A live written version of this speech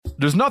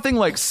There's nothing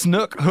like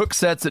snook hook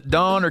sets at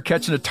dawn or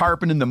catching a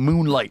tarpon in the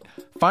moonlight.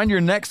 Find your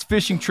next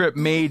fishing trip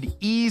made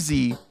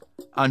easy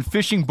on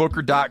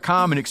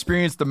fishingbooker.com and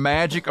experience the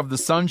magic of the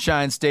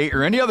Sunshine State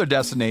or any other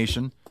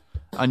destination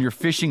on your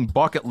fishing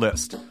bucket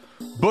list.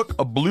 Book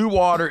a blue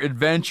water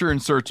adventure in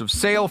search of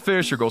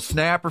sailfish or go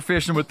snapper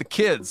fishing with the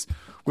kids.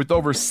 With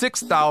over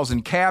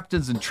 6,000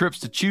 captains and trips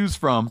to choose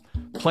from,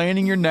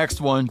 planning your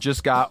next one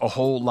just got a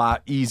whole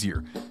lot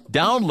easier.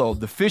 Download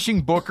the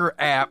Fishing Booker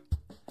app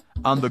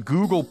on the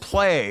Google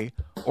Play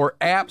or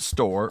App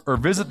Store or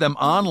visit them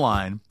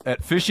online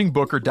at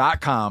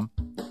fishingbooker.com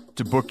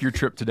to book your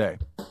trip today.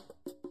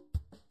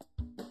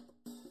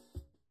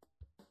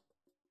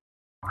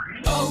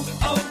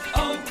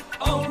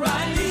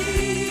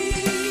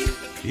 O'Reilly.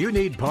 You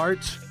need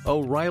parts?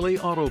 O'Reilly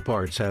Auto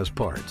Parts has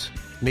parts.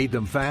 Need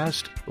them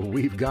fast?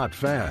 We've got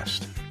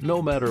fast.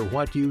 No matter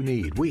what you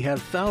need, we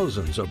have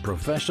thousands of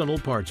professional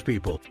parts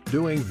people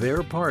doing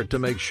their part to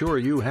make sure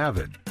you have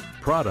it.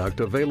 Product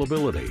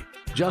availability.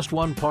 Just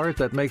one part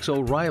that makes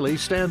O'Reilly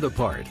stand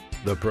apart.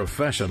 The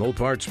professional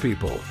parts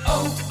people.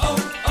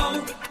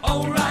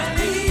 O'Reilly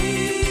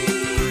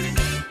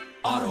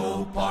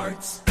Auto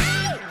Parts.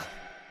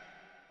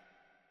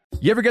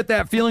 You ever get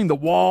that feeling the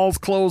walls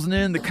closing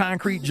in, the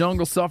concrete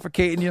jungle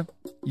suffocating you?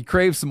 You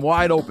crave some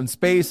wide open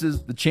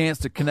spaces, the chance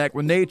to connect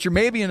with nature,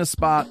 maybe in a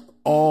spot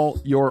all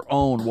your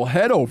own. Well,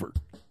 head over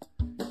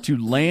to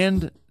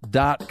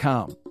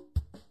land.com.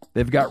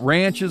 They've got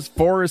ranches,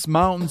 forests,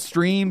 mountains,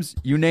 streams,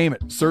 you name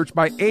it. Search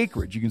by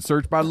acreage. You can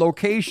search by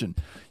location.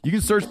 You can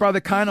search by the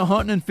kind of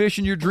hunting and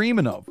fishing you're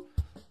dreaming of.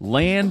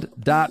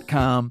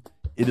 Land.com.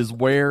 It is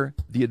where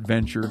the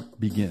adventure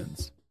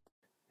begins.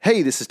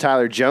 Hey, this is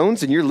Tyler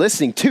Jones, and you're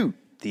listening to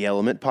the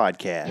Element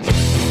Podcast.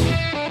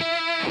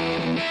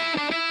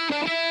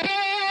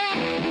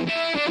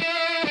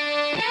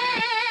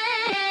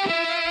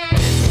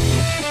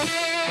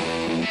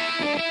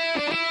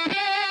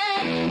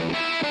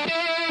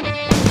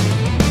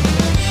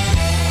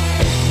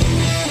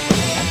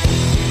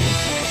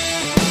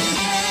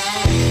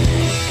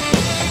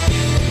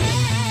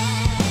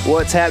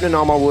 What's happening,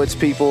 all my woods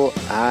people?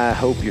 I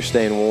hope you're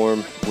staying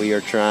warm. We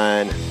are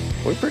trying.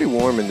 We're pretty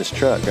warm in this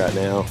truck right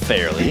now.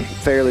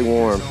 Fairly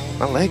warm.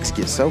 My legs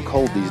get so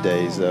cold these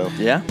days, though.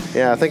 Yeah?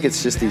 Yeah, I think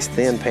it's just these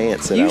thin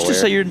pants that You I used to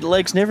wear. say your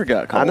legs never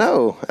got cold. I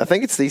know. I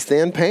think it's these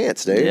thin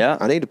pants, dude. Yeah.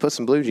 I need to put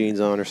some blue jeans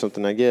on or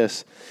something, I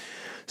guess,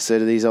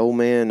 instead of these old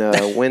man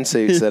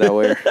windsuits that I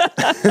wear.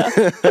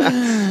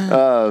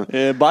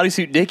 Yeah,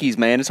 bodysuit dickies,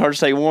 man. It's hard to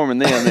stay warm in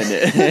them, isn't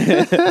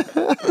it?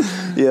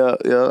 Yeah.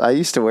 I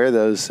used to wear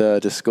those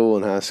to school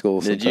in high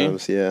school Did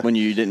sometimes. you? Yeah. When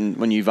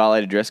you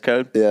violated dress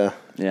code? Yeah.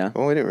 Yeah.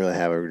 Well, we didn't really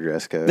have a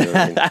dress code.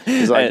 I mean,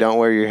 it's like don't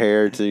wear your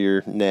hair to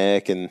your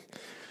neck and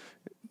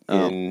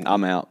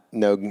I'm out.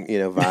 no,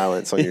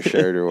 violence on your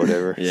shirt or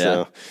whatever.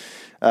 Yeah.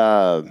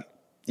 So,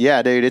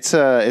 yeah, dude,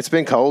 it's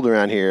been cold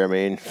around here. I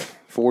mean,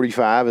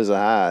 45 is a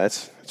high.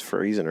 It's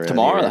freezing around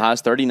Tomorrow here. the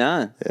high's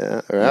 39.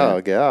 Yeah.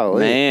 Oh,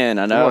 golly. Man,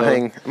 I know.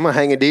 I'm gonna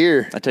hang a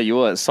deer. I tell you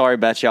what, sorry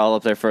about y'all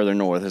up there further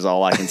north is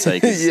all I can say.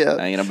 'Cause Yeah.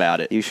 I ain't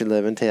about it. You should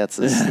live in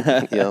Texas. We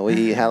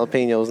eat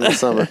jalapenos in the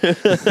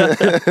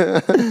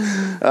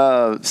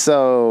summer.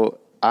 So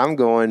I'm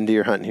going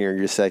deer hunting here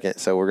in just a second.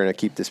 So we're gonna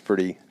keep this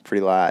pretty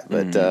light.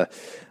 But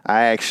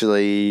I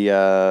actually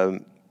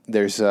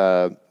there's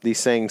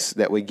these things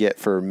that we get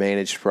for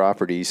managed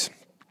properties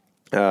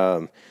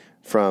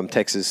from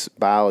Texas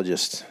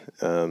biologists,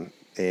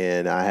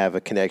 and I have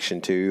a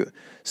connection to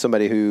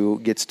somebody who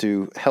gets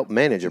to help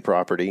manage a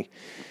property,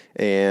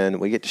 and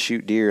we get to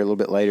shoot deer a little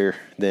bit later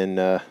than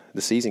the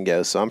season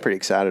goes, so I'm pretty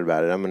excited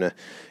about it. I'm going to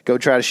go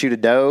try to shoot a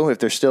doe if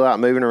they're still out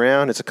moving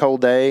around. It's a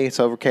cold day. It's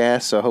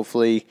overcast, so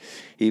hopefully,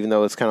 even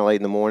though it's kind of late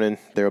in the morning,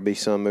 there will be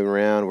some moving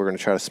around. We're going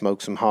to try to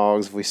smoke some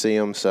hogs if we see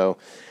them, so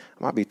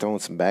I might be throwing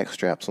some back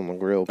straps on the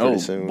grill pretty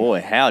soon. Oh,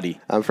 boy, howdy.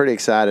 I'm pretty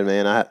excited,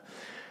 man.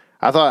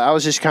 I thought I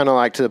was just kind of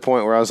like to the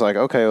point where I was like,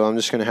 okay, well, I'm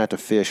just going to have to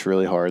fish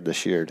really hard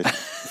this year to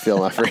fill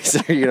my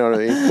freezer. You know what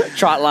I mean?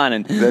 Trot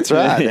lining. That's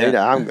right. Yeah. Dude.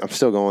 I'm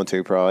still going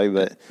to probably,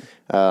 but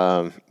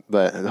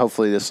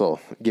hopefully this will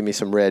give me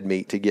some red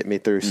meat to get me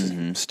through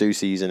stew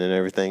season and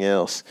everything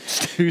else.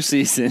 Stew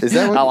season. Is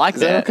that what, I like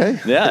is that. Okay.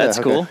 Yeah, that's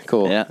okay. cool.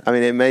 Cool. Yeah. I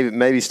mean,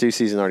 maybe stew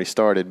season already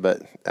started,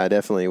 but I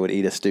definitely would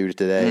eat a stew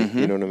today.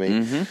 You know what I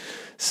mean?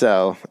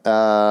 So,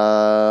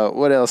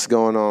 what else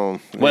going on?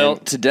 Well,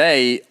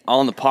 today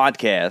on the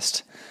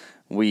podcast,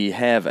 we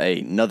have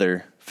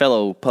another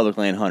fellow public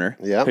land hunter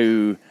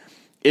who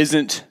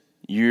isn't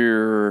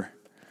your,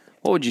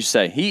 what would you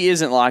say? He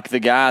isn't like the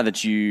guy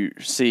that you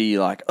see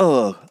like,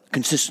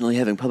 consistently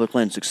having public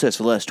land success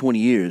for the last 20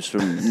 years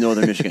from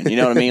northern Michigan. You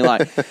know what I mean?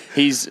 Like,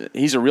 he's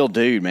a real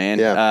dude, man.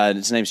 Yeah.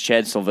 His name's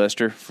Chad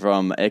Sylvester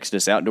from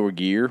Exodus Outdoor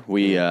Gear.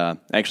 We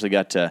actually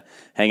got to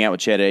hang out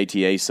with Chad at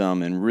ATA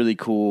some, and really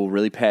cool,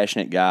 really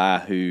passionate guy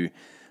who,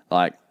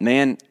 like,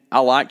 man, I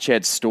like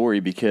Chad's story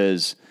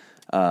because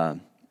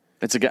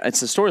it's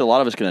a story that a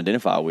lot of us can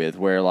identify with,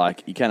 where,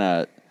 like, you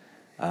kind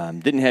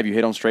of didn't have your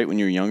head on straight when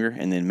you were younger,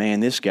 and then, man,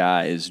 this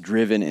guy is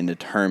driven and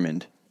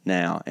determined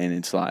now, and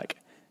it's like,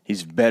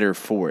 he's better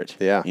for it.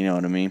 Yeah. You know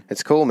what I mean?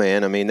 It's cool,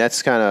 man. I mean,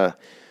 that's kind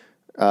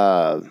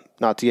of,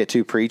 not to get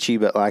too preachy,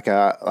 but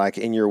like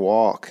in your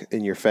walk,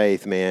 in your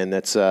faith, man,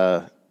 that's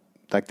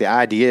like the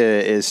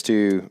idea is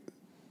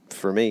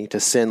for me to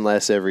sin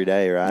less every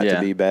day, right? Yeah.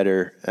 To be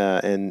better.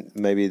 And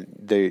maybe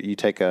you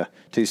take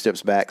 2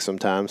 steps back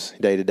sometimes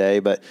day to day,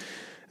 but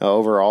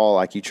overall,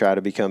 like you try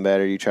to become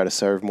better, you try to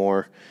serve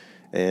more,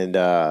 and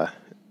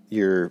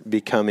you're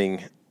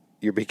becoming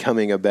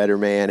a better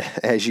man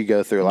as you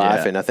go through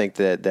life. Yeah. And I think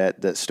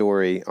that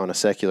story on a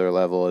secular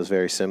level is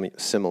very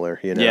similar,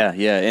 you know?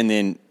 Yeah. And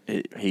then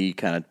he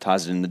kind of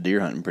ties it into deer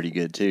hunting pretty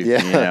good too.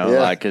 Yeah, You know,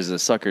 yeah. like, cause the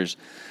sucker's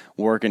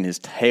working his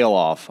tail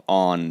off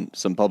on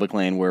some public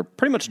land where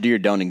pretty much deer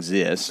don't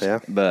exist. Yeah.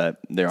 But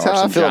there That's are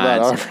how some I feel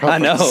about giants. our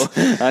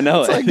I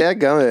know. It's like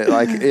dadgummit.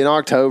 Like in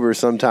October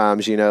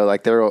sometimes, you know,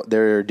 like there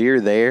are deer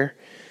there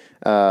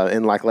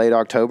in like late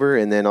October,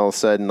 and then all of a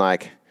sudden,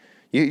 like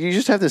you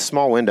just have this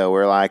small window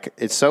where like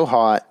it's so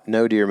hot,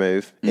 no deer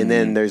move, and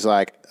then there's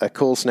like a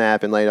cool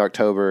snap in late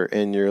October,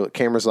 and your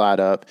cameras light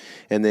up,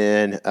 and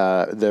then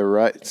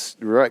the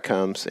rut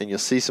comes, and you'll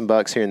see some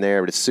bucks here and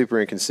there, but it's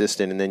super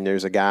inconsistent, and then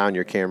there's a guy on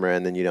your camera,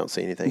 and then you don't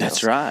see anything That's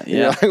else. right. Yeah.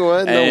 You're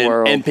like, what in the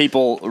world? And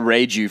people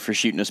rage you for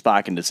shooting a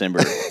spike in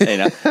December. You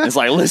know, it's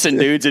like, listen,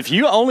 dudes, if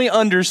you only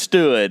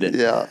understood,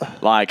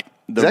 like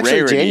the It's actually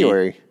rarity.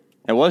 January.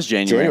 It was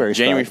January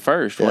January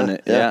 1st, Yeah, wasn't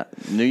it? yeah.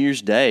 New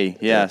Year's Day.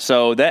 Yeah.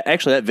 So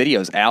that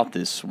video's out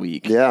this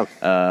week. Yeah.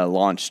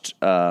 Launched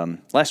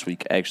last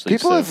week, actually.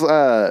 People have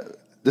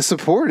the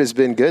support has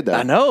been good though.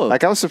 I know.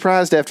 Like I was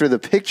surprised after the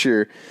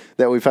picture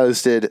that we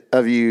posted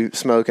of you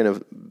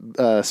smoking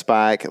a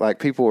spike. Like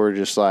people were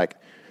just like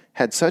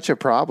had such a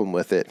problem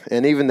with it,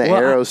 and even the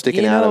arrow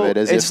sticking out of it,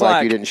 as if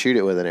like you didn't shoot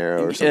it with an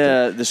arrow or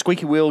something. The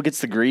squeaky wheel gets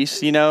the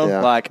grease. You know,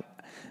 Yeah. like.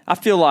 I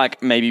feel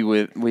like maybe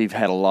we've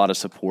had a lot of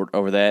support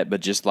over that,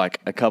 but just like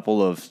a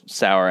couple of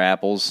sour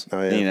apples,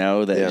 you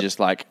know, that just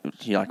like,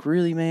 you're like,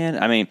 really,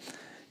 man? I mean,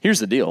 here's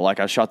the deal. Like,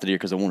 I shot the deer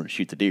because I wanted to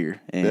shoot the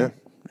deer, and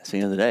that's the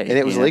end of the day. And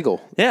it was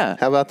legal. Yeah.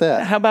 How about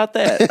that?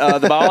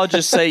 The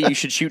biologists say you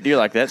should shoot deer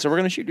like that, so we're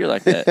going to shoot deer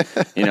like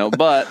that, you know.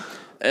 But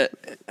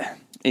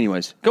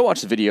anyways, go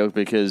watch the video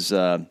because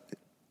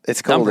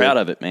it's cool. I'm proud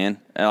of it, man.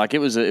 Like, it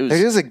was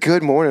a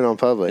good morning on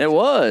public. It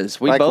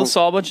was. We Like, both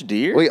saw a bunch of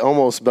deer. We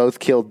almost both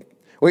killed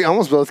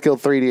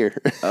 3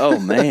 deer. Oh,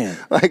 man.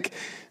 Like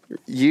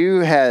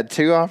you had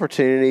 2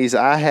 opportunities.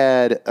 I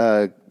had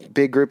a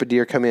big group of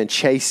deer come in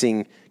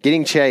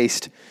getting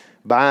chased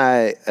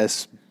by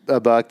a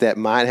buck that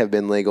might have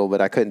been legal,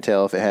 but I couldn't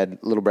tell if it had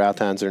little brow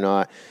tines or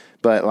not.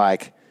 But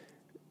like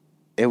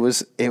they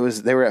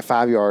were at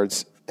 5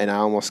 yards, and I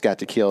almost got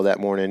to kill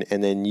that morning.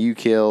 And then you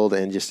killed,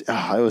 and just,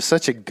 it was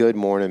such a good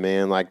morning,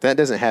 man. Like that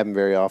doesn't happen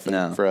very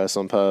often for us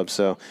on pub.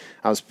 So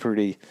I was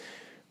pretty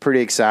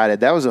excited.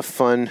 That was a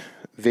fun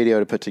video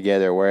to put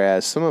together,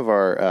 whereas some of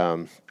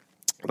our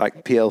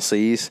like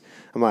PLCs,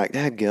 I'm like,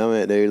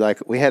 dadgummit, dude,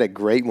 like we had a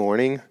great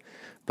morning,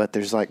 but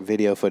there's like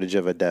video footage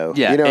of a doe.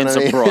 Yeah, you know and what I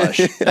some mean?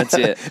 brush. That's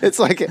it. It's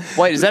like,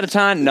 wait, is that a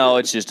tine? No,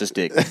 it's just a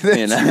stick.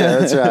 You know? yeah,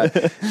 that's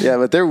right. Yeah,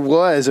 but there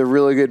was a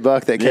really good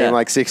buck that came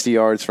like 60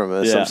 yards from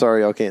us. Yeah. I'm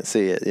sorry y'all can't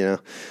see it, you know.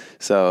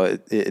 So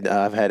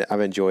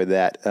I've enjoyed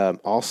that.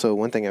 Also,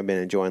 one thing I've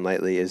been enjoying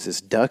lately is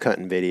this duck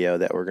hunting video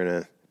that we're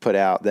gonna put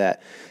out.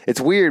 That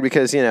it's weird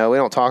because, you know, we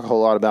don't talk a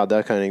whole lot about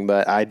duck hunting,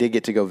 but I did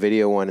get to go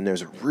video one, and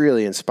there's a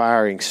really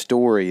inspiring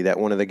story that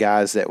one of the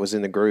guys that was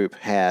in the group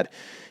had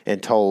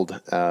and told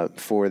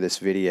for this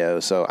video.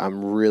 So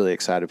I'm really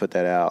excited to put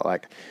that out,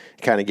 like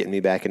kind of getting me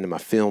back into my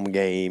film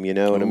game, you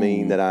know what I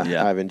mean, that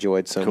I've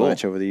enjoyed so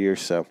much over the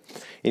years. So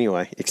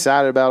anyway,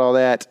 excited about all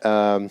that.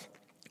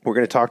 We're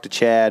going to talk to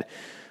Chad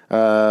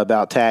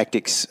about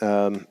tactics,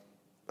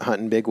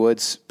 hunting big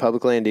woods,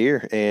 public land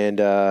deer,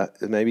 and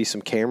maybe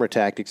some camera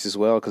tactics as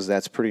well, because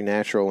that's pretty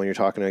natural when you're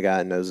talking to a guy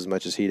that knows as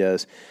much as he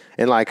does.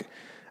 And like,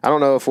 I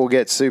don't know if we'll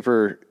get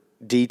super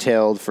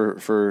detailed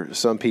for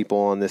some people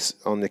on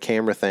the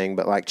camera thing,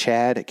 but like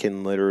Chad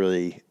can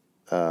literally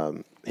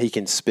he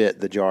can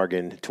spit the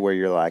jargon to where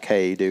you're like,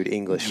 hey, dude,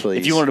 English, please.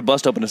 If you wanted to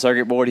bust open a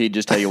circuit board, he'd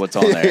just tell you what's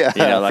on there. Yeah,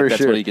 you know, like for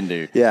that's sure. what he can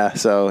do. Yeah,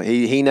 so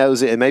he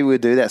knows it, and maybe we'll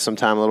do that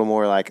sometime a little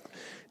more like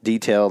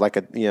detailed, like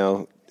a, you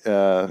know,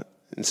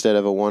 instead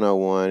of a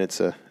 101, it's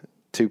a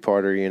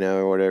 2-parter, you know,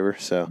 or whatever.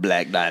 So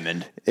Black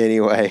Diamond.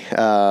 Anyway,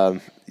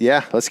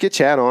 yeah, let's get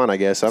Chad on, I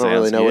guess. I don't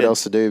really know what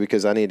else to do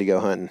because I need to go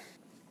hunting.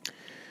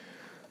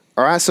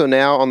 All right, so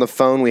now on the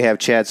phone we have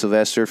Chad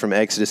Sylvester from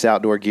Exodus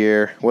Outdoor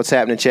Gear. What's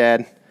happening,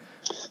 Chad?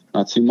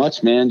 Not too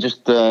much, man.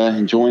 Just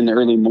enjoying the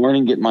early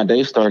morning, getting my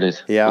day started.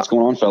 Yeah. What's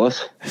going on,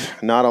 fellas?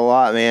 Not a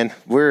lot, man.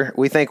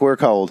 We think we're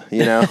cold,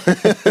 you know.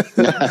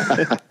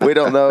 We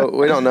don't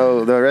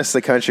know the rest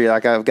of the country.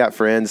 Like, I've got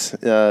friends,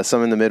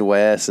 some in the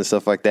Midwest and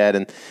stuff like that,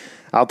 and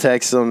I'll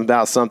text them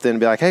about something and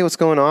be like, hey, what's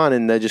going on?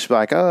 And they just be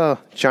like, oh,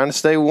 trying to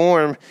stay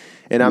warm.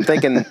 And I'm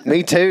thinking,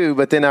 me too,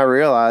 but then I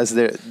realized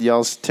that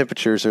y'all's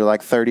temperatures are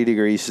like 30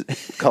 degrees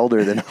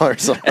colder than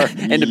ours are.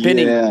 And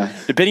depending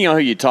on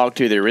who you talk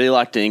to, they really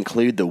like to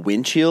include the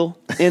wind chill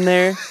in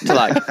there to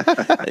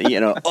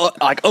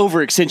like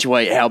over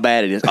accentuate how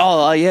bad it is.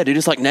 Oh, yeah, dude,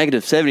 it's like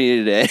negative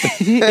 70 today.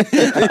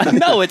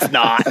 No, it's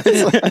not.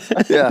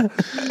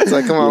 It's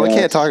like, come on, we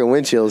can't talk in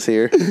wind chills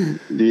here.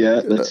 Yeah,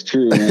 that's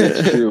true, man.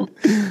 That's true.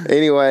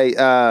 Anyway,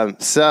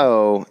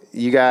 so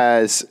you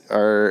guys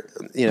are,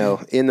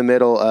 in the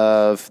middle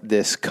of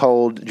this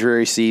cold,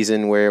 dreary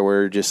season where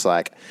we're just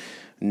like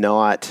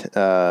not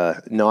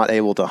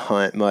able to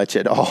hunt much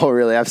at all,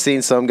 really. I've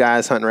seen some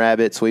guys hunt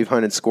rabbits. We've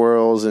hunted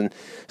squirrels and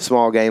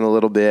small game a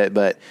little bit,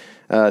 but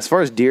as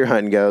far as deer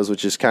hunting goes,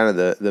 which is kind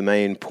of the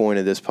main point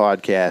of this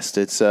podcast,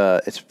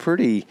 it's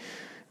pretty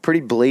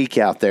bleak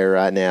out there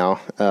right now.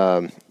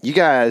 You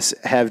guys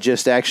have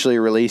just actually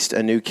released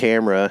a new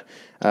camera.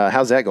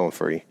 How's that going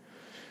for you?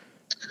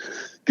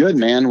 Good,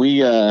 man. We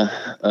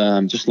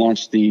just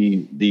launched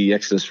the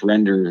Exodus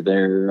Render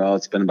there.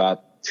 It's been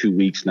about 2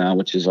 weeks now,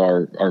 which is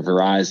our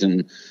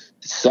Verizon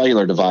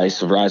cellular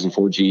device, a Verizon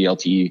 4G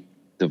LTE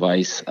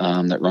device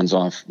that runs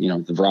off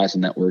the Verizon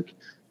network.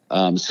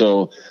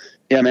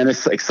 Yeah, man,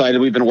 it's excited.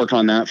 We've been working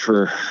on that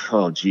for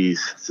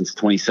since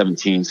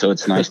 2017. So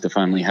it's nice to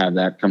finally have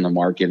that come to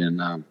market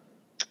and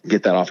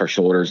get that off our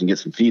shoulders and get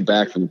some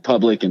feedback from the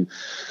public, and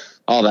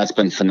all that's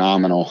been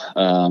phenomenal.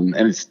 And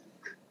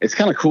it's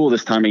kind of cool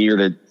this time of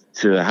year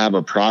to have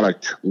a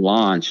product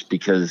launch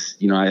because,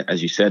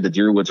 as you said, the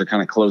deer woods are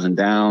kind of closing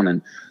down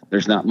and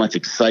there's not much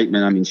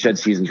excitement. I mean, shed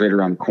season's right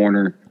around the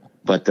corner,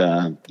 but,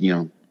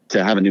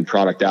 to have a new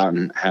product out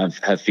and have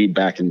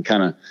feedback and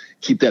kind of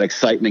keep that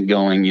excitement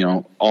going,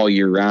 all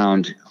year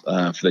round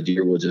for the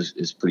deer woods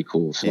is pretty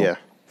cool. So. Yeah,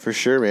 for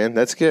sure, man.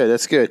 That's good.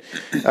 That's good.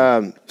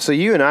 So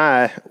you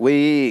and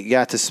we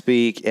got to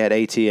speak at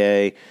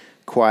ATA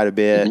quite a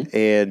bit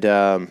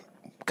and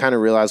kind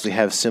of realized we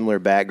have similar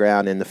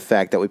background in the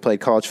fact that we played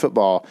college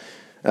football,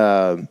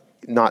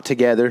 not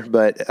together,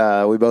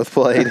 but we both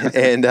played.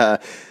 And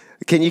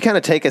can you kind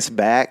of take us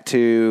back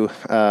to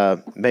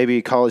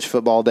maybe college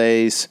football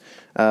days,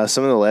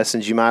 some of the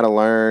lessons you might have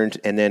learned,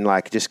 and then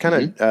just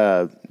kind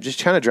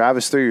of drive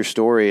us through your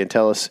story and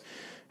tell us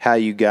how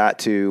you got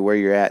to where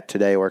you're at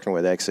today working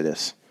with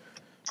Exodus?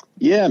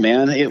 Yeah,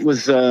 man. It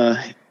was,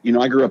 I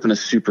grew up in a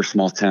super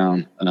small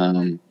town.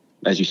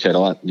 As you said, a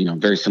lot,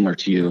 very similar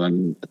to you.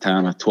 I'm a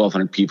town of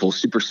 1,200 people,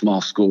 super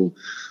small school,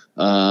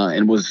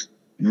 and was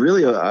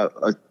really a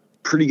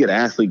pretty good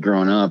athlete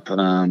growing up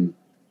in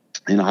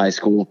high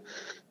school.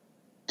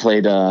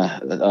 Played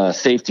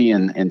safety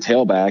and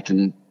tailback,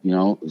 and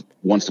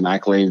won some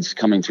accolades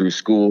coming through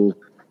school,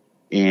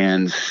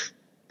 and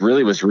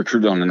really was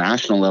recruited on a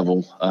national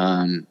level.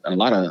 A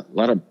lot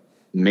of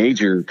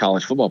major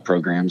college football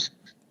programs,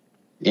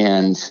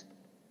 and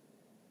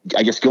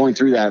I guess going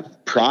through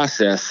that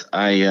process,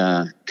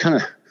 I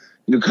kind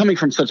of, coming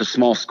from such a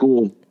small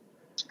school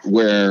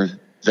where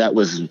that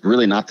was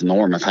really not the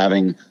norm of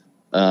having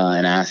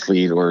an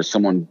athlete or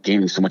someone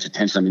gaining so much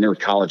attention. I mean, there were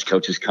college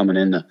coaches coming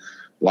in to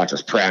watch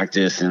us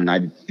practice, and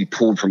I'd be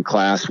pulled from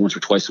class once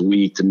or twice a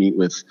week to meet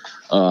with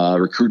a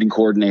recruiting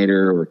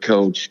coordinator or a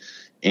coach.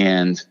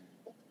 And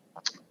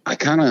I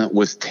kind of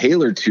was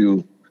tailored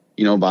to,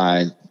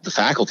 by the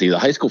faculty, the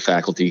high school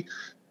faculty,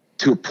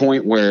 to a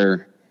point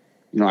where,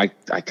 I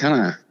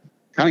kind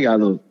of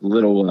got a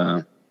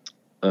little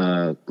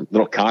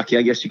cocky,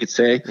 I guess you could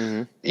say.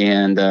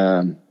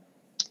 And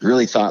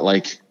really thought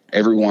like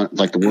everyone,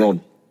 like the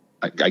world,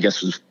 I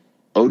guess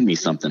owed me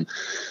something.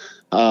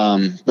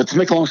 But to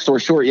make a long story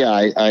short,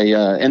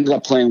 I ended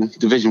up playing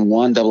Division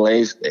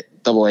I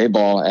AA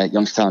ball at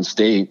Youngstown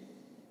State.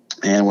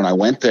 And when I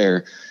went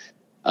there,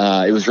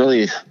 it was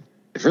really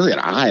an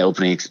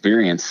eye-opening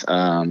experience.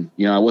 I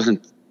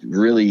wasn't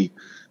really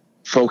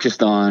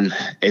focused on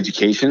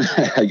education,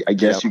 I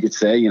guess you could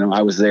say.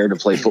 I was there to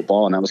play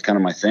football, and that was kind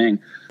of my thing.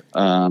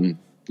 I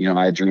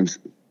had dreams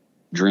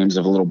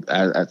of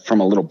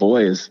from a little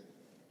boy is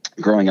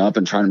growing up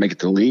and trying to make it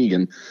to the league,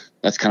 and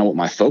that's kind of what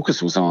my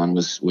focus was on,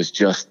 was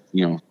just,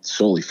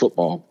 solely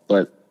football.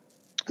 But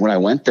when I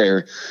went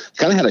there,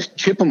 kind of had a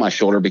chip on my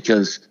shoulder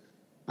because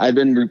I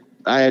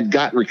had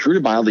gotten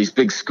recruited by all these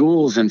big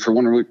schools, and for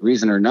one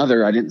reason or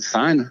another, I didn't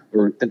sign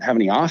or didn't have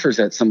any offers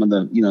at some of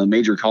the,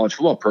 major college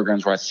football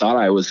programs where I thought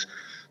I was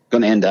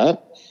going to end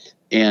up.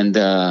 And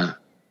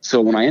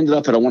so when I ended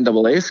up at a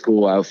 1AA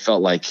school, I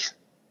felt like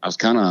I was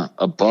kind of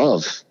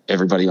above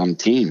everybody on the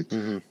team.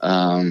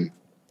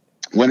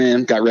 Went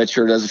in, got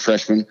redshirted as a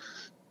freshman.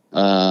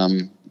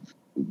 Again,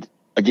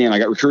 I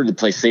got recruited to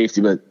play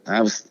safety, but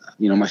I was,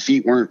 my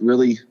feet weren't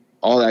really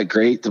all that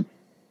great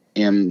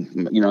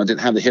and I didn't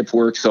have the hip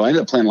work. So I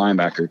ended up playing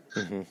linebacker.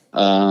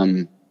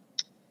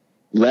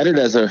 Lettered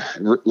as a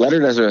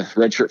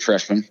redshirt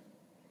freshman.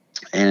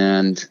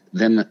 And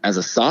then as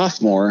a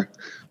sophomore,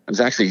 I was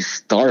actually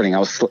starting. I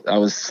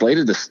was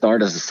slated to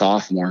start as a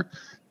sophomore,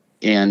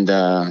 and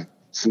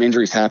some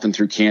injuries happened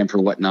through camp or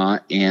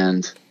whatnot.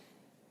 And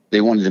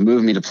they wanted to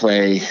move me to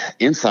play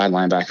inside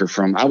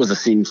linebacker I was a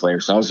seam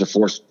player. So I was a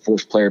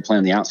force player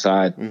playing the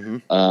outside.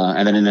 And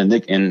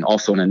then and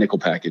also in a nickel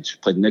package,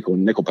 played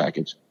nickel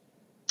package.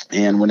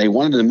 And when they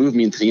wanted to move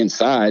me into the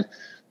inside,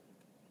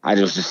 I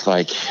was just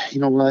like, you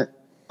know what?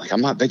 Like,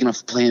 I'm not big enough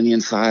to play on the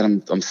inside.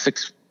 I'm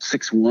 6'1",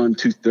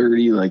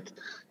 230. Like,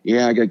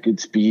 yeah, I got good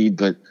speed,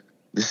 but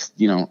this,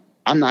 you know,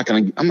 I'm not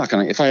gonna.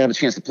 If I have a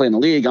chance to play in the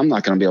league, I'm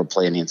not gonna be able to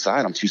play on the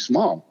inside. I'm too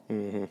small.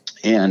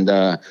 And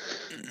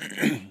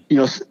you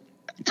know,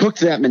 took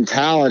to that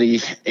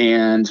mentality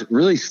and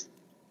really,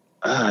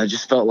 I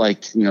just felt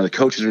like, you know, the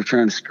coaches were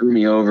trying to screw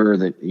me over.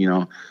 That, you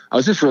know, I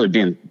was just really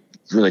being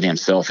really damn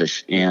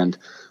selfish. And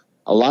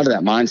a lot of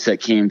that mindset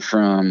came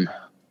from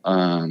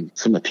some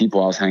of the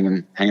people I was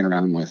hanging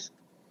around with.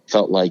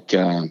 Felt like,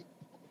 you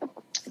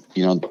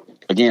know,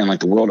 again, like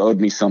the world owed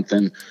me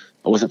something.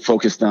 I wasn't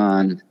focused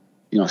on,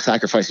 you know,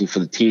 sacrificing for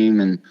the team,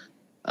 and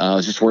I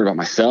was just worried about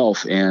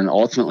myself. And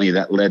ultimately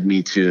that led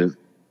me to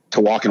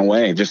walking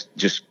away,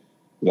 just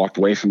walked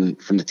away from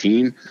the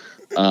team,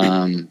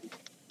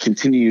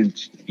 continued,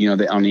 you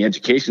know, on the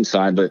education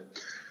side, but,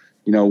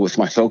 you know, with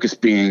my focus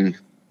being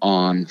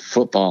on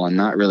football and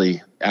not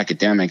really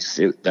academics,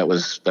 that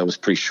was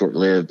pretty short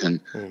lived.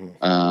 And,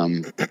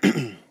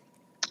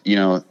 you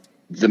know,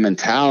 the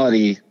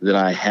mentality that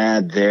I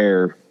had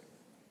there,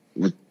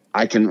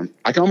 I can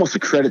almost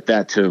accredit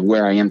that to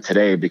where I am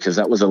today, because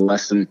that was a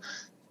lesson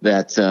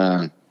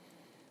that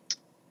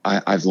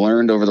I've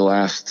learned over the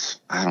last,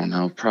 I don't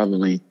know,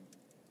 probably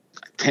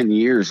 10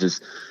 years,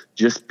 is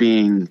just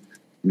being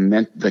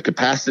the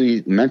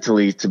capacity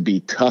mentally to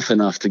be tough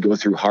enough to go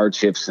through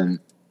hardships and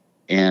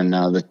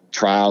the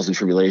trials and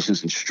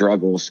tribulations and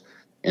struggles,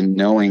 and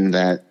knowing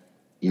that,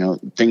 you know,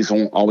 things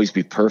won't always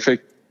be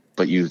perfect,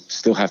 but you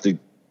still have to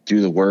do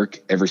the work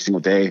every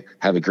single day,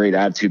 have a great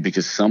attitude,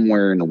 because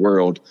somewhere in the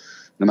world,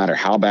 no matter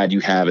how bad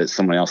you have it,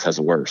 someone else has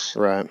it worse.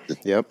 Right.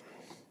 Yep.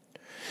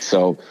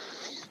 So,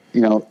 you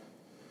know,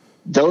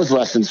 those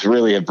lessons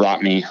really have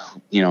brought me,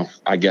 you know,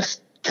 I guess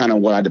kind of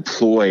what I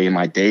deploy in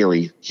my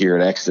daily here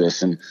at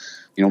Exodus. And,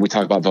 you know, we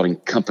talk about building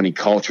company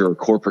culture or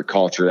corporate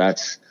culture.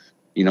 That's,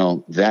 you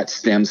know, that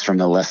stems from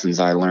the lessons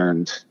I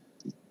learned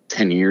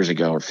 10 years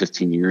ago or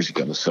 15 years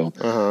ago. So,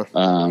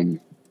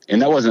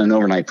 and that wasn't an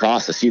overnight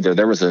process either.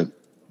 There was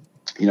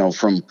you know,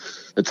 from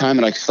the time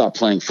that I stopped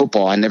playing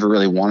football, I never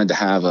really wanted to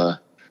have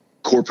a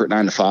corporate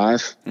 9 to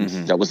 5.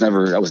 That was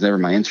never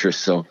my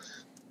interest. So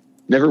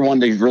never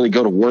wanted to really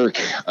go to work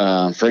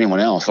for anyone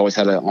else. Always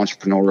had an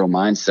entrepreneurial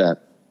mindset.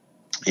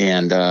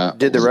 And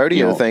did the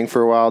rodeo thing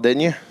for a while,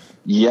 didn't you?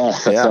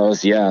 Yes, that's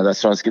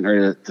what I was getting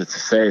ready to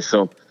say.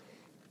 So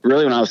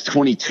really, when I was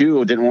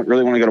 22, I didn't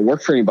really want to go to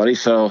work for anybody.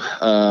 So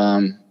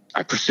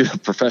I pursued a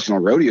professional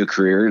rodeo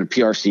career in a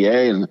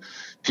PRCA and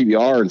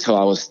PBR until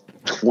I was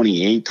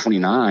 28,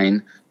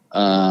 29.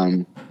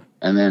 And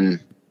then,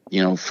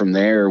 you know, from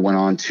there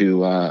went to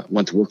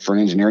work for an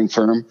engineering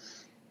firm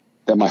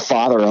that my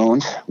father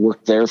owned,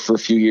 worked there for a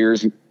few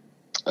years. Then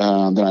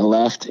I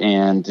left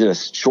and did a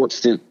short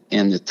stint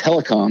in the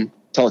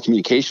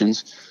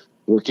telecommunications,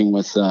 working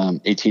with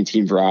AT&T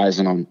and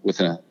Verizon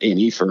with an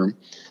A&E firm,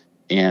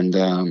 and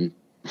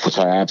which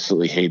I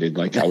absolutely hated.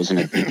 Like, I was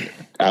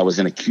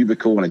in a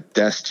cubicle in a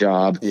desk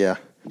job. Yeah.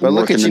 But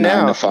look at you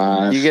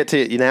now. You get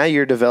to now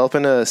you're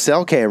developing a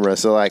cell camera,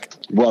 so like,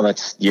 well,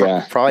 that's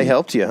probably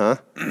helped you, huh?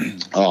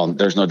 Oh,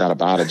 there's no doubt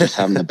about it. Just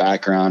having the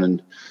background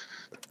and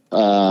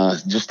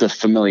just the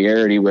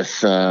familiarity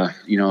with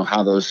you know,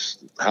 how those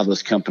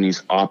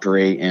companies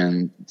operate,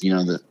 and, you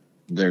know,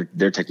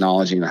 their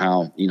technology, and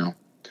how, you know,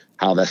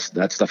 how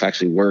that stuff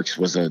actually works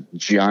was a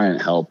giant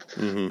help.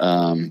 You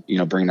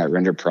know, bringing that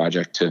render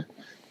project to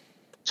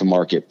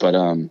market. But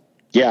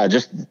yeah,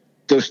 just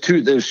those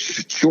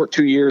short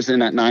 2 years in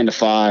that 9 to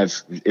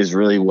 5 is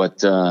really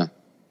what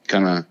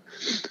kind of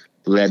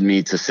led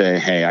me to say,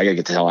 hey, I gotta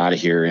get the hell out of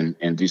here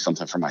and do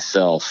something for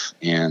myself.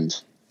 And,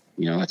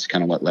 you know, that's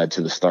kind of what led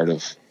to the start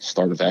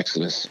of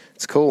Exodus.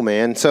 It's cool,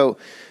 man. So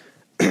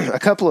a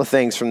couple of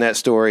things from that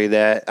story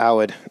that I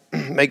would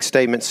make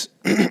statements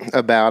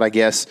about, I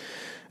guess.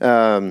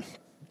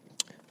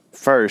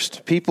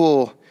 First,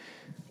 people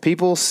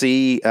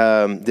see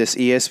this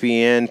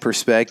ESPN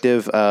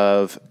perspective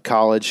of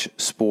college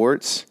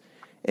sports,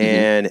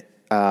 and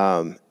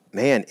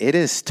man, it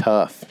is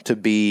tough to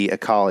be a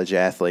college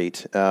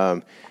athlete.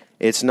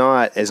 It's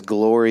not as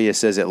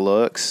glorious as it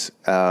looks.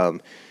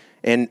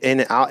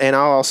 And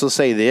I'll also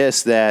say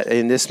this,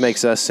 and this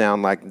makes us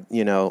sound like,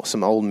 you know,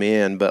 some old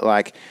men, but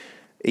like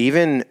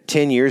even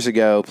 10 years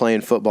ago,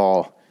 playing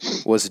football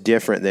was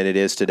different than it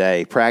is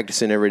today.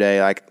 Practicing every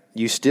day, like,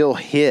 you still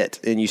hit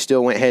and you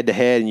still went head to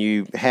head and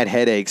you had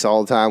headaches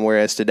all the time.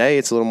 Whereas today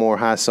it's a little more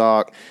high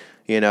sock,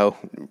 you know,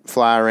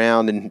 fly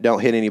around and don't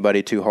hit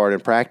anybody too hard in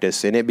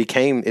practice. And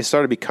it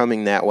started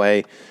becoming that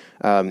way,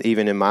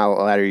 even in my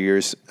latter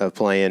years of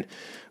playing.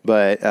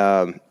 But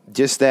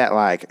just that,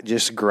 like,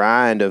 just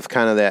grind of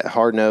kind of that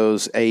hard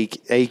nose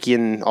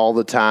aching all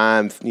the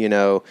time, you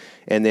know,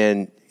 and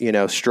then, you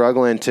know,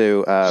 struggling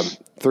to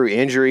through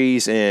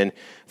injuries and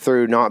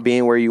through not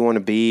being where you want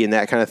to be and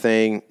that kind of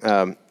thing.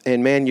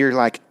 And man, you're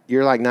like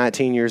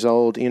 19 years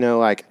old, you know,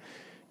 like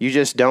you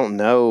just don't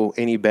know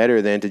any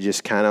better than to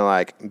just kind of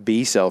like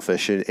be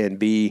selfish and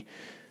be,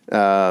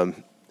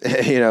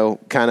 you know,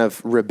 kind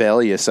of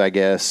rebellious, I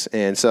guess.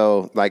 And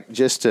so like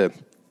just to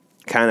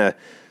kind of,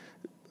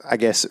 I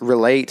guess,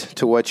 relate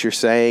to what you're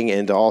saying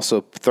and to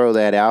also throw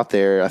that out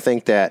there. I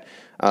think that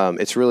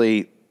it's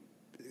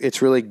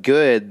really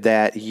good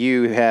that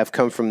you have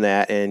come from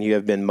that and you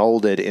have been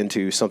molded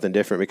into something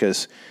different,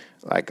 because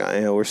like,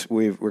 you know,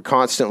 we're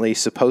constantly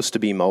supposed to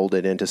be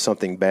molded into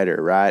something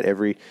better, right?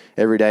 Every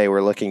day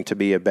we're looking to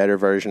be a better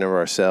version of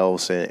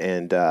ourselves.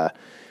 And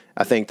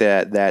I think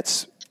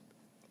that's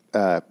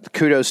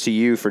kudos to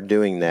you for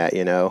doing that,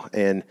 you know.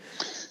 And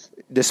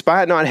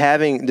despite not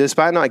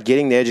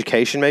getting the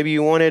education maybe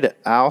you wanted,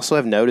 I also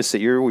have noticed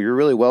that you're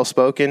really well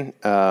spoken,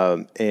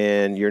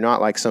 and you're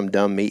not like some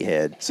dumb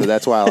meathead. So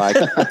that's why I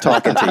like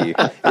talking to you.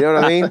 You know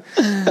what I mean?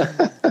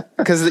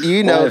 Because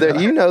you know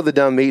the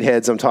dumb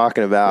meatheads I'm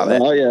talking about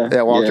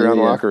that walked around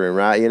the locker room,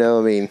 right? You know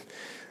what I mean?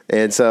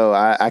 And so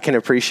I can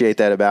appreciate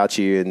that about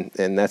you,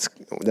 and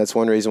that's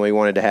one reason we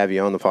wanted to have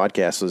you on the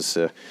podcast, was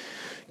to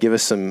give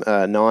us some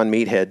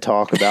non-meathead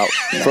talk about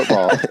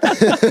football.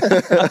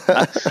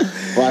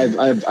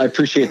 Well, I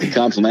appreciate the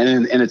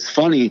compliment. And it's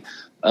funny,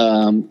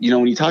 you know,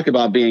 when you talk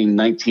about being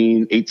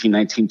 18,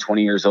 19,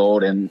 20 years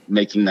old and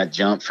making that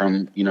jump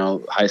from, you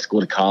know, high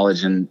school to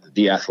college and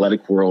the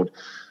athletic world,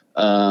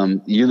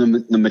 you know,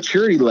 the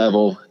maturity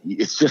level,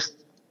 it's just,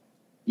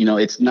 you know,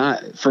 it's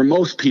not, for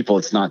most people,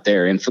 it's not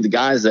there. And for the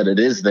guys that it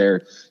is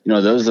there, you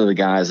know, those are the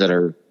guys that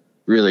are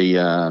really,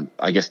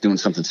 I guess, doing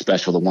something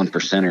special, the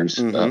 1%ers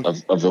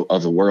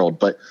of the world.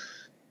 But,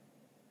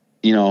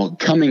 you know,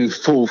 coming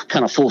full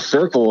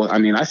circle, I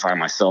mean, I find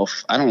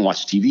myself, I don't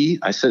watch TV.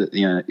 I said,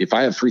 you know, if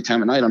I have free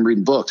time at night, I'm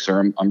reading books, or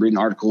I'm reading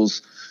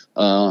articles,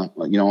 you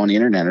know, on the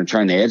internet, and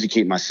trying to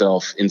educate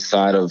myself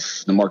inside of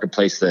the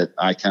marketplace that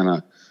I kind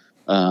of,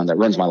 that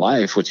runs my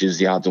life, which is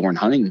the outdoor and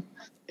hunting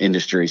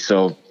industry.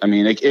 So, I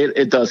mean,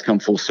 it does come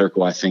full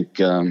circle. I think,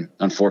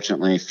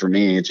 unfortunately for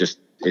me, it just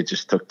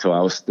took till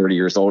I was 30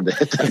 years old to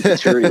hit that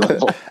maturity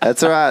level.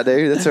 That's all right,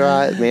 dude. That's all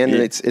right, man.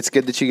 Yeah. It's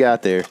good that you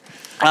got there.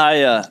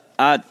 I,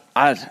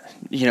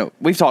 you know,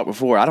 we've talked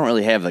before. I don't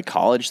really have the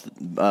college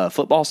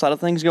football side of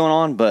things going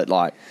on, but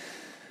like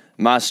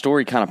my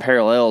story kind of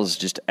parallels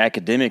just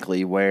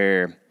academically,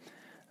 where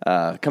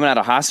coming out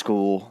of high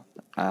school,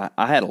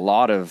 I had a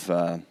lot of,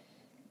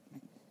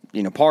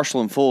 you know,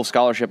 partial and full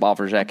scholarship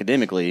offers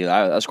academically.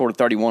 I scored a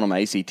 31 on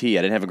my ACT. I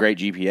didn't have a great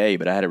GPA,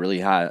 but I had a really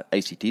high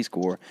ACT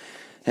score.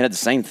 And had the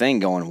same thing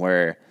going,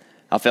 where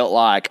I felt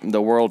like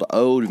the world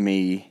owed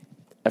me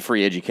a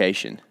free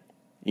education.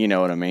 You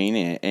know what I mean?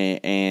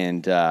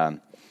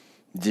 And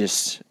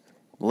just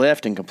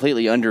left and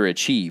completely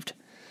underachieved.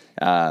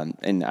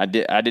 And I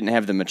didn't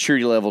have the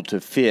maturity level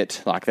to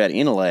fit like that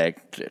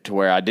intellect to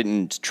where I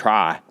didn't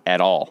try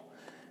at all.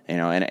 You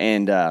know,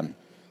 and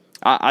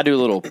I do a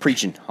little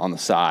preaching on the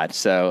side.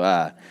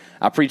 So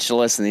I preached a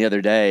lesson the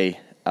other day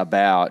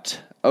about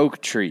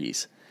oak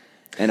trees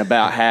and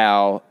about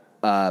how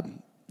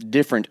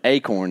different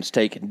acorns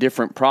take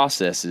different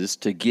processes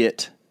to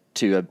get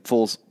to a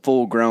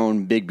full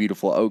grown, big,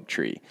 beautiful oak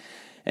tree.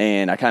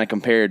 And I kind of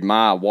compared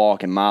my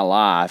walk in my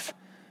life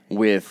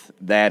with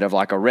that of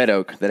like a red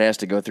oak that has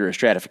to go through a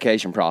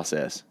stratification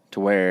process, to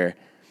where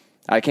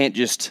I can't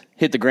just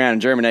hit the ground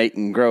and germinate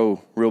and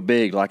grow real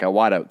big like a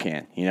white oak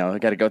can. You know, I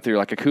got to go through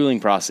like a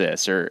cooling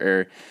process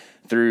or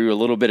through a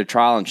little bit of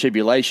trial and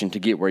tribulation to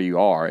get where you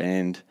are.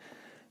 And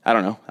I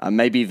don't know,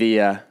 maybe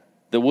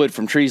the wood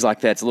from trees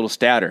like that's a little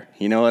stouter.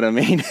 You know what I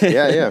mean?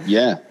 Yeah.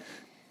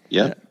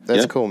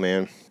 That's cool,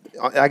 man.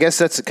 I guess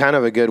that's kind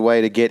of a good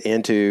way to get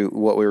into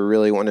what we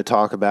really want to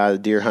talk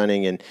about, deer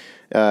hunting. And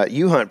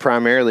you hunt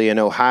primarily in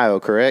Ohio,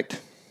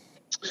 correct?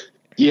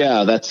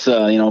 Yeah, that's,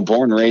 you know,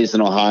 born and raised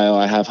in Ohio.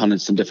 I have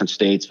hunted some different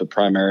states, but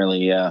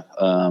primarily,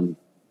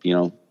 you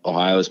know,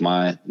 Ohio is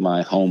my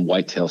home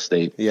whitetail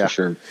state, for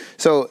sure.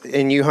 So,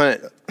 and you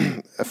hunt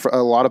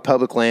a lot of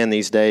public land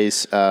these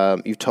days.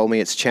 You've told me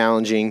it's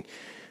challenging,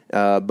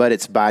 but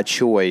it's by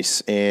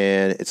choice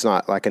and it's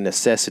not like a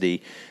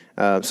necessity.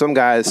 Some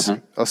guys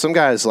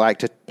like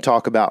to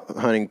talk about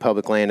hunting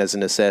public land as a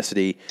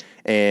necessity,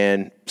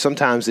 and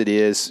sometimes it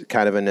is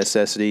kind of a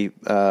necessity.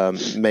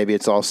 Maybe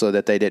it's also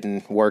that they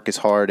didn't work as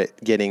hard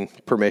at getting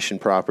permission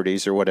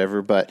properties or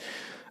whatever. But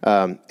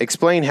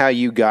explain how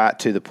you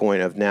got to the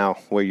point of now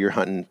where you're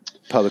hunting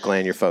public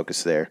land, your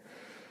focus there.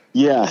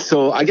 Yeah,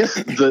 so I guess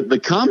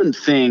the common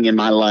thing in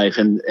my life,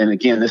 and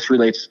again, this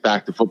relates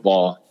back to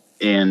football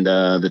and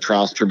the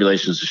trials,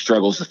 tribulations, the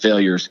struggles, the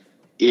failures,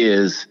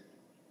 is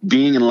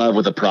being in love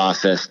with the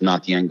process,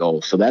 not the end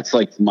goal. So that's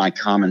like my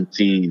common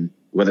theme,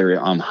 whether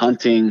I'm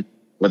hunting,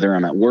 whether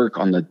I'm at work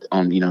on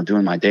you know,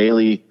 doing my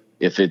daily,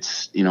 if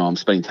it's, you know, I'm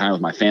spending time with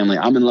my family,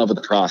 I'm in love with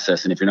the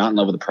process. And if you're not in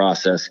love with the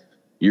process,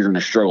 you're going to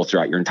struggle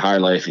throughout your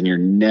entire life and you're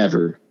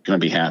never going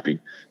to be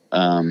happy.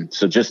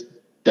 So just,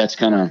 that's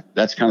kind of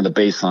the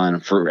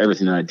baseline for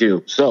everything that I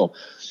do. So,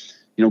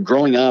 you know,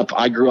 growing up,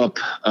 I grew up,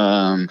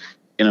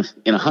 in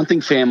in a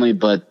hunting family,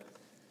 but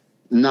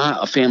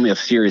not a family of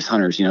serious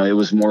hunters. You know, it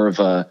was more of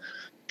a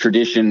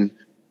tradition.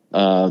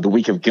 The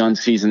week of gun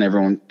season,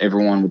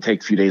 everyone would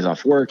take a few days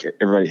off work.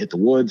 Everybody hit the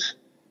woods,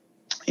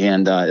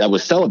 and that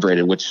was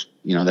celebrated, which,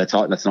 you know, that's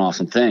an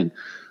awesome thing.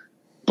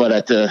 But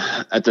at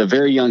the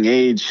very young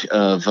age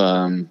of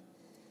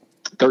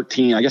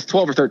 13, I guess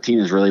 12 or 13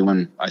 is really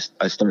when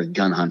I started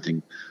gun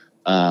hunting.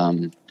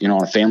 You know,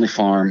 on a family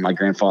farm, my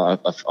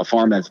grandfather, a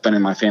farm that's been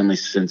in my family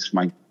since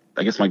my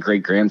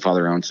great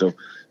grandfather owned. So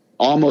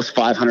almost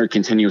 500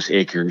 continuous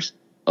acres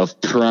of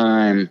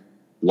prime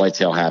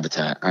whitetail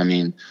habitat. I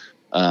mean,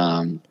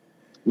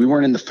 we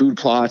weren't in the food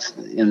plots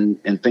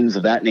and things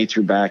of that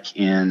nature or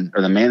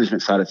the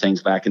management side of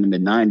things back in the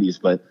mid 90s,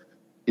 but,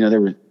 you know,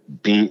 there were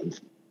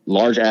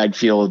large ag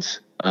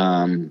fields,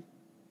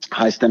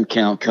 high stem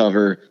count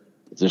cover.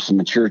 There's some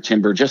mature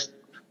timber, just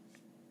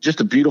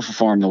a beautiful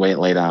farm the way it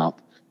laid out.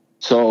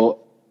 So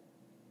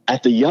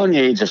at the young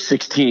age of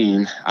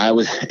 16, I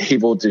was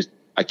able to,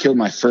 I killed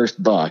my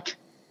first buck,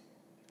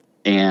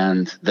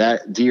 and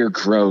that deer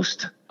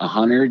grossed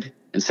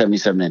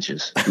 177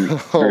 inches.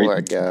 Oh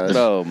my God.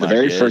 Oh my The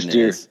very goodness. first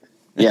deer.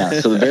 Yeah.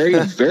 So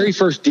the very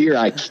first deer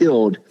I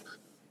killed,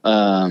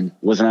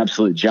 was an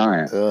absolute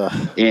giant.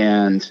 Ugh.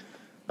 And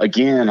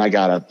again, I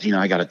got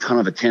a ton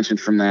of attention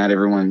from that.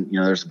 Everyone, you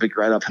know, there's a big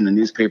write up in the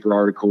newspaper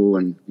article,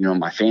 and, you know,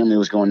 my family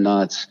was going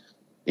nuts.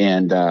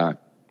 And,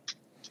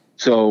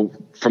 so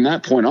from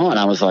that point on,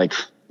 I was like,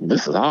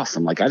 this is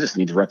awesome. Like, I just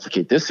need to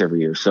replicate this every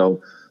year.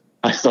 So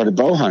I started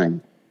bow hunting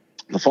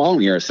the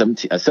following year at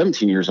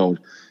 17 years old.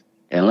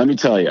 And let me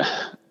tell you,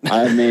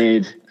 I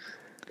made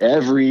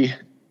every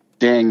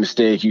dang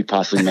mistake you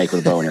possibly make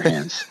with a bow in your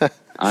hands.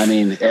 I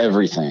mean,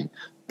 everything.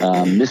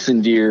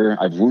 Missing deer,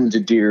 I've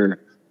wounded deer,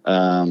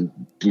 you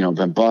know,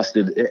 been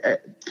busted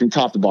from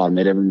top to bottom,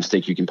 made every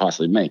mistake you can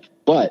possibly make.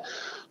 But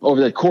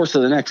over the course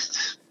of the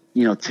next,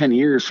 you know, 10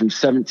 years, from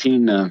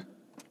 17 to,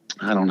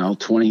 I don't know,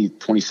 20,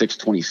 26,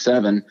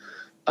 27,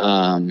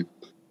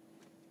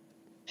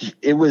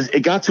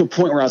 it got to a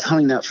point where I was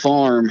hunting that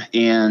farm,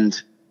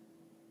 and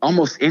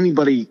almost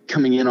anybody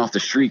coming in off the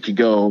street could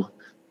go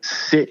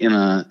sit in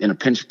a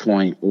pinch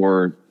point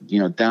or, you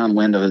know,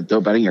 downwind of a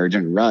doe bedding area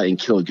during a rut and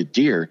kill a good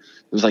deer.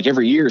 It was like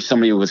every year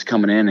somebody was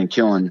coming in and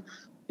killing,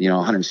 you know,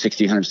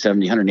 160,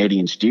 170, 180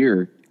 inch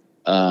deer.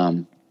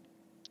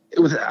 It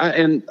was,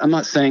 and I'm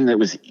not saying that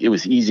it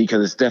was easy,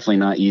 because it's definitely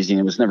not easy, and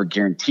it was never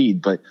guaranteed.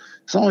 But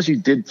as long as you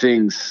did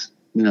things,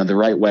 you know, the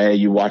right way,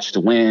 you watched the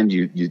wind,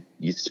 you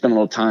spent a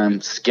little time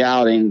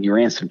scouting, you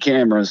ran some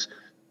cameras,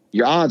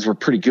 your odds were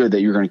pretty good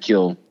that you were going to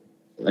kill,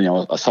 you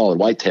know, a solid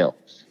whitetail.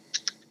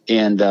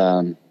 And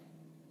I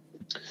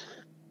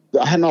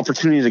had an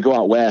opportunity to go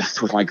out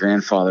west with my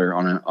grandfather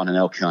on an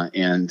elk hunt,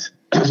 and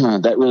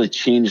that really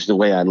changed the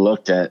way I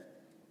looked at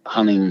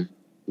hunting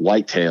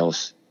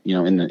whitetails, you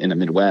know, in the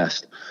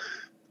Midwest.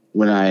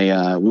 When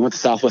we went to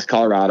Southwest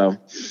Colorado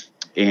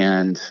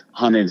and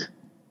hunted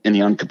in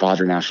the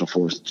Uncompahgre National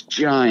Forest,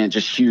 giant,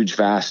 just huge,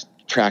 vast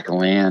tract of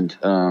land.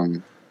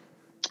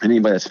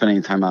 Anybody that's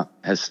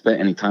has spent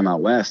any time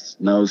out west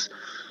knows,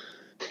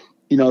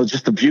 you know,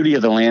 just the beauty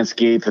of the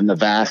landscape and the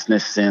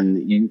vastness,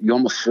 and you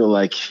almost feel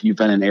like you've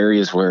been in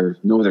areas where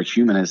no other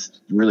human has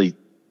really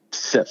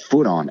set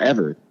foot on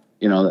ever.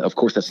 You know, of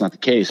course that's not the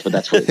case, but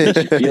that's what it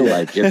makes you feel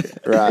like.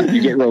 Right.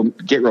 You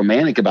get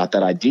romantic about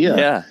that idea.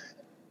 Yeah.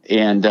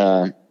 And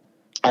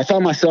I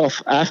found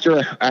myself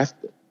after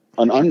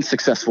an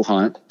unsuccessful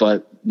hunt,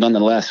 but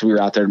nonetheless, we were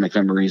out there to make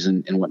memories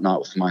and whatnot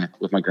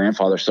with my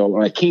grandfather. So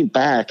when I came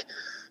back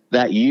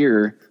that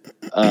year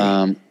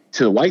to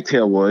the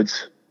whitetail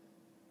woods,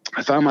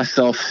 I found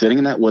myself sitting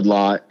in that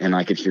woodlot, and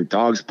I could hear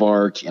dogs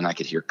bark, and I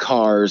could hear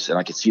cars, and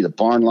I could see the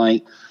barn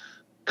light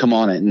come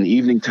on in the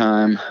evening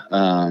time.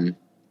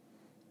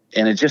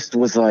 And it just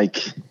was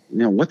like, you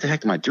know, what the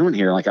heck am I doing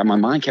here? Like, my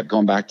mind kept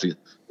going back to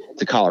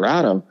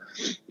Colorado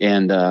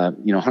and,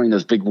 you know, hunting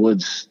those big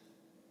woods,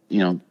 you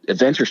know,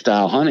 adventure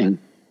style hunting.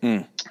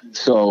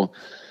 So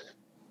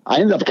I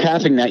ended up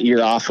capping that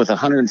year off with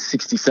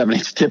 167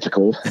 inch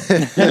typical.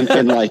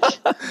 and like,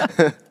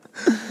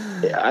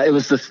 it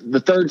was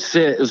the third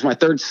sit. It was my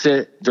third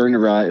sit during the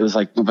rut. It was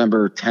like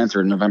November 10th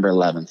or November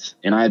 11th.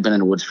 And I had been in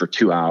the woods for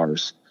 2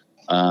 hours.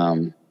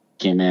 Came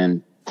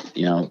in,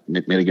 you know,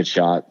 made a good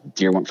shot.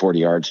 Deer went 40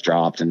 yards,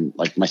 dropped, and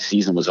like my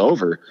season was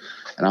over.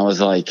 And I was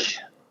like,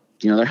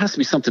 you know, there's got to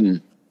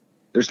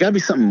be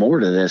something more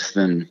to this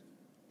than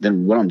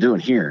what I'm doing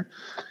here.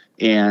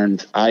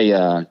 And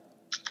I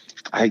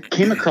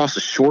came across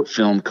a short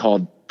film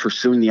called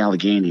Pursuing the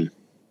Allegheny,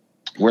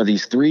 where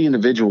these three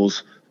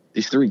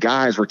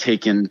guys were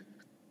taking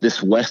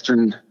this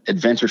Western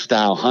adventure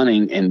style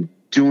hunting and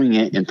doing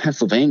it in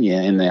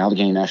Pennsylvania in the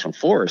Allegheny National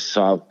Forest.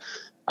 So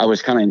I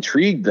was kind of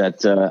intrigued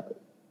that,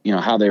 you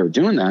know, how they were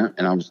doing that.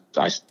 And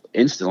I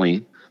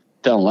instantly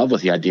fell in love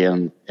with the idea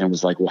and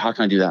was like, well, how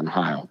can I do that in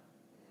Ohio?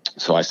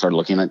 So I started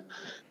looking at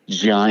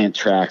giant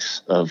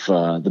tracts of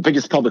the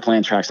biggest public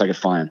land tracts I could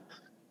find.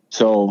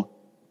 So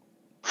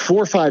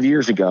 4 or 5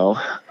 years ago,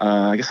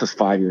 I guess it was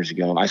 5 years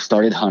ago, I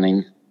started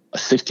hunting a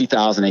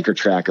 60,000 acre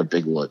tract of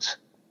big woods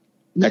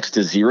next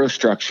to zero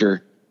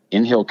structure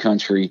in hill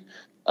country,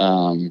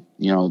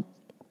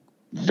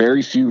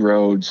 very few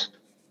roads.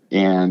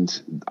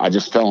 And I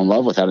just fell in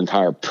love with that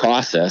entire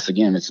process.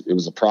 Again, it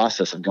was a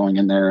process of going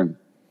in there and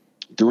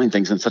doing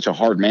things in such a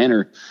hard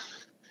manner.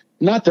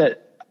 Not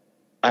that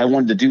I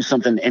wanted to do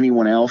something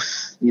anyone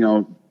else,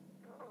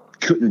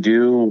 couldn't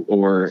do,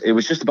 or it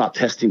was just about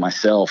testing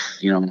myself,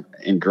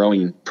 and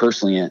growing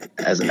personally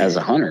as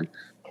a hunter.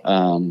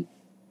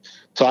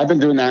 So I've been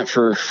doing that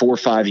for 4 or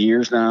 5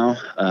 years now.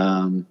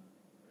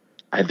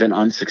 I've been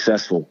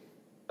unsuccessful.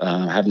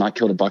 I have not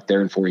killed a buck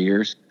there in 4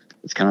 years.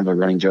 It's kind of a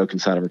running joke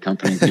inside of our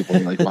company. People are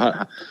like,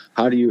 well,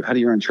 how do you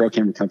run a trail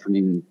camera company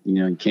and,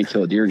 you can't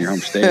kill a deer in your home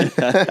state?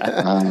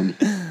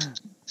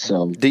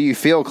 So do you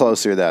feel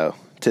closer though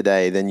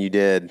today than you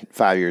did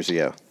 5 years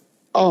ago?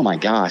 Oh my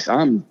gosh.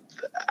 I'm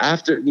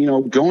after,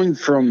 going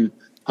from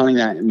hunting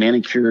that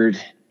manicured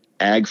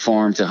ag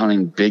farm to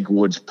hunting big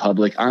woods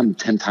public. I'm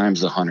 10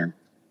 times the hunter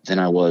than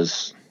I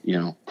was,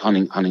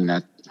 hunting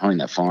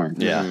that farm.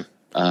 Yeah.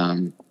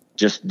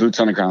 Just boots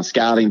on the ground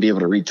scouting, be able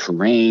to read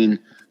terrain,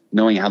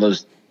 knowing how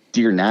those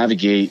deer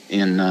navigate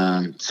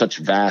in such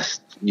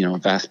vast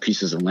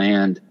pieces of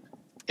land,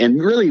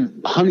 and really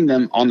hunting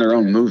them on their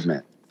own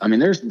movement. I mean,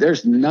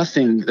 there's next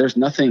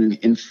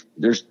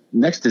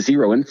to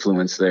zero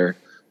influence there.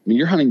 I mean,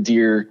 you're hunting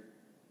deer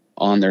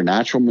on their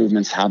natural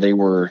movements, how they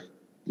were,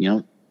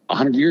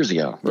 100 years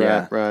ago.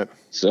 Right.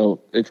 So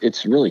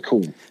it's really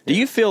cool. Do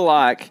you feel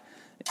like,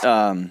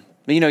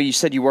 you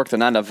said you worked the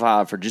 9 to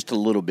 5 for just a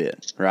little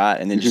bit, right?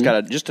 And then just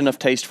got just enough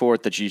taste for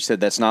it that you said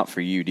that's not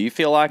for you. Do you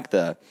feel like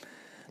the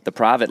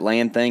private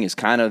land thing is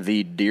kind of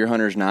the deer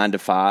hunter's 9 to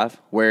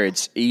 5, where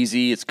it's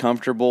easy, it's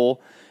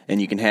comfortable, and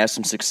you can have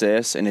some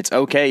success, and it's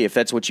okay if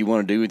that's what you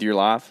want to do with your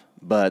life,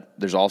 but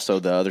there's also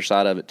the other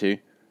side of it too?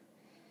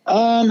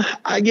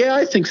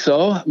 I think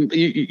so.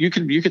 You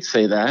could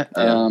say that.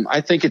 Yeah. I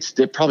think it's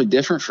probably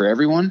different for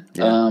everyone.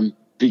 Yeah.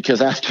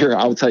 Because I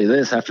will tell you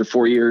this, after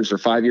 4 years or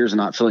 5 years of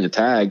not filling a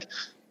tag,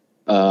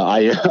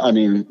 I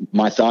mean,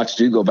 my thoughts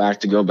do go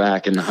back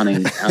and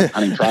hunting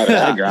private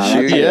ag ground.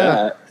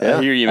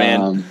 I hear you,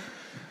 man.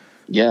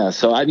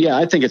 So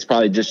I think it's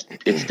probably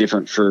it's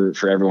different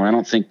for everyone. I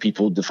don't think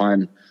people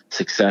define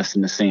success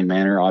in the same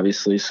manner,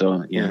 obviously.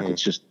 So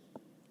it's just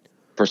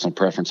personal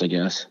preference, I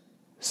guess.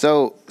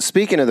 So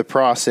speaking of the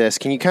process,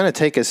 can you kind of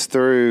take us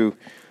through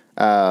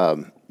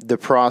the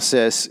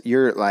process,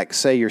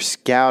 your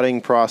scouting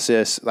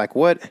process? Like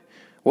what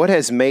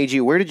has made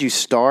you, where did you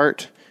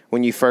start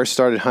when you first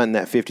started hunting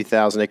that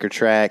 50,000 acre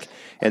tract?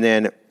 And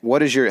then how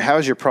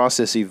has your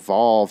process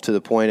evolved to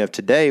the point of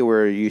today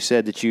where you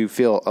said that you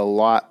feel a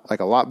lot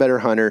better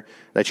hunter,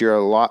 that you're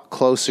a lot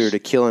closer to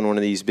killing one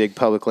of these big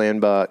public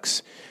land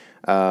bucks?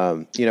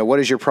 What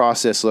does your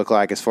process look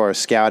like as far as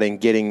scouting,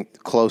 getting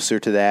closer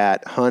to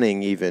that,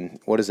 hunting even?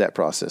 What does that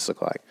process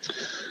look like?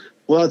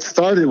 Well, it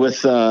started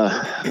with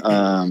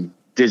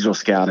digital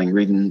scouting,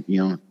 reading,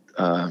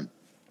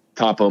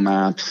 topo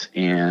maps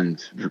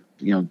and,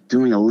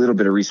 doing a little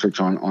bit of research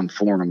on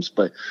forums.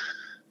 But,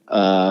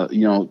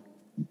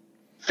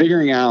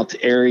 figuring out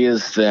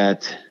areas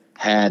that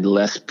had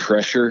less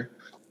pressure,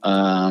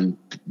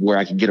 where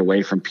I could get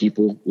away from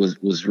people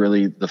was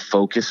really the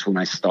focus when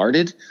I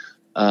started.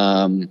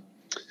 And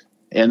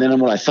then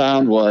what I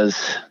found was,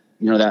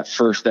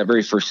 that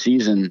very first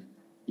season,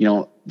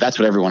 that's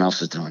what everyone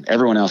else is doing.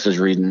 Everyone else is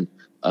reading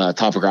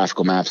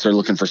topographical maps. They're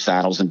looking for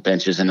saddles and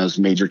benches and those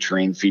major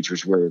terrain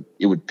features where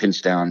it would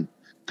pinch down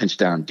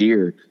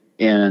deer.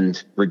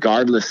 And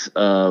regardless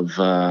of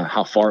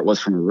how far it was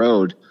from a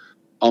road,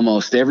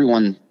 almost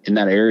everyone in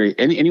that area,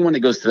 anyone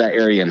that goes to that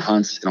area and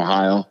hunts in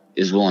Ohio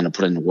is willing to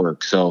put in the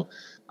work. So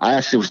I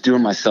actually was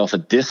doing myself a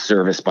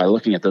disservice by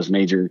looking at those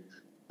major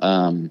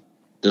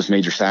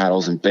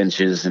saddles and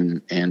benches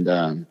and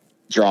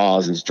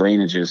draws and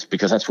drainages,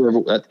 because that's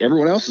where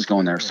everyone else is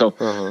going there.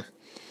 So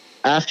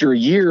after a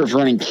year of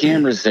running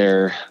cameras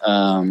there,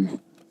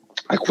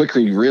 I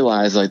quickly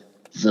realized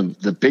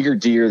the bigger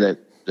deer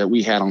that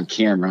we had on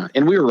camera,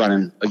 and we were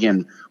running,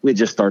 again, we had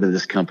just started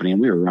this company and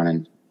we were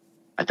running,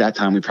 at that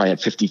time, we probably had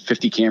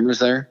 50 cameras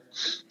there.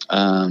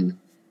 And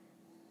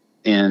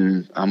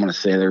I'm going to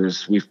say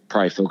we've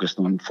probably focused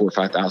on 4,000 or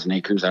 5,000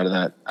 acres out of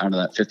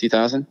that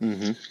 50,000.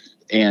 Mm-hmm.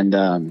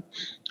 And,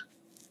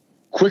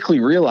 quickly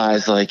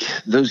realized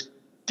those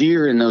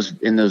deer in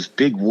those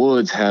big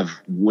woods have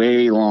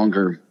way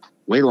longer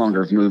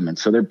of movement.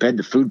 So their bed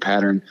to food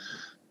pattern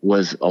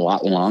was a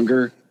lot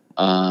longer.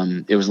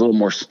 It was a little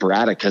more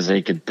sporadic because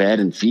they could bed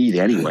and feed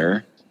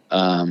anywhere.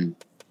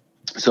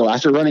 So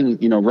after running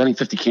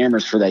 50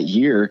 cameras for that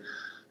year,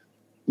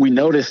 we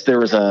noticed there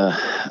was a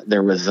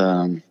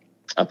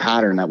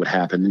pattern that would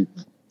happen.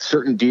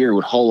 Certain deer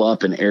would hole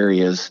up in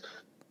areas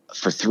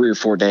for 3 or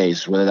 4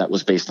 days, whether that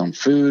was based on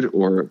food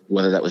or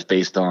whether that was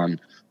based on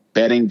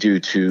bedding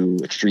due to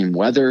extreme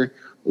weather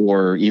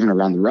or even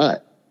around the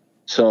rut.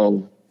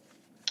 So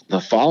the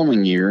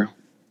following year,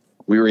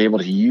 we were able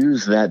to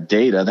use that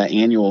data, that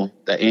annual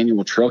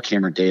trail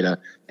camera data,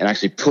 and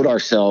actually put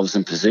ourselves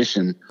in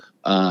position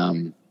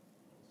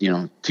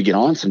to get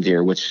on some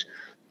deer, which,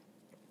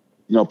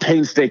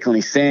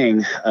 painstakingly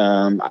saying,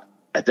 I'm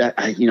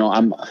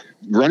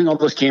running all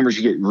those cameras.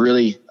 You get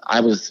really,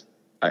 I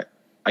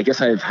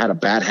guess I've had a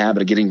bad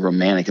habit of getting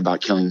romantic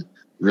about killing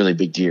really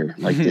big deer.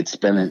 Like it's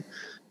been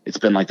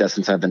like that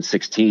since I've been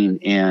 16.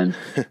 And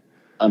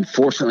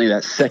unfortunately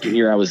that second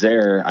year I was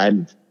there,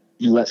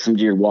 you let some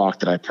deer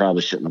walk that I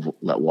probably shouldn't have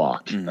let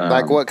walk.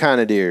 Like what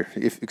kind of deer?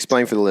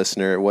 Explain for the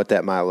listener what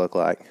that might look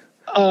like.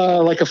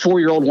 Like a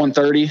 4-year-old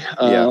 130,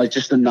 like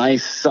just a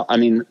nice,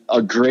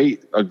 a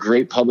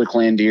great public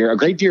land deer, a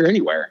great deer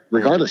anywhere,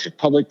 regardless of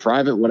public,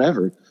 private,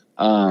 whatever.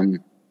 I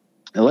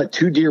let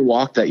 2 deer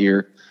walk that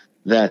year,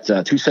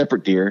 2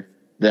 separate deer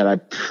that I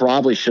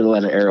probably should have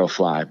let an arrow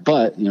fly.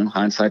 But,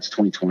 hindsight's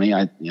 2020.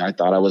 I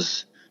thought I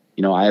was,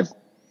 I've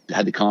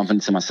had the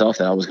confidence in myself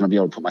that I was going to be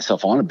able to put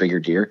myself on a bigger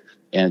deer,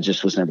 and it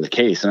just was never the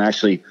case. And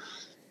actually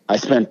I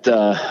spent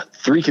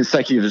 3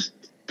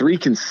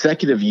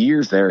 consecutive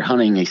years there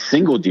hunting a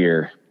single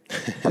deer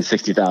on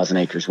 60,000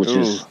 acres, which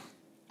is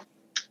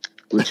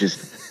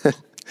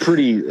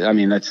pretty,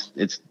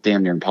 it's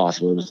damn near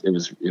impossible.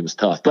 It was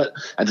tough, but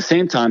at the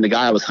same time, the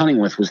guy I was hunting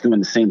with was doing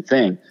the same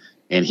thing,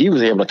 and he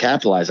was able to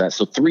capitalize that.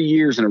 So 3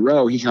 years in a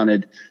row, he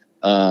hunted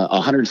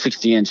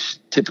 160 inch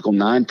typical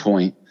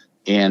 9-point.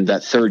 And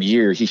that third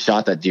year he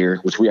shot that deer,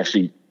 which I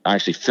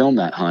actually filmed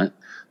that hunt,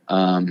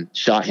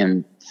 shot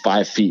him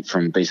 5 feet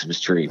from the base of his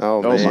tree.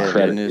 Oh,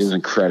 man. It was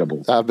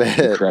incredible. I bet.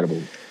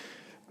 Incredible.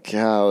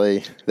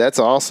 Golly, that's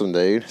awesome,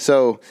 dude.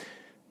 So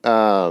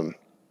as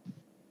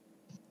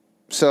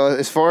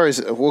far as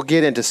we'll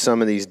get into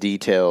some of these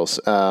details,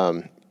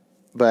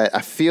 but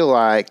I feel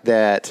like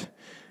that,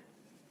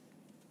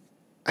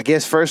 I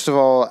guess, first of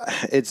all,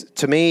 it's,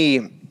 to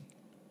me,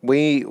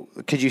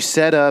 could you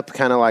set up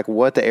kind of like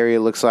what the area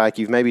looks like?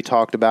 You've maybe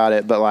talked about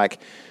it, but like,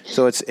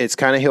 so it's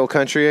kind of hill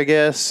country, I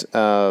guess.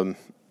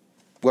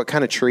 What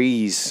kind of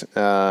trees?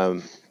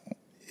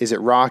 Is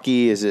it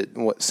rocky? Is it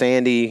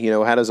sandy?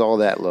 How does all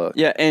that look?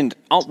 Yeah, and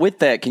with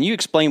that, can you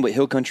explain what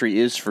hill country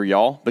is for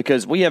y'all?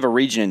 Because we have a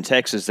region in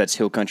Texas that's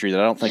hill country that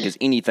I don't think is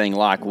anything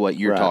like what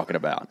you're talking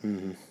about.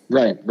 Mm-hmm.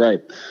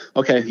 Right.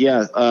 Okay,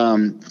 yeah.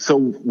 So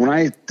when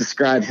I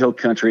describe hill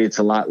country, it's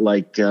a lot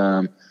like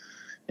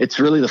it's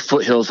really the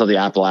foothills of the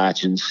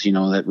Appalachians,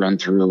 that run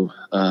through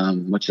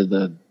much of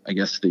the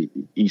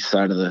east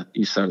side of the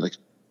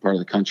part of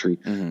the country.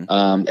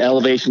 Mm-hmm.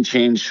 Elevation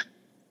change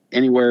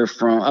anywhere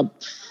from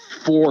up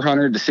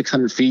 400 to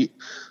 600 feet.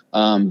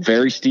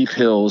 Very steep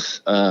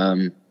hills.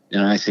 And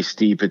when I say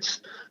steep,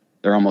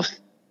 they're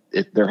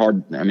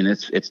hard.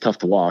 It's tough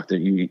to walk.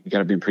 You got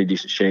to be in pretty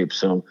decent shape.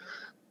 So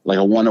like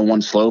a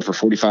 1-to-1 slope for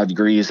 45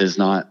 degrees is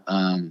not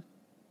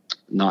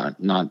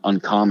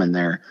uncommon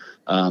there.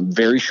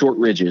 Very short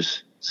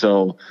ridges.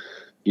 So,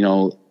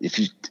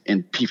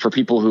 for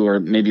people who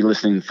are maybe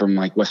listening from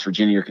like West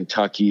Virginia or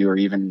Kentucky or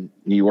even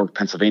New York,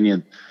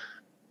 Pennsylvania,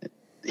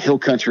 hill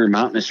country or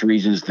mountainous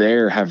regions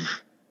there have,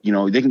 they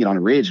can get on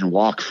a ridge and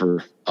walk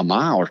for a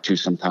mile or two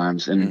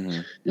sometimes.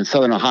 And in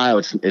Southern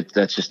Ohio,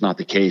 that's just not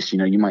the case.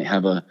 You might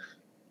have a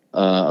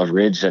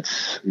ridge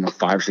that's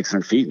 500 or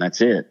 600 feet and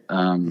that's it.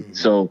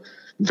 So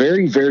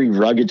very, very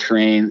rugged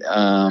terrain.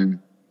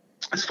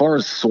 As far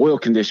as soil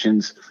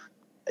conditions,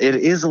 it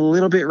is a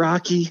little bit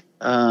rocky,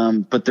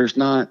 but there's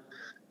not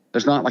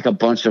like a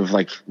bunch of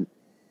like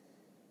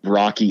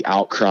rocky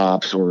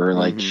outcrops or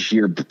like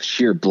sheer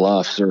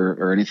bluffs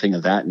or anything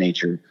of that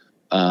nature.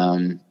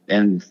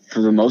 And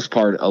for the most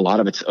part, a lot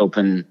of it's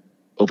open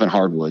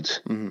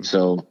hardwoods. Mm-hmm.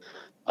 So,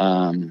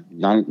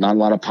 not a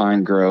lot of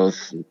pine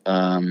growth.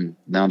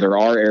 Now there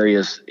are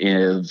areas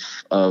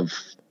of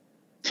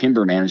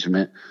timber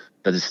management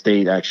that the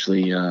state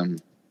actually,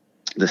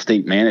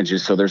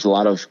 manages. So there's a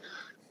lot of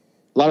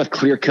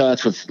clear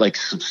cuts with like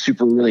some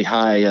super really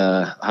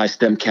high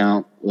stem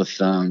count with,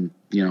 a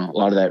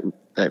lot of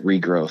that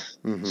regrowth.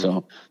 Mm-hmm.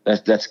 So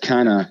that's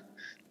kind of,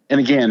 and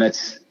again,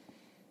 it's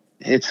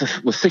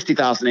with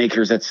 60,000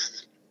 acres.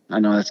 That's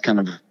kind of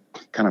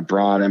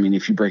broad. I mean,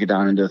 if you break it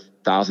down into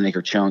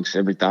 1,000-acre chunks,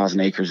 every 1,000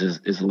 acres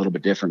is a little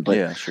bit different, but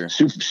yeah, sure.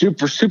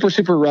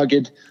 super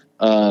rugged,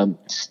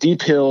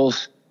 steep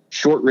hills,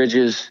 short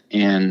ridges,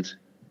 and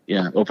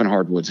open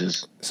hardwoods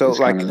is. So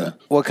like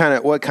what kind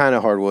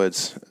of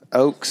hardwoods?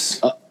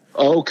 Oaks,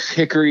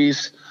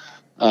 hickories,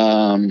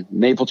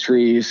 maple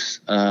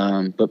trees,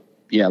 but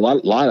yeah,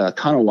 a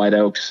ton of white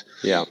oaks.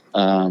 Yeah.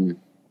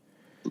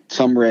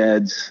 Some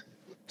reds.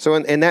 So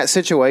in that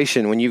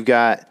situation, when you've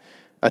got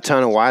a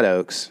ton of white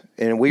oaks,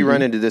 and we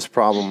run into this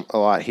problem a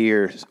lot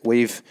here,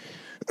 we've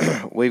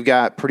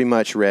got pretty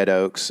much red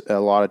oaks a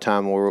lot of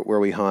time where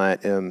we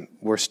hunt, and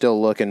we're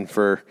still looking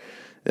for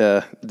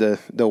the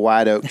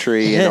white oak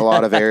tree in a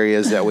lot of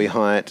areas that we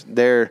hunt.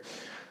 We're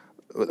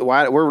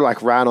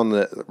like right on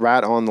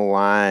the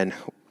line,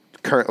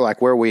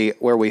 like where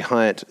we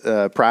hunt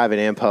private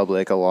and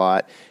public a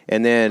lot.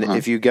 And then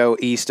if you go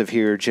east of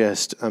here,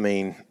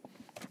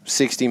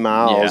 60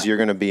 miles, you're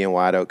going to be in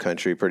white oak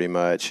country pretty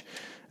much.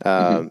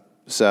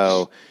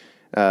 So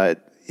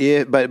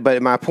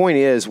but my point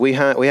is we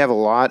have a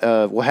lot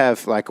of, we'll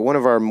have like one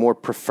of our more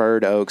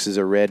preferred oaks is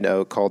a red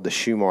oak called the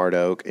Shumard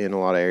oak in a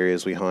lot of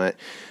areas we hunt.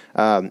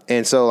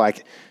 And so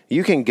like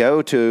you can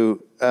go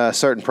to a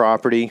certain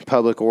property,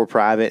 public or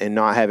private, and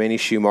not have any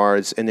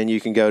Shumards. And then you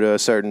can go to a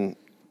certain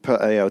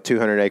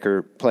 200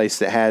 acre place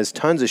that has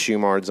tons of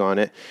Shumards on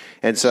it.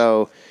 And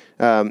so,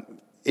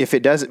 if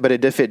it doesn't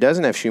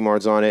have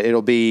Shumards on it,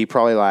 it'll be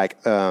probably like,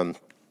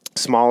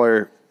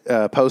 smaller,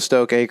 post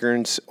oak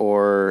acorns,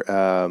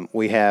 or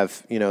we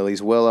have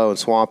these willow and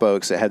swamp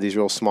oaks that have these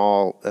real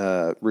small,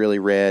 really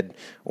red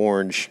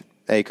orange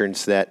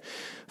acorns that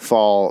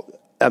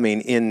fall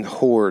in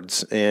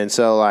hordes. And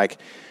so like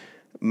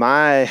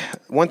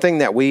one thing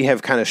that we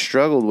have kind of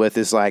struggled with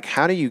is like,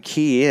 how do you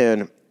key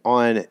in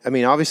on?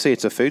 Obviously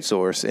it's a food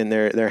source and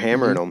they're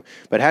hammering them,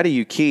 but how do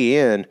you key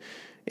in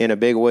a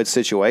big wood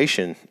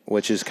situation,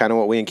 which is kind of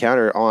what we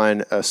encounter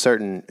on a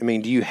certain,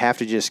 do you have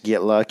to just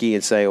get lucky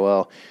and say,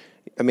 well,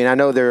 I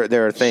know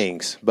there are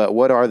things, but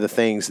what are the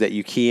things that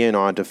you key in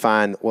on to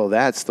find, well,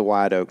 that's the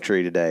white oak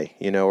tree today,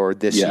 or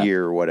this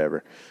year or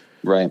whatever?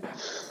 Right.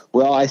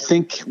 Well, I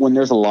think when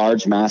there's a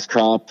large mass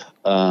crop,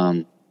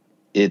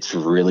 it's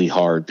really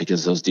hard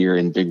because those deer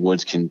in big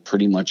woods can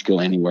pretty much go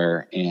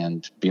anywhere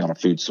and be on a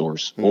food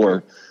source,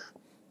 or,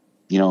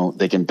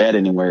 they can bed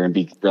anywhere and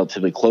be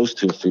relatively close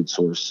to a food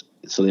source.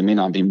 So they may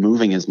not be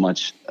moving as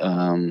much,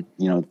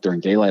 during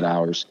daylight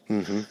hours.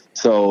 Mm-hmm.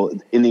 So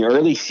in the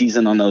early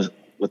season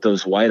with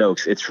those white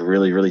oaks, it's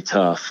really, really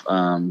tough.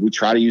 We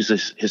try to use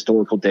this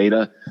historical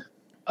data,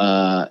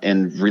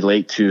 and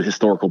relate to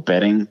historical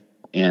bedding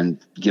and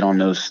get on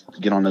those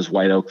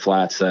white oak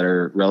flats that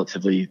are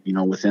relatively,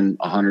 within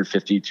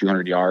 150,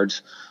 200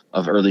 yards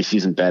of early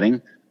season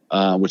bedding,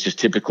 which is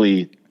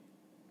typically,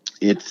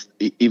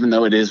 even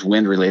though it is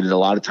wind related, a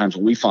lot of times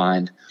what we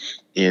find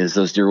is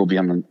those deer will be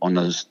on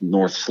those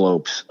north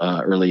slopes,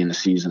 early in the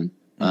season,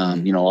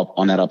 up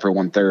on that upper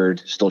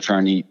 1/3, still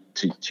trying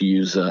to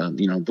use,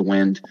 the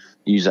wind,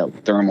 use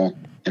that thermal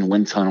and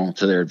wind tunnel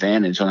to their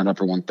advantage on that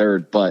upper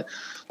 1/3. But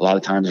a lot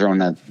of times they're on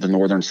the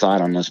northern side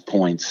on those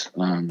points,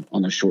 on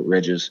those short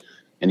ridges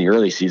in the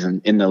early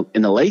season. In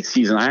the late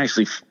season, I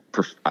actually,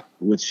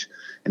 which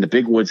in the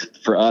big woods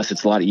for us,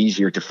 it's a lot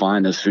easier to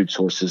find those food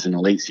sources in the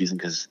late season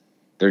because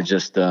they're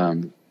just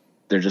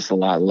a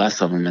lot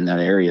less of them in that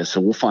area. So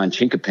we'll find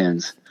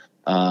chinkapins,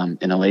 in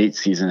the late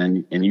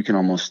season, and you can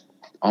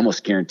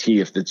almost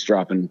guarantee if it's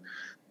dropping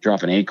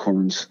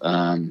acorns,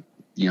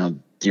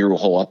 deer will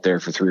hole up there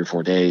for 3 or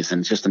 4 days.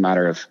 And it's just a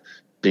matter of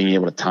being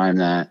able to time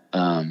that,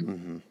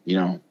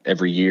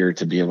 every year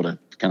to be able to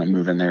kind of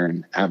move in there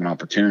and have an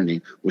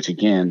opportunity, which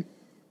again,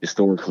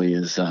 historically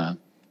is,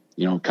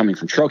 coming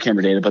from trail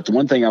camera data. But the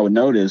one thing I would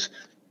note is,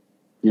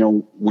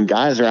 when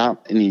guys are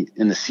out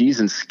in the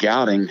season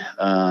scouting,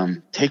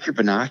 take your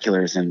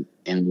binoculars and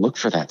look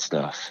for that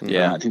stuff.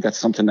 Yeah. I think that's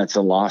something that's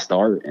a lost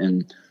art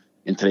in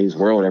today's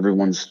world.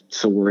 Everyone's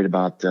so worried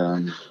about,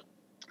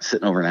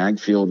 sitting over an ag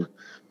field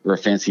or a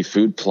fancy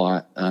food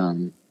plot.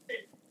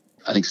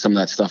 I think some of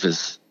that stuff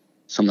is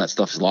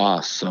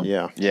lost. So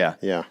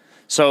yeah.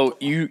 So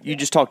you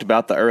just talked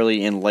about the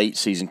early and late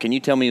season. Can you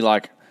tell me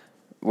like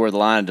where the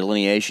line of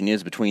delineation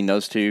is between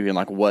those two and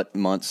like what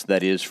months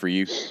that is for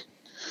you?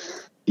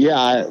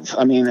 Yeah,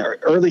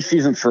 early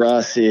season for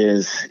us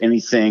is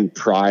anything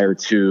prior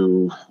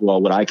to,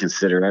 well, what I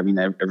consider,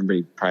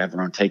 everybody probably have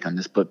their own take on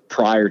this, but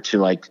prior to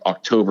like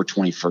October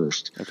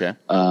 21st. Okay.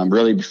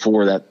 Really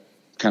before that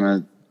kind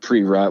of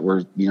pre-rut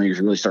where, you're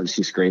really starting to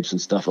see scrapes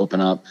and stuff open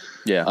up.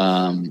 Yeah.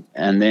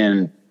 And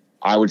then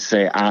I would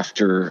say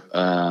after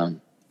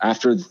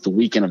the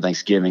weekend of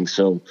Thanksgiving.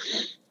 So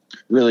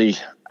really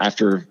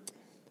after,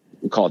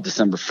 we call it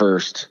December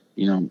 1st,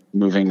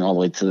 moving all the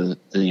way to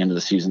the end of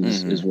the season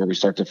is where we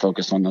start to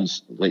focus on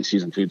those late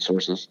season food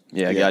sources.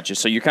 Yeah, I got you.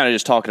 So you're kind of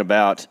just talking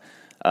about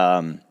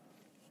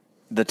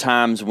the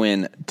times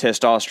when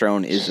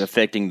testosterone is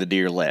affecting the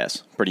deer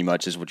less, pretty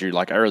much is what you're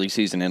like early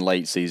season and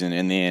late season.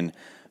 And then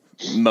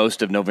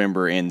most of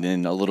November and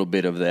then a little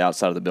bit of the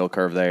outside of the bell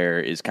curve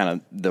there is kind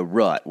of the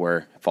rut where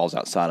it falls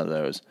outside of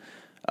those.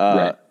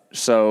 Right.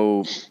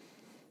 So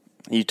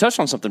you touched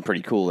on something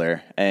pretty cool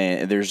there,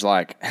 and there's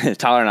like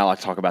Tyler and I like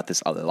to talk about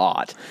this a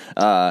lot.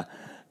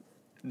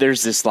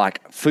 There's this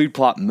like food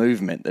plot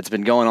movement that's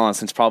been going on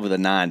since probably the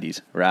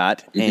 90s,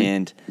 right?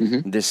 And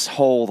this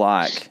whole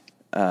like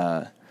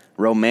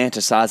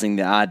romanticizing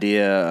the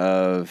idea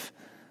of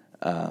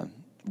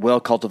well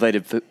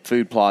cultivated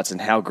food plots and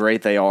how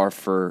great they are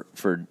for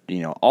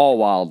all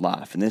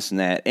wildlife and this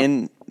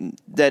and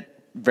that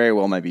very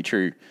well may be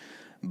true,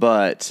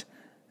 but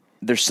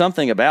there's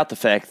something about the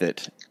fact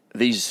that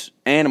these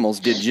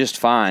animals did just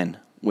fine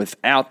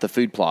without the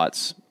food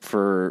plots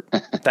for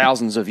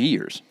thousands of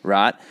years,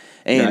 right?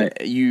 And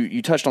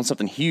you touched on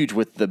something huge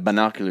with the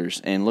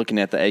binoculars and looking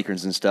at the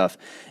acorns and stuff.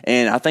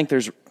 And I think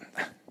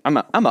I'm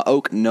a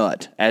oak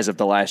nut as of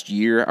the last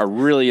year. I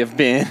really have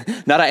been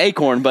not an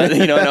acorn, but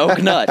an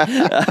oak nut.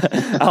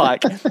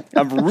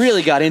 I've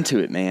really got into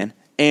it, man.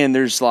 And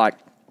there's like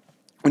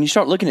when you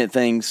start looking at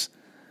things,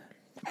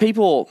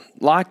 people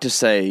like to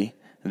say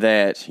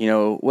that,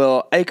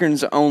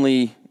 acorns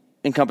only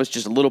encompass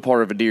just a little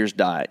part of a deer's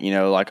diet,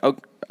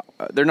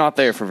 they're not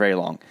there for very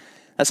long.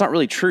 That's not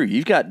really true.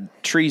 You've got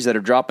trees that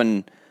are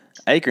dropping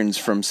acorns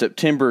from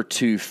September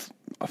to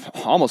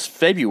almost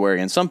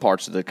February in some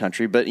parts of the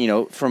country, but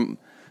from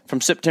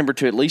September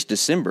to at least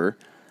December,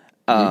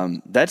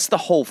 that's the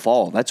whole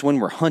fall. That's when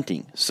we're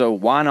hunting. So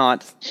why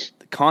not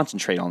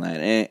concentrate on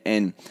that?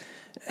 And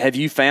have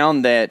you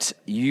found that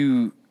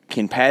you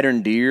can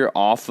pattern deer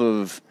off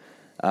of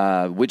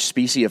which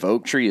species of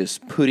oak tree is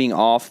putting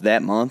off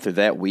that month or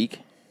that week?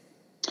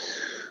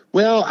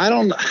 Well, I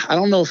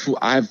don't know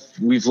if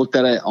we've looked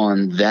at it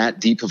on that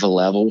deep of a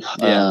level.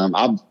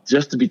 Yeah.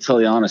 Just to be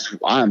totally honest,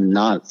 I'm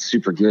not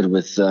super good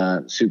with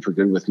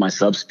my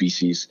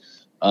subspecies.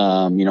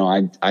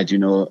 I do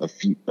know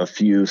a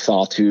few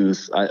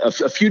sawtooth,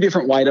 a few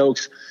different white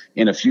oaks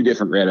and a few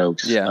different red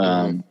oaks.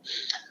 Yeah.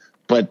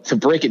 But to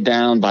break it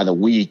down by the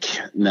week,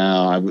 no.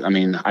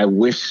 I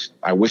wish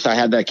I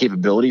had that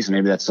capabilities, and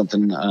maybe that's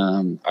something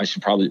I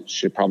should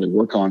probably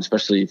work on,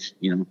 especially if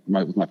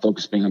with my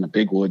focus being on the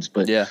big woods.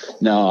 But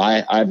no,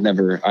 I've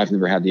never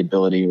had the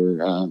ability or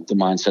the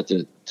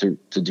mindset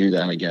to do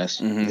that, I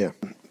guess. Mm-hmm. Yeah,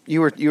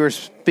 you were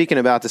speaking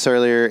about this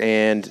earlier,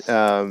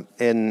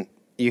 and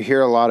you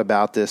hear a lot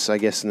about this, I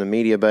guess, in the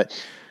media. But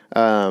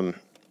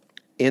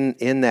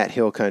in that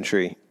hill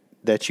country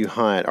that you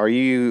hunt, are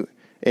you?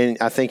 And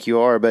I think you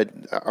are, but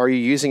are you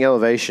using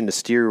elevation to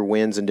steer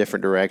winds in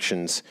different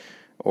directions,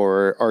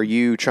 or are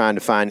you trying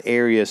to find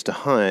areas to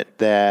hunt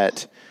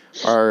that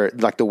are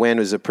like the wind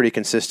is a pretty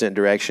consistent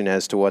direction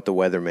as to what the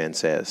weatherman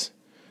says?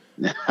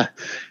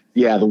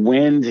 Yeah, the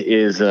wind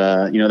is,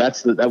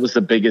 that was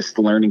the biggest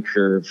learning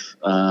curve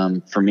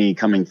for me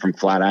coming from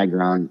flat ag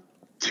ground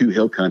to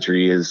hill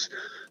country, is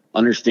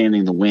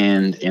understanding the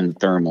wind and the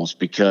thermals,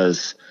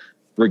 because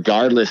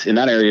regardless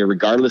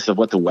of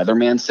what the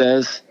weatherman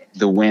says,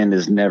 the wind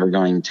is never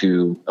going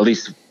to, at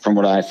least from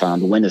what I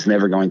found, the wind is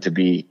never going to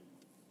be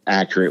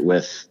accurate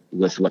with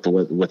what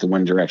the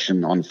wind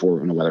direction on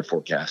the weather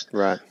forecast.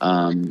 Right.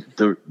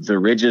 The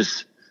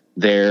ridges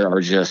there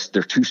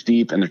they're too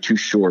steep and they're too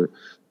short.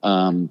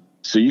 So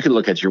you could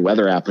look at your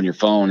weather app on your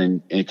phone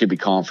and it could be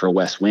calling for a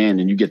west wind,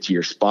 and you get to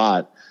your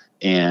spot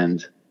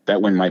and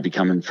that wind might be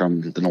coming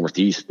from the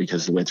northeast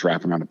because the wind's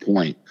wrapping around a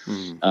point.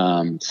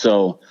 Mm-hmm.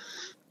 So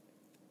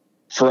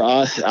for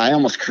us, I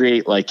almost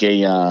create like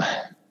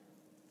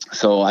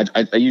so I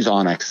use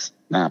Onyx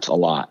maps a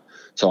lot.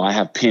 So I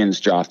have pins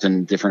dropped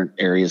in different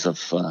areas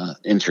of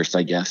interest,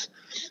 I guess.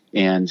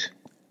 And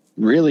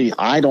really,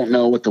 I don't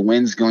know what the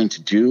wind's going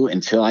to do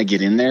until I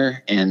get in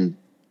there and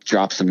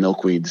drop some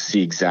milkweed to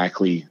see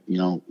exactly,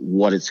 how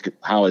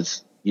the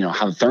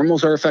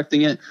thermals are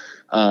affecting it,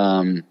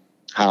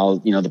 how,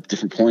 the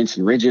different points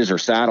and ridges or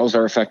saddles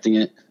are affecting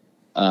it.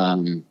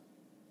 And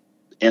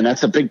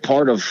that's a big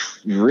part of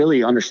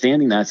really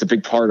understanding that. It's a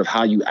big part of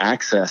how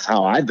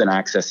I've been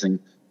accessing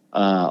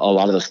a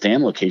lot of those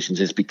stand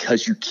locations, is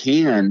because you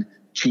can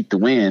cheat the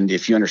wind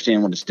if you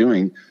understand what it's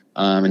doing,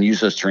 and use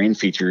those terrain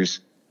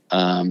features,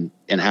 and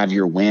have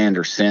your wind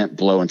or scent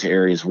blow into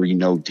areas where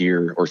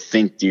deer or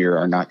think deer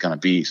are not going to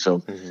be.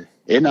 So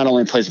it not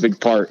only plays a big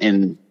part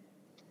in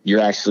the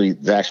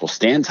actual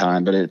stand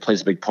time, but it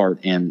plays a big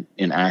part in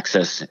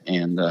access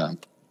and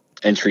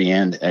entry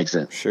and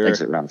exit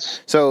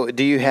routes. So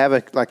do you have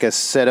a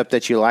setup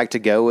that you like to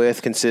go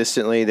with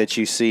consistently, that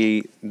you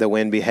see the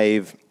wind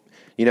behave?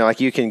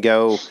 Like you can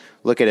go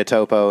look at a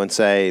topo and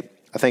say,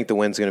 I think the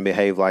wind's going to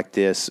behave like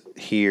this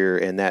here,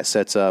 and that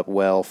sets up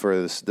well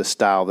for the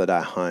style that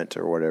I hunt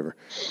or whatever.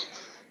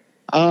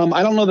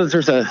 I don't know that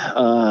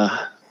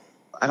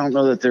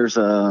there's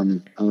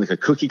like a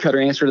cookie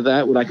cutter answer to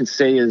that. What I can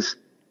say is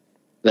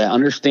that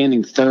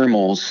understanding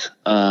thermals,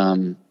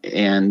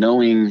 and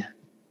knowing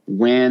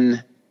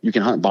when you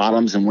can hunt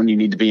bottoms and when you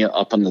need to be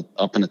up in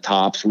the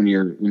tops, when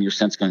your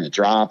scent's going to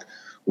drop,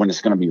 when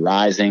it's going to be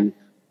rising.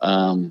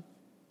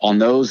 On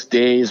those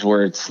days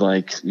where it's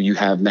like you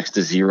have next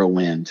to zero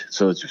wind,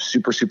 so it's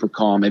super, super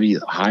calm, maybe a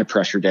high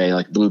pressure day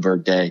like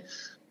Bluebird Day,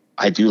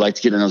 I do like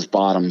to get in those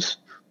bottoms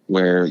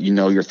where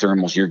your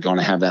thermals, you're going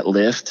to have that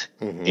lift,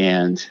 mm-hmm.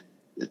 and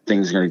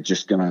things are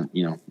just going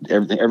to,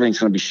 everything's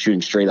going to be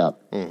shooting straight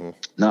up. Mm-hmm.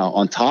 Now,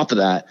 on top of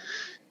that,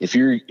 if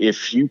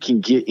you can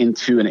get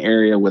into an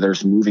area where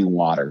there's moving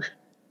water,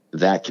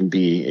 that can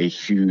be a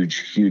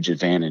huge, huge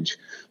advantage.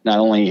 Not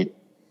only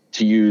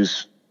to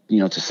use,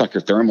 to suck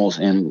your thermals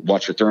and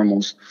watch your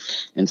thermals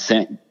and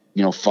scent,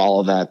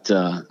 follow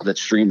that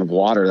stream of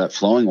water, that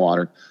flowing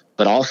water,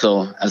 but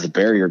also as a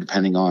barrier,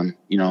 depending on,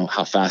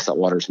 how fast that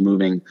water is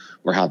moving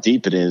or how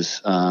deep it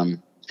is.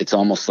 It's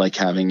almost like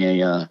having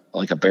a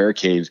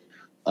barricade,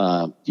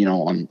 on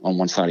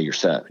one side of your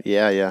set.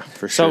 Yeah,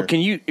 for sure. So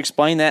can you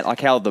explain that, like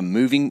how the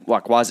moving,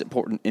 like why is it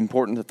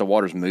important that the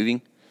water's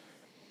moving?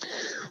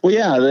 Well,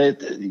 yeah,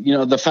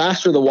 the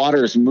faster the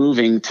water is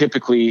moving,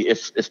 typically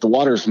if the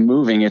water is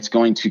moving, it's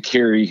going to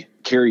carry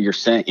carry your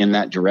scent in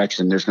that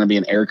direction. There's going to be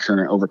an air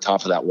current over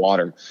top of that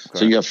water. Okay.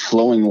 So you have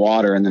flowing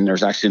water, and then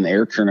there's actually an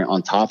air current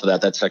on top of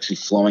that that's actually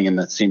flowing in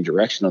that same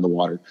direction of the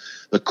water.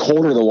 The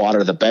colder the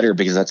water, the better,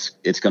 because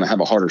it's going to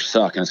have a harder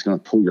suck, and it's going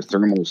to pull your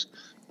thermals,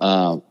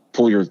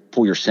 pull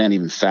your scent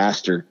even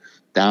faster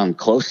down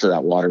close to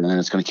that water, and then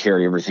it's going to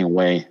carry everything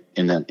away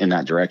in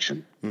that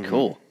direction. Mm-hmm.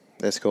 Cool.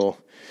 That's cool.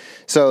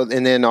 So,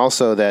 and then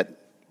also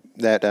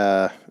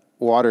that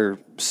water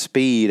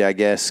speed, I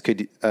guess,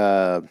 could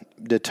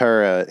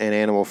deter an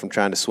animal from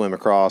trying to swim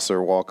across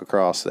or walk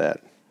across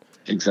that.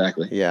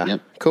 Exactly. Yeah.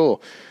 Yep.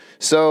 Cool.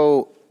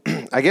 So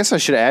I guess I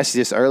should have asked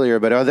you this earlier,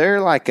 but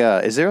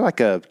is there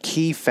a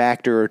key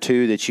factor or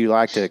two that you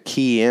like to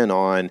key in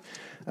on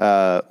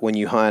when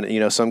you hunt? You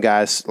know, some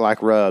guys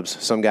like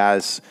rubs, some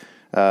guys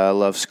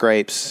love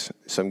scrapes,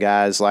 some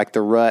guys like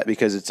the rut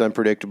because it's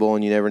unpredictable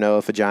and you never know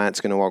if a giant's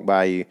going to walk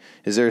by you.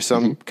 Is there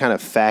some kind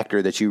of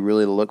factor that you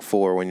really look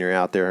for when you're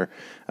out there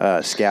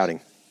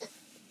scouting?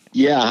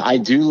 Yeah, I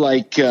do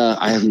like,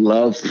 I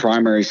love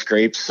primary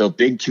scrapes. So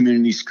big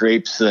community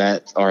scrapes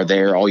that are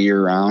there all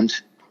year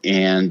round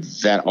and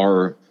that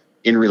are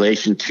in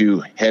relation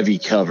to heavy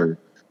cover.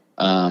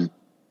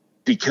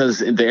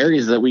 Because in the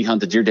areas that we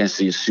hunt, the deer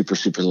density is super,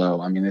 super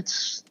low. I mean,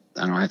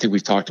 I think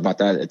we've talked about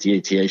that at the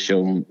ATA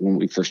show when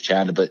we first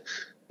chatted, but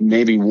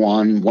maybe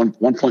 1.2, 1.3,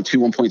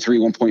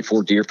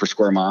 1.4 deer per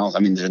square mile. I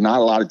mean, there's not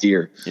a lot of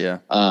deer. Yeah.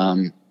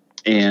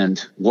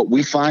 And what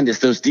we find is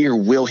those deer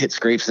will hit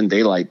scrapes in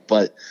daylight,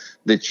 but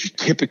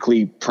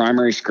typically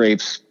primary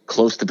scrapes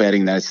close to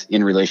bedding, that's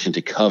in relation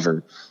to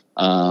cover.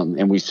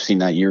 And we've seen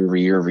that year over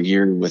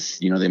year with,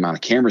 the amount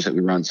of cameras that we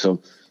run. So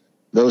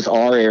those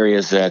are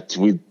areas that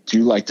we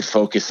do like to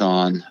focus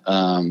on.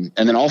 And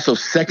then also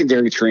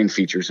secondary terrain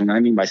features. And what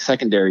I mean by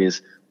secondary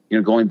is,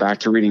 going back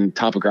to reading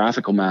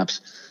topographical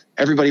maps,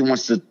 everybody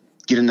wants to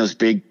get in those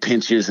big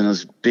pinches and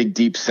those big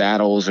deep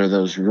saddles or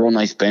those real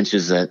nice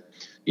benches that,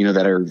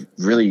 that are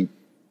really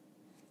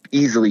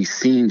easily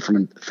seen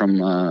from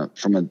a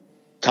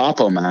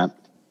topo map.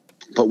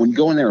 But when you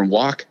go in there and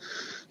walk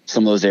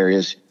some of those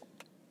areas,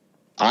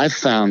 I've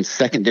found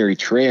secondary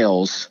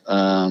trails,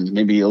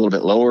 maybe a little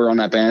bit lower on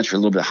that bench or a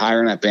little bit higher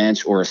on that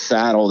bench, or a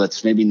saddle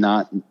that's maybe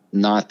not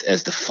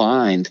as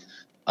defined,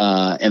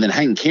 and then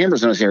hanging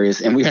cameras in those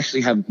areas. And we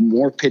actually have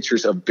more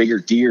pictures of bigger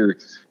deer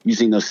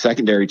using those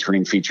secondary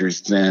terrain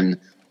features than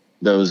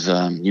those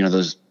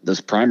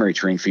primary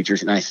terrain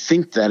features. And I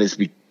think that is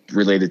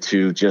related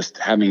to just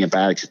having a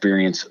bad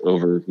experience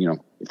over,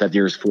 if that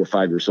deer is 4 or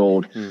 5 years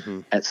old,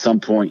 at some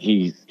point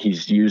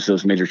he's used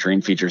those major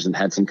terrain features and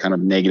had some kind of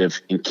negative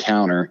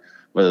encounter,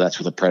 whether that's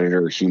with a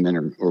predator or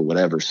human or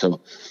whatever. So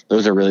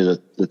those are really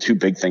the two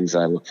big things that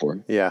I look for.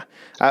 Yeah.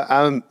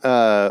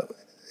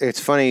 It's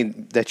funny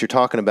that you're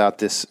talking about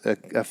this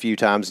a few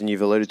times, and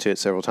you've alluded to it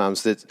several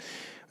times, that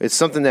it's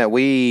something that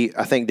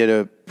I think did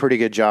a pretty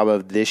good job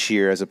of this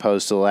year as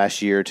opposed to the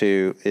last year or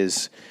two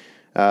is,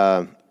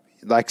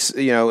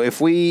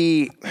 if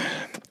we,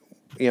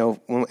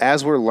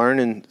 as we're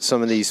learning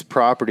some of these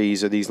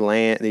properties or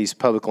these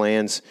public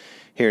lands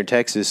here in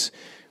Texas,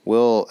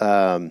 we'll,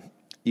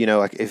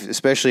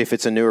 especially if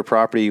it's a newer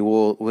property,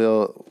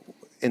 we'll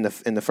in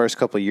the first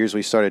couple of years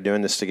we started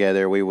doing this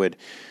together, we would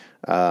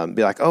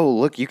be like, oh,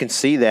 look, you can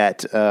see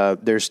that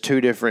there's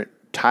two different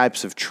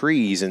types of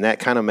trees, and that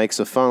kind of makes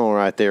a funnel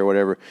right there, or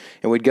whatever.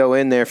 And we'd go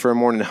in there for a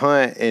morning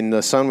hunt, and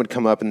the sun would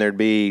come up, and there'd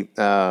be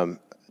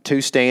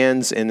 2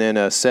 stands and then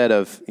a set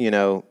of,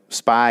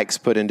 spikes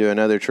put into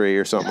another tree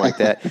or something like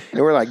that. And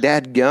we're like,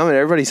 dadgummit,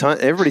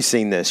 everybody's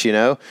seen this,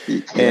 Yeah.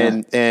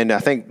 And I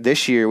think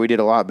this year we did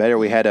a lot better.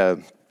 We had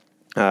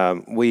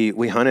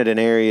we hunted an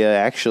area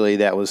actually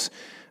that was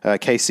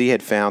KC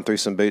had found through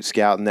some boot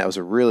scouting. That was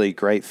a really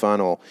great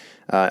funnel.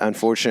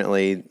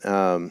 Unfortunately,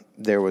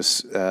 there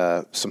was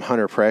some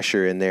hunter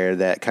pressure in there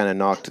that kind of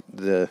knocked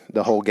the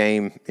whole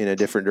game in a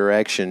different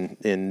direction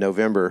in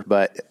November.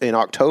 But in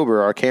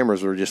October, our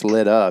cameras were just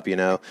lit up,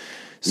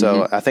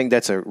 So I think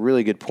that's a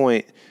really good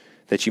point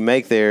that you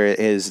make there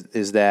is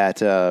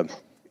that,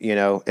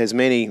 as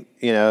many,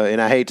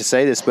 and I hate to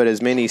say this, but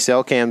as many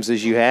cell cams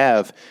as you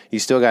have, you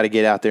still got to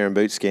get out there and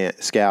boot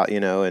scout,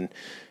 and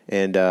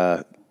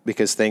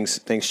because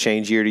things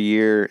change year to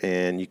year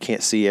and you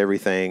can't see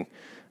everything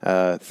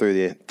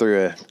through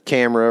a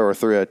camera or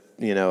through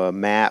a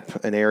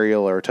map, an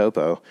aerial or a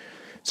topo.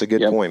 It's a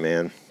good point,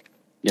 man.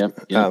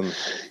 Yep.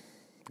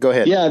 Go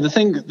ahead. Yeah. The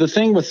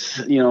thing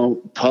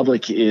with,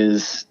 public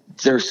is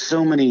there's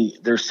so many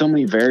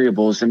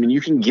variables. I mean,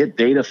 you can get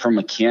data from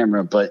a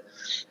camera, but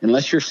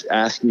unless you're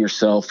asking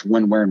yourself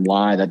when, where, and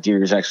why that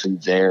deer is actually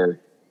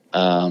there.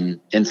 And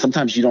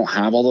sometimes you don't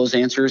have all those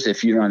answers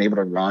if you're not able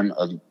to run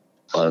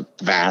a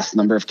vast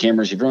number of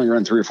cameras. If you only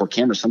run 3 or 4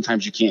 cameras,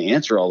 sometimes you can't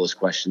answer all those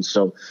questions.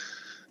 So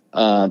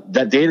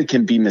that data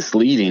can be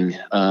misleading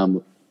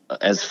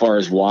as far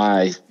as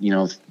why,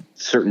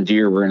 certain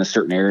deer were in a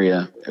certain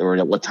area or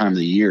at what time of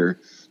the year.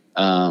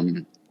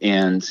 And,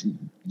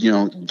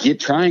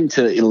 trying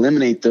to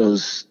eliminate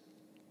those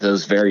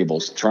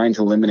variables, trying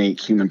to eliminate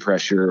human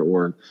pressure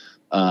or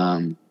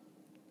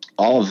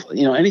all of,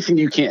 anything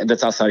you can't,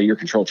 that's outside of your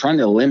control, trying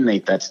to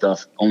eliminate that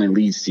stuff only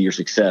leads to your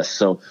success.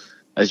 So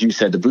as you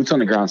said, the boots on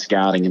the ground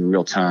scouting in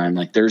real time,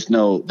 like there is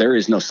no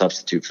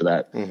substitute for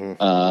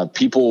that.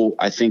 People,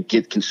 I think,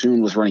 get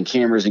consumed with running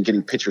cameras and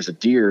getting pictures of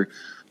deer,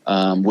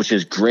 which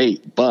is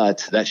great,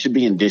 but that should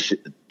be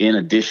in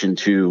addition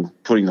to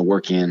putting the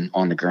work in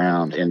on the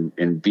ground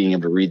and being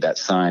able to read that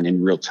sign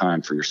in real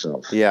time for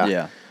yourself.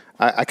 Yeah.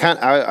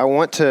 I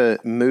want to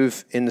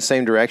move in the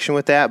same direction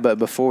with that, but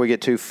before we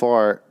get too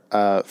far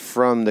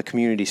from the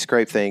community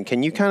scrape thing,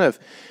 can you kind of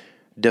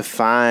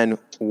define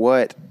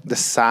what the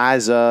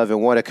size of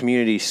and what a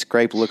community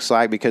scrape looks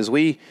like? Because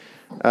we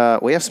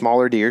have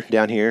smaller deer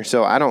down here,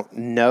 so I don't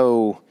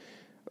know.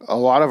 A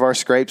lot of our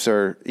scrapes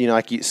are,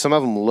 some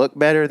of them look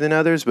better than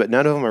others, but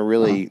none of them are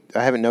really.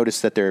 I haven't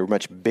noticed that they're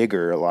much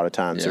bigger a lot of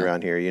times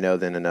around here,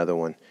 than another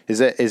one.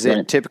 Is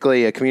it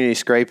typically a community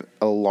scrape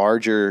a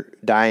larger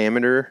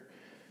diameter?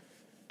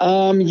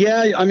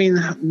 Yeah, I mean,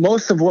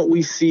 most of what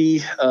we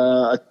see,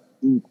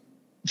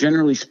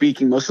 generally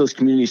speaking, most of those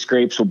community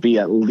scrapes will be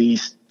at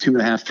least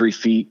 2.5, 3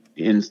 feet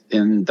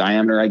in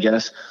diameter, I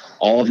guess.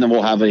 All of them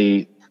will have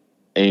a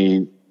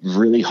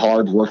really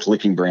hard worked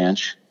licking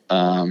branch,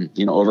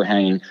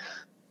 overhanging,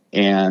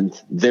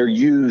 and they're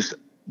used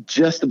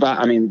just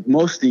about,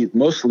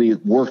 mostly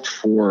worked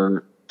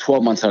for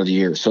 12 months out of the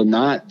year. So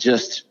not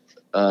just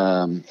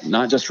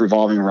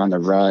revolving around the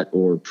rut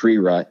or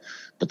pre-rut,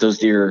 but those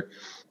deer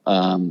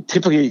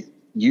typically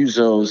use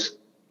those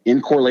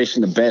in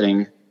correlation to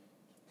bedding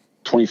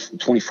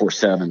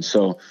 24/7.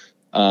 So,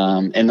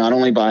 and not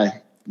only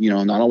by,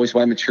 not always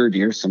by mature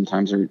deer.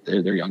 Sometimes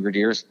they're younger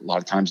deer. A lot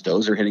of times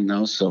does are hitting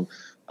those. So,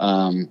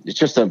 it's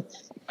just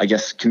I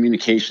guess,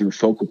 communication or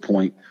focal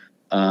point,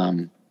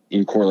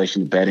 in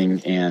correlation to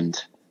bedding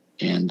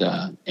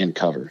and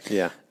cover.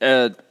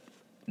 Yeah.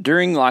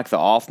 During like the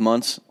off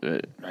months,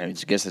 I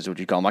guess that's what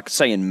you call them. Like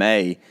say in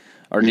May,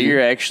 are deer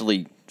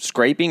actually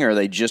scraping, or are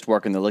they just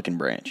working the licking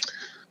branch?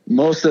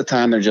 Most of the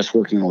time, they're just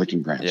working the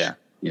licking branch.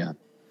 Yeah.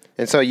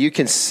 And so you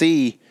can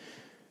see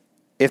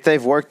if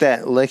they've worked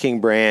that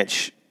licking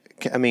branch.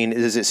 I mean,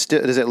 does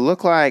it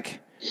look like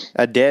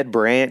a dead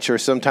branch, or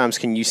sometimes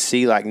can you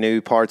see like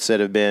new parts that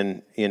have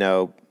been,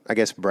 I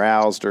guess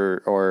browsed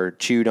or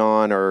chewed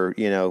on, or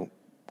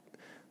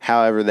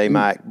however they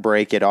might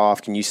break it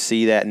off? Can you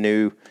see that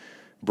new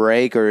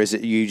break, or is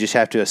it you just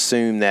have to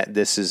assume that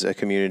this is a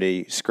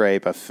community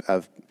scrape?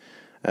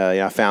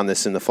 I found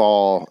this in the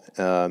fall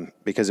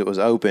because it was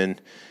open,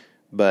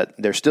 but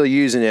they're still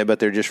using it, but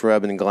they're just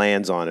rubbing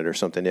glands on it or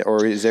something.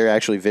 Or is there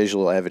actually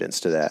visual evidence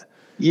to that?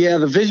 Yeah,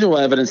 the visual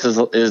evidence is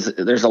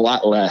there's a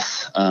lot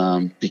less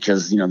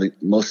because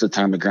most of the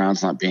time the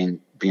ground's not being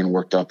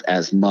worked up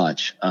as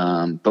much.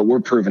 But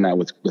we're proving that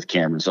with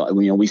cameras. So,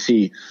 we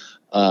see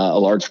a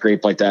large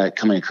scrape like that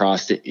coming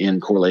across it in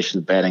correlation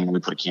to bedding, and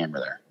we put a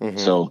camera there. Mm-hmm.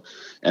 So,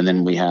 and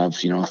then we have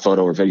a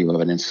photo or video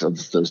evidence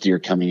of those deer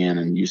coming in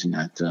and using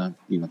that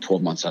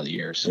 12 months out of the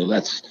year. So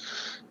that's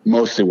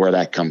mostly where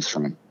that comes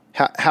from.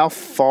 How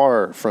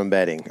far from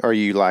bedding are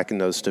you liking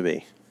those to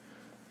be?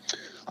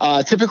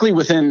 Typically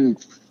within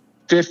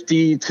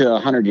 50 to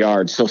 100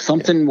 yards. So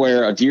something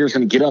where a deer is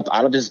going to get up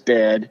out of his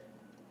bed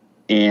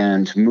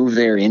and move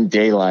there in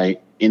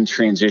daylight in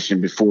transition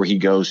before he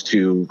goes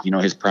to,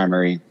 his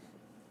primary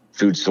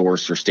food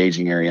source or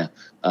staging area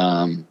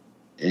in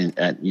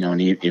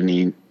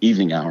the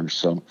evening hours.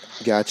 So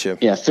gotcha.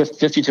 Yeah,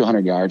 50 to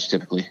 100 yards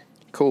typically.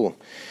 Cool.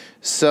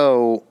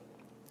 So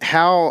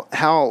how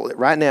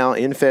right now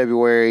in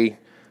February,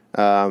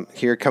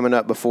 here coming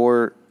up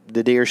before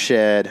the deer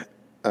shed,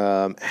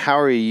 how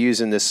are you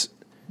using this,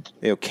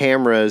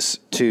 cameras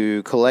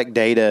to collect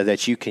data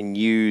that you can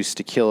use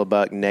to kill a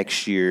buck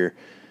next year,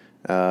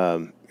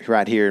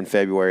 right here in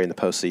February in the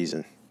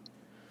postseason?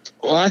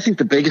 Well, I think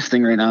the biggest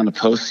thing right now in the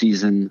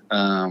postseason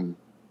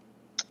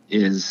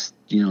is,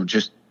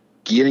 just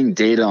getting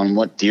data on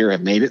what deer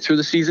have made it through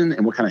the season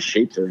and what kind of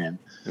shape they're in.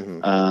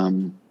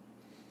 Mm-hmm.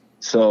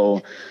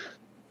 So,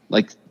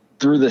 like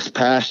through this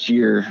past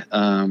year,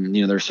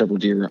 there are several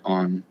deer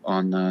on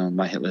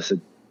my hit list.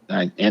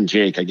 And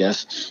Jake, I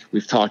guess,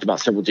 we've talked about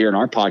several deer in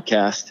our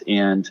podcast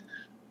and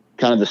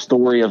kind of the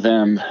story of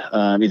them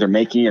either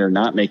making it or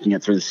not making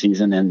it through the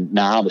season. And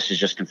now this is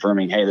just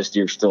confirming, hey, this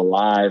deer's still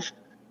alive.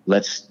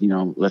 Let's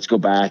go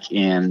back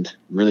and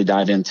really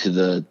dive into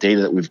the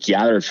data that we've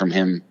gathered from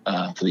him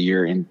for the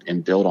year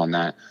and build on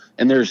that.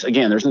 And there's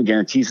no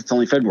guarantees. It's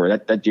only February.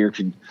 That deer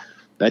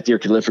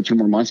could live for 2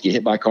 more months, get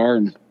hit by a car,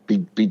 and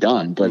be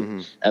done. But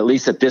at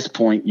least at this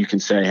point, you can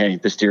say, hey,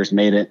 this deer's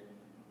made it.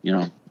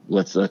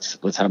 Let's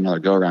have another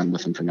go around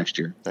with him for next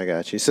year. I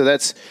got you. So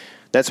that's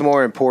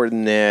more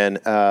important than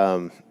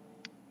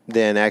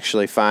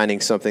actually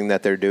finding something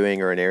that they're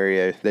doing or an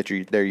area that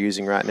they're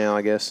using right now,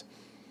 I guess.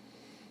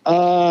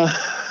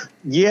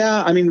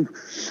 Yeah. I mean,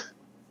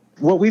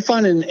 what we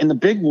find in the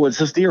big woods,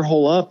 those deer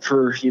hole up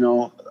for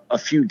a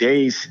few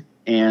days,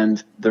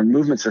 and their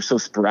movements are so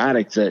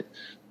sporadic that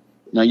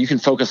now you can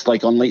focus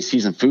like on late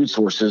season food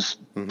sources,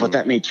 but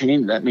that may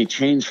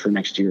change for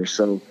next year.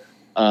 So,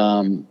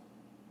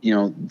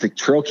 the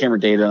trail camera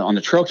data on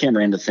the trail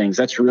camera end of things,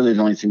 that's really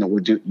the only thing that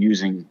we're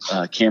using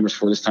cameras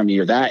for this time of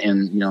year. That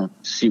and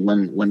see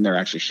when they're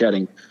actually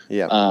shedding.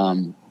 Yeah.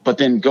 But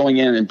then going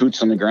in and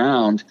boots on the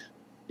ground,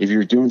 if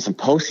you're doing some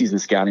postseason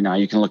scouting now,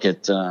 you can look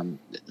at the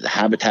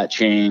habitat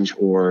change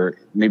or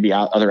maybe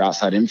other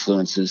outside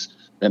influences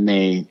that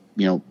may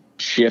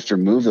shift or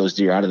move those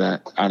deer out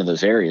of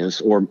those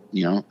areas, or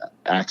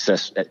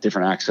access at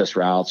different access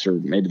routes, or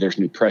maybe there's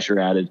new pressure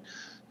added,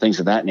 things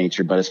of that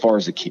nature. But as far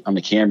as on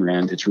the camera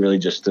end, it's really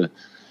just to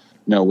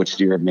know which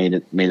deer have made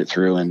it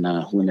through and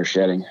when they're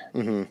shedding.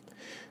 Mm-hmm.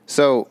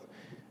 So,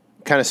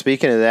 kind of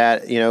speaking of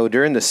that,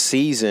 during the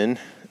season,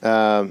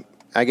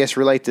 I guess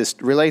relate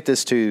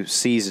this to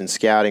season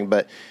scouting,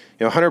 but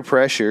hunter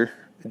pressure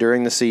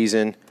during the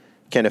season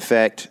can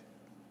affect,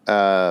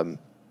 can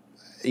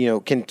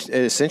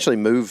essentially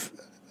move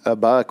a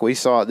buck. We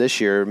saw it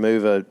this year,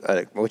 move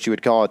a what you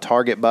would call a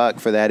target buck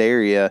for that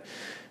area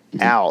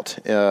out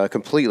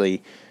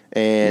completely.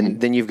 And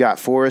then you've got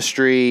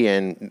forestry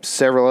and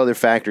several other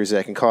factors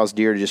that can cause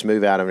deer to just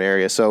move out of an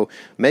area. So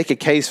make a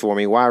case for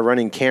me why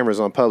running cameras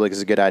on public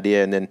is a good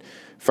idea. And then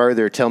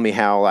further tell me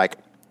how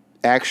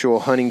actual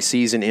hunting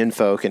season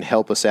info can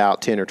help us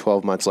out 10 or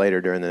 12 months later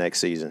during the next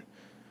season.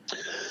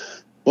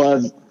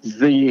 Well,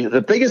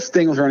 the biggest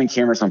thing with running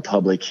cameras on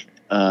public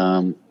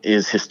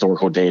is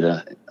historical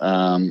data.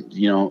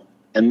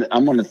 And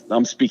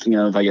I'm speaking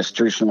of, I guess,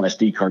 traditional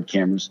SD card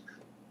cameras.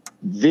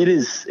 It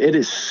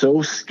is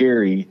so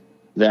scary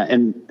that,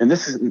 and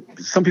this is,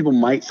 some people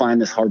might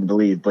find this hard to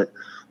believe, but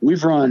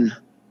we've run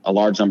a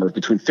large number,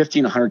 between 50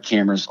 and 100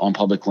 cameras on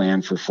public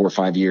land for 4 or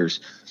 5 years,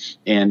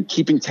 and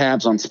keeping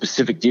tabs on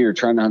specific deer,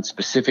 trying to hunt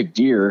specific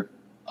deer,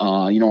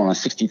 on a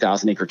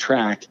 60,000 acre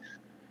tract.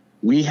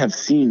 We have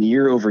seen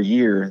year over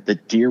year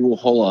that deer will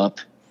hole up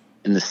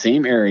in the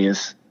same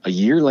areas a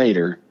year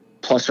later,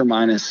 plus or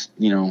minus,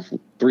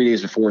 3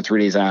 days before,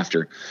 3 days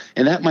after.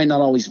 And that might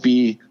not always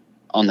be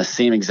on the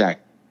same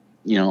exact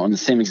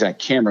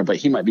camera, but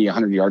he might be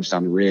 100 yards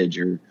down the ridge,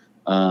 or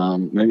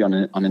maybe on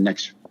the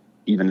next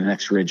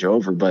ridge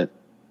over. But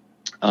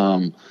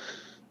and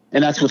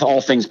that's with all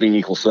things being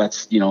equal. So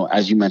that's,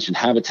 as you mentioned,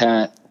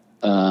 habitat,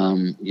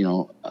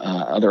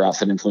 other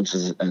outside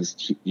influences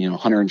as,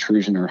 hunter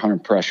intrusion or hunter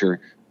pressure,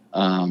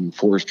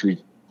 forestry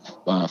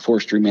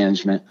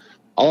management,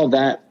 all of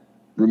that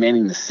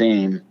remaining the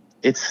same.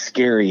 It's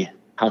scary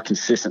how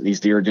consistent these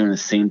deer are doing the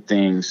same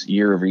things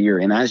year over year.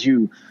 And as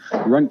you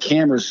run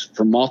cameras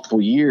for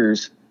multiple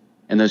years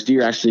and those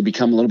deer actually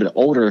become a little bit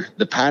older,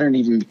 the pattern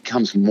even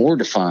becomes more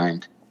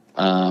defined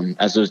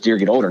as those deer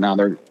get older. Now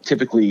they're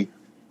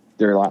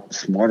a lot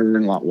smarter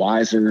and a lot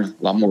wiser, a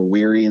lot more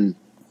weary, and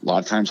a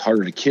lot of times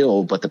harder to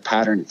kill, but the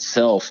pattern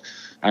itself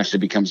actually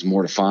becomes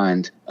more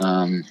defined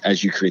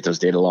as you create those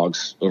data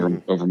logs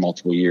over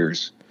multiple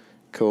years.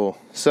 Cool.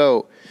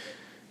 So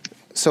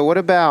what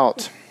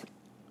about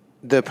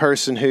the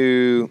person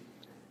who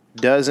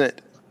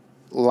doesn't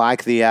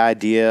like the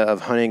idea of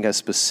hunting a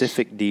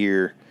specific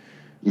deer?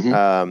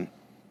 Not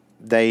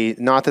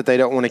that they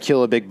don't want to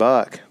kill a big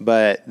buck,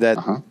 but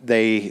that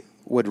they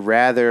would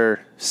rather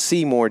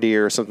see more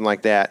deer or something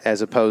like that,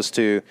 as opposed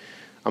to,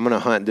 I'm going to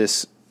hunt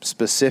this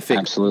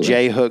specific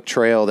J-hook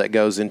trail that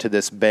goes into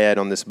this bed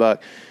on this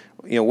buck.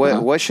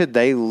 What should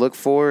they look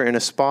for in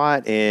a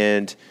spot?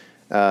 And,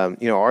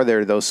 are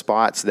there those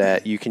spots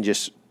that you can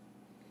just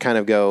kind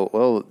of go,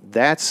 well,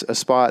 that's a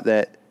spot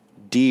that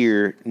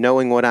deer,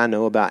 knowing what I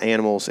know about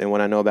animals and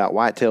what I know about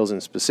whitetails in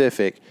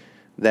specific,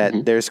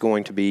 that there's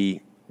going to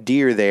be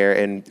deer there,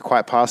 and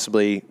quite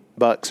possibly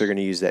bucks are going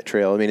to use that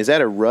trail. I mean, is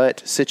that a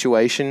rut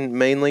situation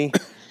mainly?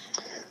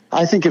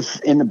 I think if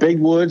in the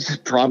big woods,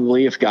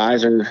 probably if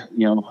guys are,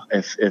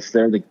 if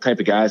they're the type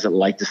of guys that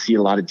like to see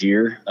a lot of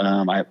deer,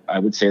 I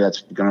would say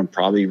that's going to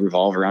probably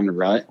revolve around the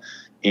rut.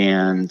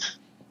 And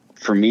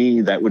for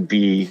me, that would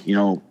be,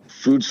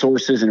 food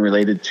sources and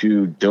related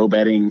to doe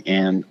bedding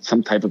and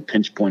some type of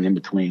pinch point in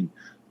between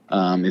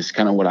is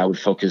kind of what I would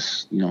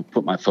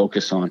put my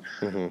focus on.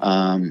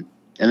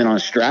 And then on a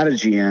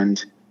strategy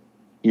end,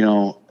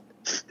 a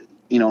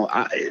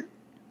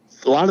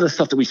lot of the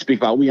stuff that we speak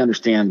about, we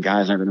understand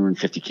guys aren't going to run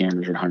 50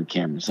 cameras or 100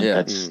 cameras.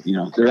 That's,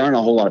 there aren't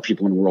a whole lot of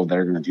people in the world that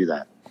are going to do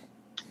that.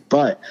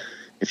 But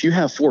if you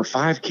have 4 or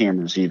 5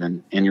 cameras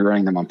even, and you're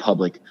running them on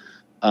public,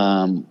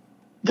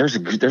 there's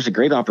a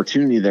great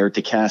opportunity there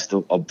to cast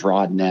a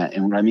broad net.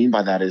 And what I mean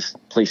by that is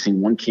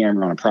placing one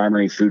camera on a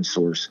primary food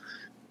source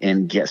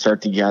and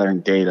start to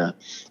gathering data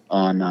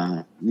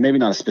on maybe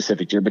not a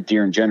specific deer, but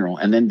deer in general.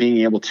 And then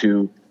being able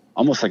to,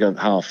 almost like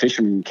how a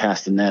fisherman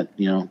casts a net,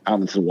 out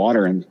into the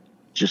water and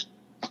just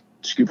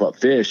scoop up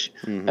fish.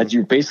 As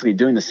you're basically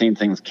doing the same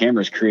thing with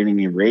cameras, creating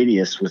a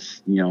radius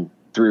with, 3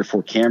 or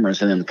 4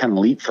 cameras, and then kind of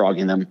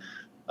leapfrogging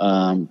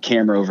them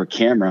camera over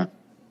camera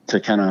to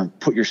kind of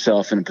put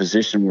yourself in a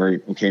position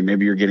where, okay,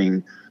 maybe you're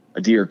getting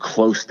a deer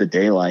close to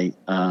daylight,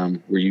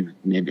 where you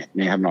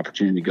may have an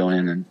opportunity to go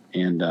in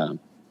and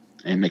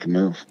make a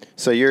move.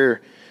 So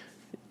you're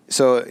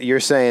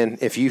saying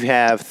if you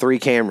have 3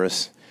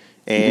 cameras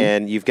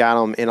and you've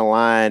got them in a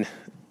line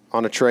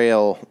on a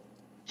trail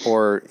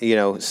or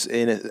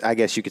I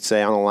guess you could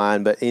say on a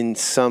line, but in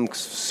some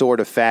sort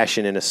of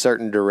fashion in a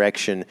certain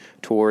direction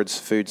towards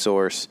food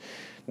source,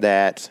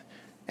 that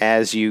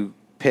as you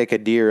pick a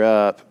deer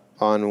up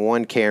on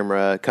one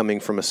camera coming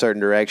from a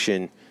certain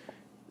direction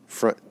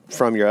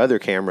from your other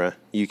camera,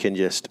 you can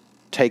just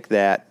take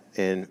that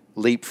and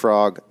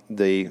leapfrog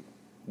the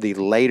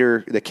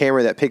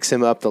camera that picks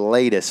him up the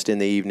latest in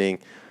the evening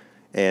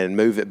and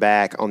move it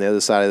back on the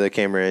other side of the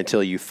camera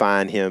until you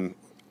find him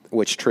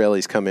which trail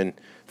he's coming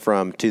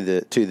from to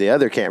the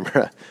other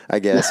camera, I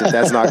guess, if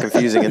that's not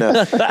confusing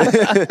enough.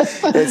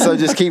 And so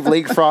just keep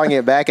leapfrogging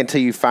it back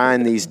until you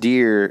find these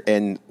deer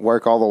and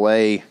work all the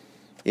way.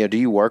 Do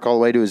you work all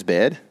the way to his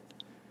bed?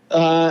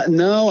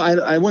 No,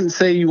 I wouldn't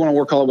say you want to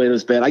work all the way to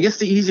his bed. I guess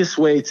the easiest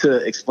way to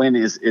explain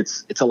it is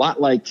it's a lot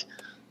like,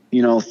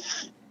 you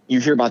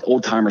hear about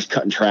old timers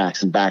cutting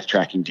tracks and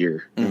backtracking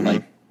deer,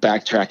 like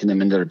backtracking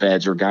them into their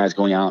beds, or guys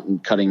going out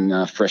and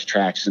cutting fresh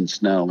tracks in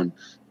snow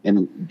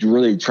and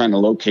really trying to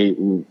locate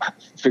and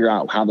figure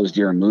out how those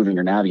deer are moving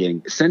or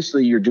navigating.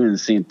 Essentially, you're doing the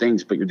same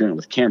things, but you're doing it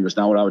with cameras.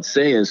 Now, what I would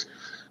say is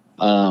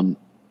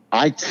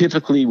I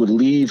typically would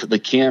leave the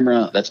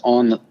camera that's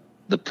on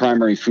the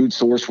primary food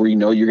source where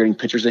you're getting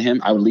pictures of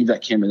him. I would leave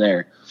that camera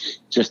there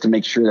just to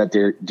make sure that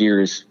deer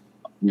is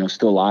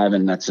still alive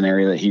and that's an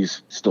area that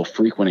he's still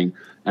frequenting,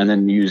 and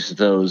then use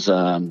those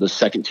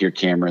second tier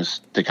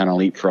cameras to kind of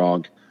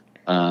leapfrog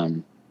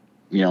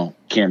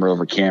camera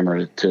over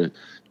camera to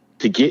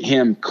get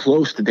him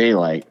close to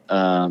daylight.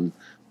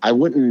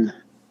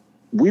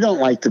 We don't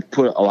like to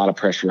put a lot of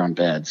pressure on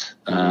beds.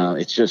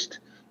 It's just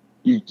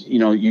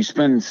you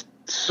spend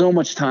so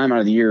much time out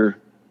of the year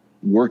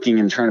working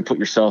and trying to put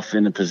yourself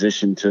in a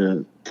position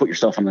to put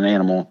yourself on an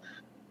animal.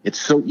 It's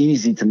so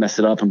easy to mess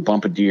it up and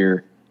bump a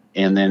deer,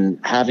 and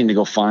then having to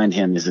go find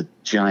him is a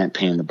giant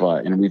pain in the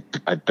butt. And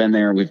I've been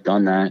there, we've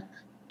done that.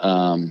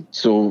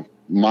 So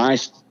my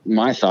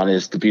thought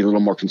is to be a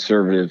little more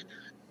conservative.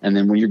 And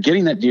then when you're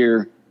getting that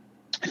deer,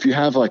 if you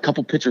have a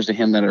couple pictures of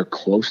him that are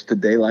close to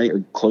daylight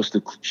or close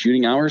to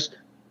shooting hours,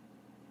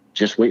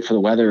 just wait for the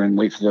weather and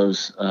wait for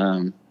those,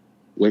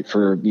 wait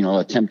for,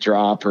 a temp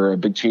drop or a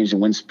big change in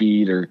wind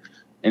speed or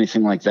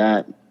anything like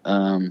that,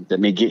 that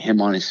may get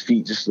him on his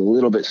feet just a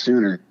little bit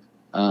sooner,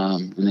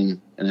 and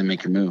then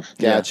make your move.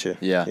 Gotcha.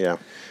 Yeah.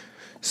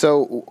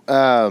 So,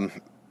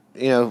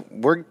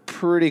 we're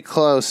pretty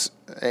close.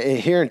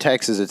 Here in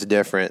Texas, it's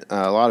different.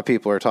 A lot of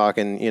people are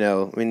talking,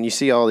 you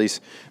see all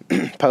these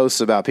posts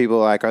about people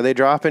like, are they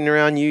dropping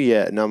around you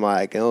yet? And I'm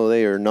like, oh,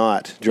 they are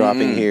not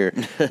dropping here.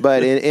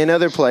 But in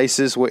other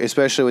places,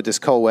 especially with this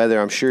cold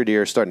weather, I'm sure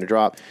deer are starting to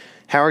drop.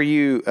 How are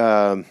you,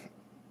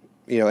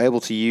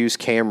 able to use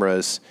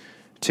cameras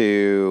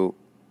to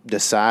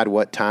decide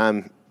what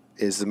time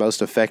is the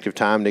most effective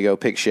time to go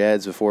pick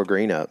sheds before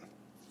green up?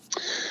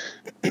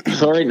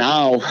 So right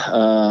now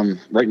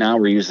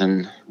we're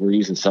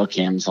using cell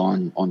cams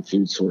on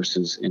food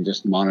sources and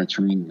just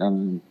monitoring,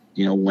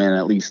 when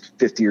at least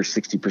 50 or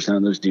 60%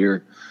 of those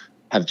deer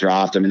have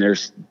dropped. I mean,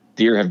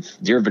 deer have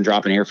been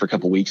dropping here for a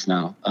couple of weeks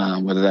now,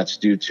 whether that's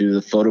due to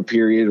the photo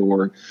period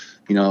or,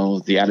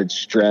 the added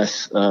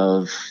stress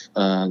of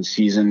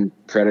season,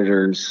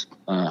 predators,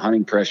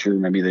 hunting pressure.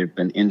 Maybe they've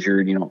been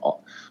injured,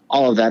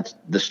 all of that.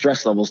 The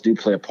stress levels do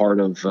play a part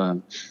of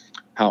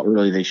how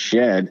early they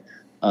shed,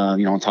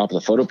 on top of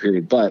the photo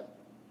period. But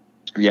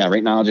yeah,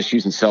 right now just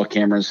using cell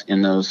cameras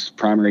in those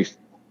primary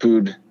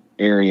food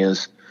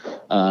areas.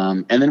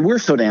 And then we're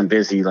so damn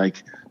busy.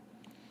 Like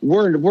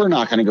we're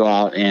not going to go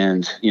out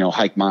and,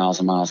 hike miles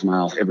and miles and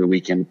miles every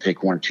weekend to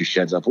pick one or two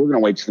sheds up. We're going to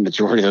wait till the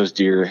majority of those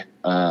deer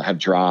have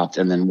dropped,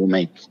 and then we'll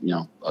make,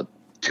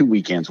 2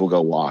 weekends we'll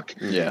go walk.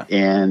 Yeah.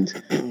 And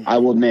I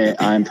will admit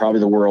I'm probably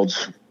the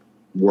world's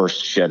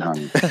worst shed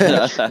hunter.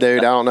 Dude,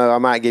 I don't know. I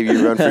might give you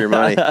a run for your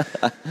money.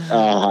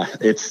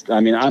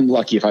 I'm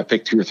lucky if I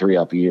pick 2 or 3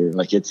 up a year.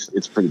 Like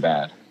it's pretty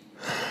bad.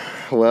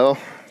 Well,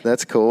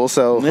 that's cool.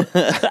 So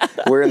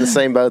we're in the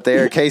same boat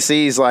there.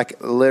 KC's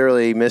like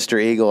literally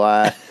Mr. Eagle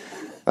Eye.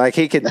 Like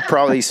he could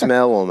probably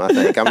smell them, I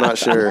think. I'm not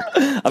sure.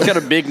 I've got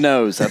a big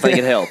nose. I think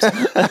it helps.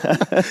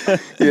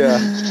 Yeah.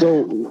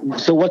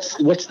 So what's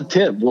the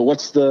tip? Well,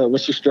 what's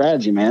your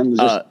strategy, man?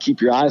 Just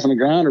keep your eyes on the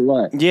ground or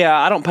what? Yeah,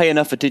 I don't pay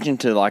enough attention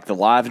to like the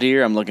live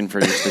deer. I'm looking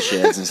for just the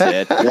sheds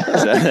instead.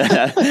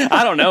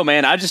 I don't know,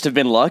 man. I just have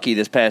been lucky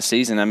this past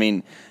season. I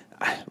mean,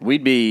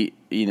 we'd be,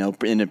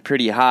 in a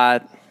pretty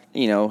high,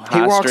 he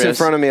walks stress. In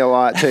front of me a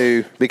lot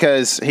too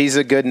because he's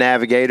a good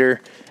navigator.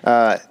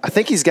 I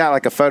think he's got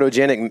like a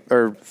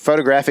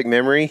photographic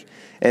memory,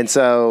 and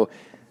so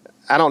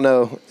I don't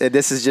know.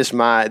 This is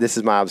my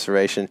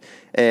observation,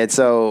 and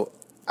so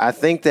I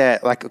think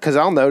that because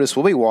I'll notice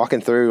we'll be walking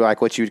through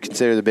like what you would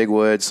consider the big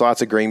woods,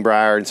 lots of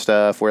greenbrier and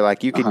stuff, where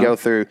like you could go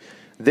through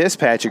this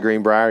patch of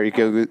greenbrier, you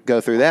could go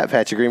through that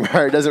patch of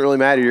greenbrier. It doesn't really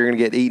matter. You're going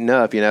to get eaten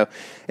up,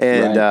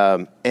 And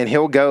right. And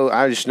he'll go.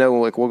 I just know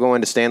like we'll go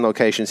into stand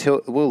locations.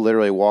 We'll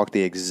literally walk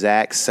the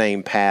exact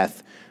same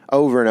path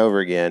over and over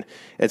again.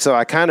 And so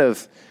I kind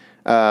of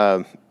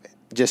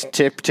just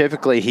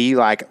typically he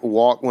like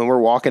when we're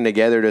walking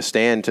together to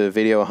stand to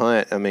video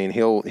hunt. I mean,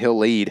 he'll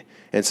lead,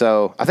 and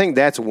so I think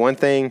that's one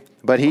thing.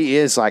 But he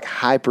is like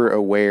hyper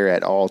aware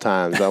at all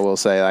times. I will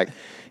say, like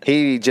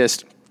he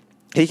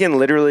can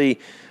literally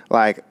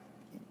like.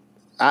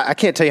 I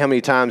can't tell you how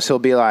many times he'll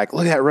be like,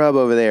 look at that rub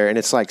over there. And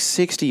it's like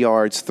 60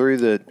 yards through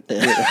the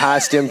high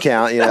stem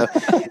count,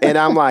 And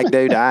I'm like,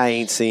 dude, I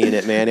ain't seeing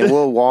it, man. And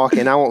we'll walk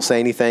and I won't say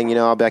anything,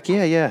 I'll be like,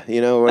 yeah,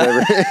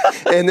 whatever.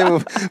 And then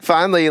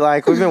finally,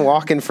 like, we've been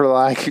walking for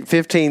like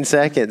 15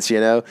 seconds,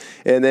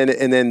 And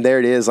then there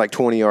it is, like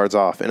 20 yards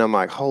off. And I'm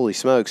like, holy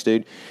smokes,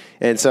 dude.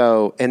 And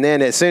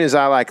then as soon as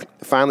I like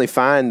finally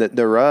find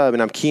the rub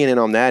and I'm keying in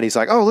on that, he's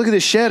like, oh, look at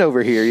this shed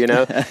over here,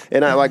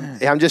 And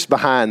I'm just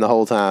behind the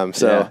whole time.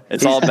 So yeah,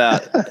 it's all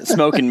about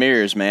smoke and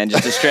mirrors, man.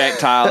 Just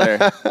distract Tyler.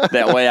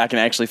 That way I can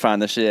actually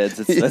find the sheds.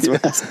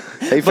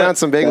 He found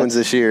some big ones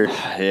this year.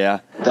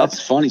 Yeah.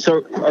 That's funny.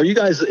 So are you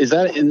guys, is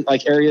that in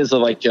like areas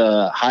of like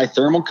high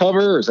thermal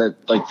cover, or is that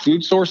like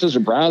food sources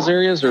or browse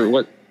areas, or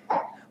what?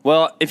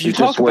 Well, if you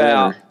talk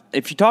about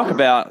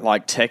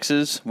like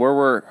Texas, where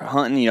we're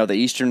hunting, the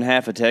eastern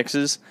half of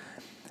Texas,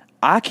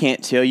 I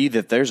can't tell you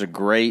that there's a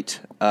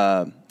great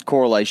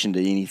correlation to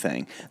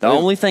anything. The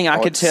only thing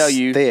I could tell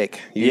you,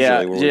 thick.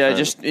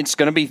 Usually it's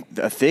going to be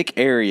a thick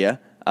area,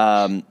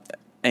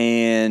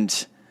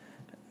 and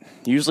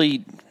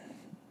usually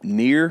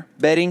near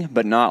bedding,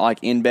 but not like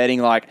in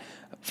bedding. Like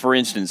for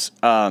instance,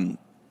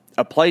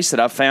 a place that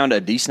I've found a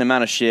decent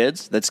amount of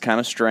sheds that's kind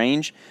of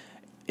strange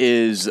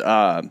is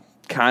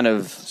kind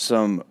of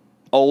some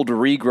old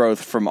regrowth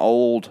from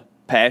old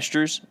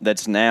pastures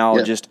that's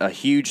now just a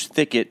huge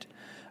thicket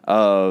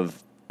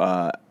of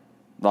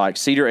like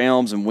cedar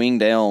elms and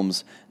winged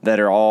elms that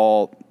are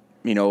all,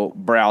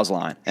 browse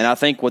line. And I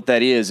think what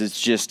that is, it's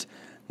just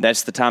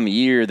that's the time of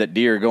year that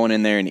deer are going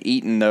in there and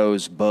eating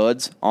those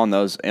buds on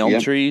those elm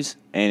trees,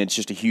 and it's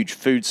just a huge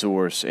food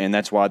source, and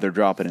that's why they're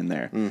dropping in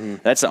there. Mm-hmm.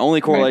 That's the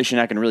only correlation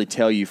I can really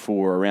tell you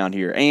for around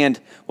here. And,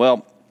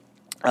 well,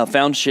 I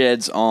found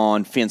sheds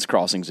on fence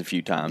crossings a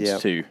few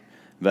times too.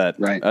 But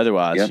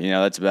otherwise,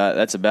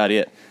 that's about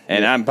it.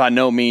 And by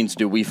no means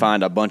do we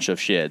find a bunch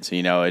of sheds.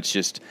 It's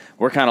just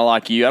we're kind of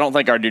like you. I don't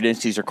think our deer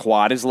densities are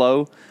quite as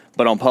low,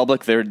 but on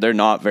public they're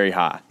not very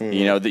high.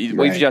 Mm.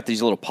 We've got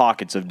these little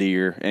pockets of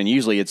deer, and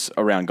usually it's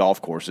around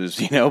golf courses.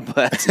 But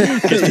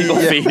because people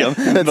feed them.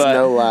 That's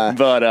no lie.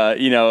 But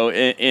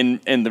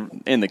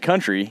in the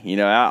country,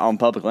 out on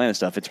public land and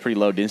stuff, it's pretty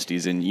low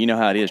densities, and you know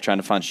how it is trying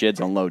to find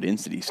sheds on low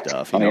density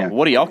stuff.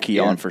 What do y'all key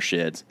on for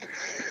sheds?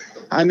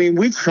 I mean,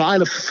 we try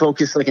to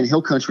focus, like in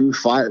hill country, we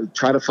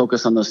try to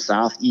focus on those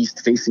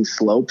southeast facing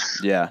slopes.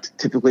 Yeah.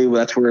 Typically,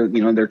 that's where,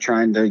 they're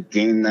trying to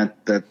gain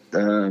the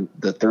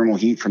thermal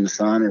heat from the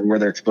sun, or where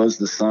they're exposed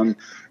to the sun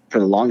for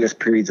the longest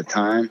periods of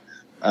time.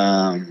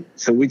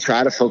 So we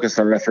try to focus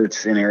our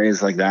efforts in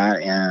areas like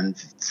that, and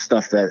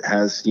stuff that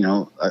has,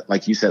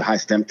 like you said, high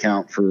stem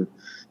count for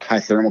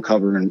high thermal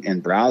cover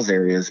and browse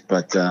areas.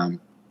 But,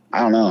 I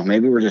don't know.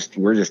 Maybe we're just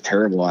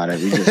terrible at it.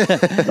 We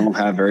just don't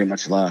have very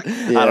much luck.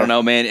 Yeah. I don't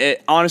know, man.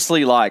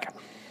 Honestly, like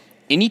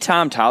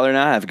anytime Tyler and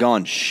I have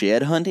gone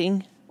shed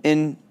hunting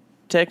in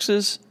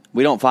Texas,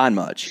 we don't find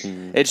much.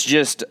 Mm. It's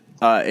just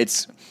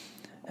it's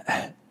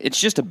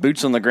just a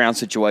boots on the ground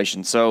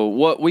situation. So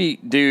what we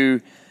do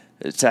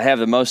to have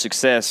the most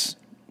success,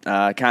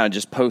 kind of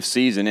just post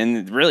season,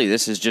 and really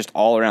this is just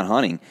all around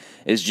hunting,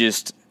 is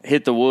just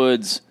hit the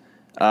woods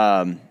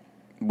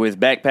with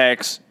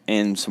backpacks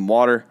and some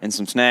water and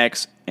some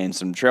snacks and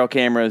some trail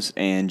cameras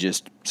and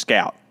just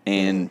scout.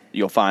 And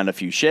you'll find a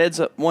few sheds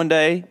one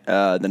day.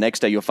 The next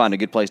day you'll find a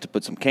good place to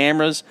put some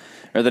cameras.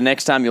 Or the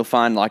next time you'll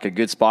find like a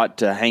good spot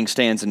to hang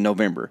stands in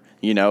November.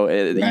 You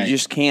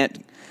just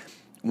can't.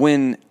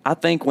 I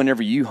think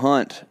whenever you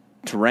hunt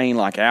terrain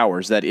like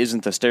ours, that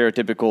isn't the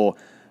stereotypical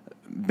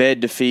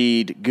bed to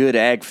feed, good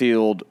ag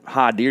field,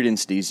 high deer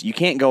densities, you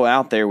can't go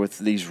out there with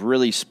these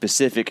really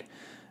specific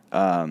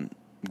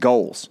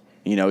goals.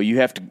 You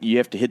have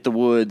to hit the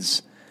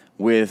woods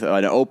with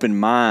an open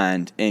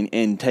mind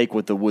and take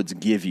what the woods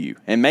give you.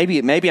 And maybe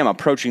I'm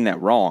approaching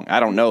that wrong. I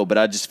don't know, but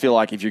I just feel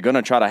like if you're going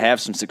to try to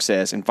have some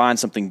success and find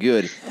something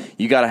good,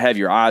 you got to have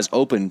your eyes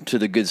open to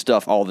the good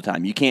stuff all the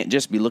time. You can't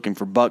just be looking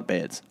for buck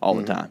beds all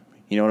the time.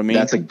 You know what I mean?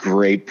 That's a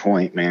great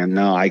point, man.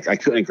 No, I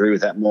couldn't agree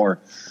with that more.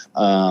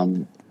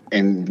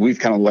 And we've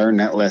kind of learned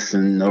that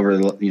lesson over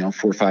the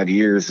 4 or 5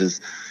 years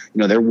is,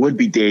 there would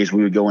be days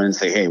we would go in and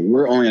say, hey,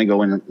 we're only going to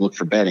go in and look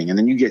for bedding. And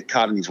then you get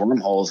caught in these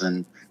wormholes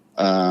and,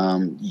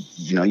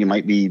 you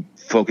might be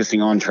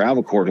focusing on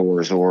travel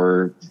corridors,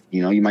 or,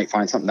 you might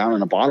find something down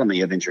in the bottom that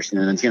you have interest in.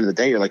 And at the end of the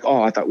day, you're like,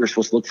 oh, I thought we were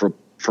supposed to look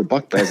for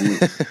buck beds. And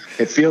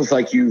it feels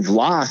like you've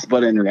lost.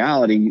 But in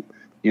reality,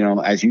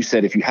 as you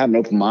said, if you have an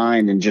open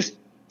mind and just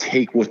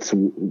take what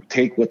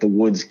the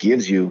woods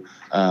gives you,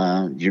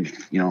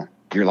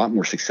 you're a lot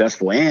more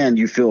successful, and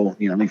you feel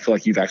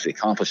like you've actually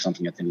accomplished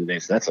something at the end of the day.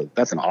 So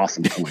that's an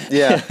awesome point.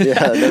 Yeah. No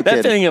that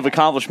kidding. feeling of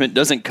accomplishment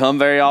doesn't come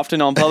very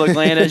often on public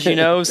land, as you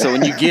know. So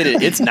when you get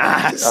it, it's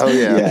nice. Oh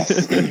yeah.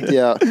 Yes.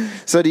 Yeah.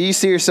 So do you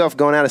see yourself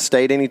going out of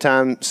state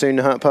anytime soon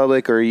to hunt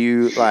public, or are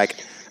you like,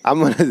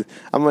 I'm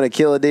gonna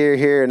kill a deer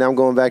here and I'm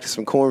going back to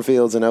some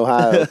cornfields in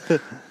Ohio?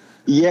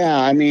 Yeah,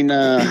 I mean,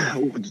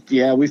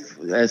 we've,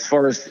 as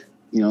far as,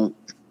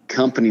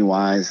 company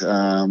wise,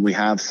 we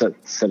have set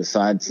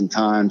aside some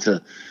time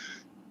to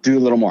do a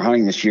little more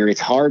hunting this year.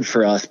 It's hard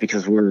for us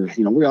because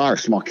we are a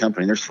small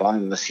company. There's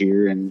 5 of us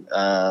here, and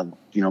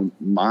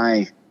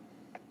my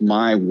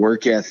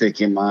work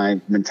ethic and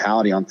my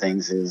mentality on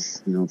things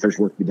is, if there's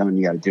work to be done,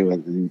 you got to do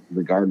it. And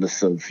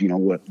regardless of,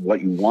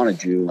 what you want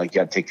to do, like,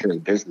 you got to take care of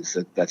the business.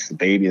 That's the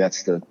baby.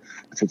 That's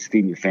what's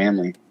feeding your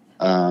family.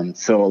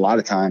 So a lot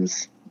of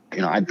times,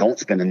 I don't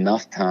spend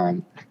enough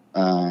time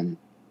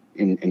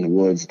in the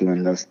woods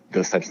doing those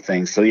types of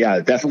things. So yeah,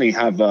 definitely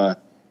have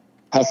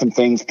some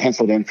things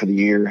penciled in for the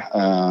year.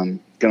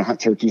 Gonna hunt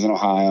turkeys in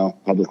Ohio,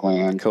 public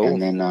land. Cool.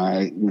 And then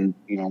when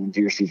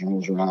deer season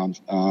rolls around,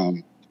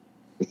 we're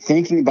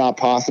thinking about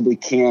possibly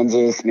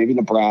Kansas, maybe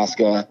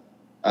Nebraska,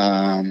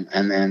 and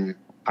then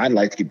I'd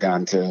like to get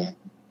down to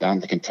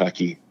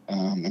Kentucky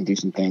and do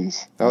some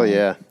things. Oh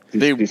yeah.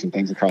 Do some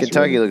things across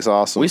Kentucky the river. looks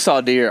awesome. We saw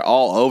deer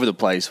all over the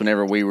place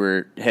whenever we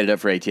were headed up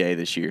for ATA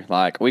this year.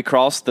 Like, we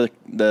crossed the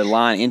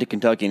line into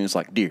Kentucky, and it's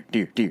like deer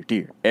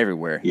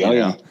everywhere.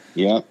 Yeah.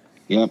 Yeah.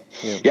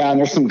 And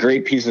there's some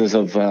great pieces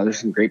of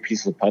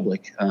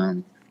public.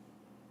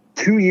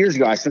 2 years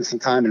ago, I spent some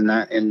time in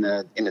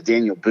the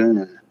Daniel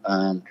Boone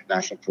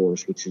National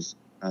Forest, which is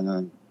in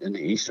the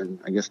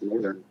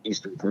northern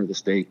eastern part of the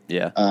state.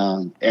 Yeah.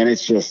 And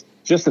it's just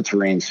the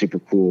terrain's super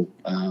cool.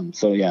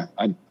 So yeah,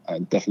 I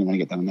definitely want to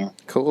get down there.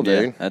 Cool,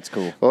 dude. Yeah, that's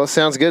cool. Well, it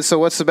sounds good. So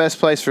what's the best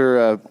place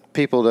for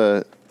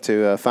people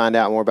to find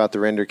out more about the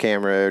render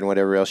camera and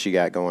whatever else you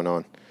got going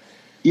on?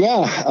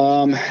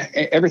 Yeah.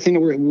 Everything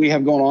that we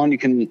have going on, you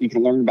can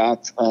learn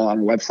about on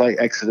our website,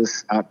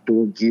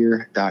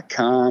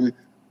 exodusoutdoorgear.com,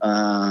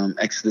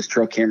 Exodus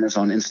Trail Cameras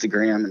on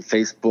Instagram and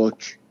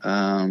Facebook.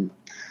 And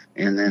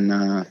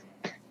then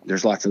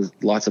there's lots of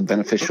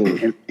beneficial,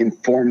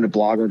 informative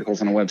blog articles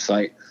on the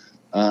website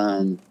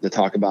that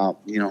talk about,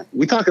 we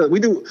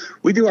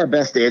do our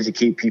best to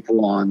educate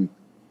people on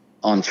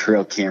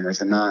trail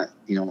cameras, and not,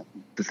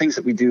 the things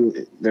that we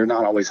do, they're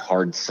not always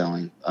hard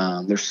selling.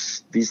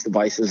 There's these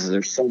devices,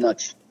 there's so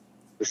much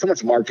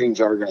marketing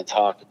jargon and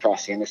talk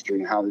across the industry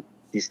and how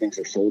these things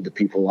are sold to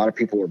people. A lot of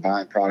people are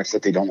buying products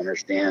that they don't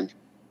understand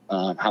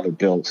how they're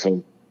built.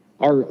 So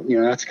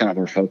that's kind of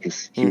our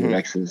focus here at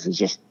Exodus, is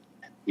just,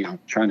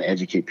 trying to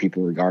educate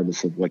people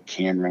regardless of what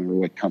camera or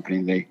what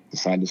company they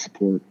decide to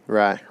support.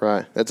 Right.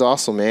 That's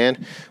awesome,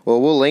 man.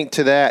 Well, we'll link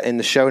to that in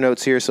the show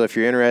notes here. So if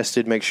you're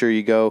interested, make sure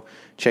you go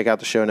check out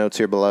the show notes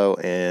here below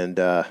and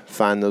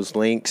find those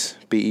links.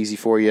 Be easy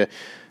for you.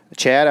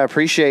 Chad, I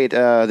appreciate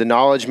the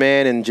knowledge,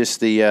 man, and just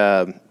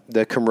the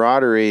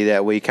camaraderie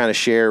that we kind of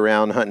share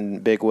around hunting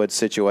big woods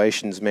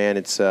situations, man.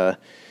 It's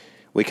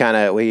we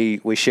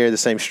share the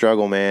same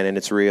struggle, man, and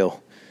it's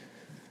real.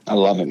 I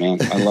love it, man.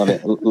 I love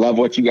it. Love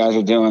what you guys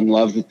are doing.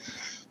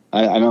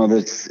 I know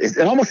that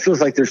it almost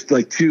feels like there's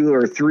like 2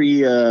 or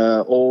 3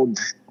 old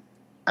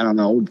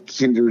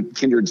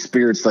kindred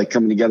spirits like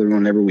coming together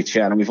whenever we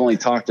chat. And we've only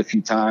talked a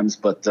few times,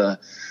 but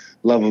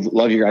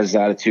love your guys'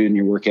 attitude and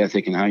your work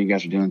ethic and how you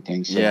guys are doing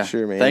things. So. Yeah,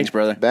 sure, man. Thanks,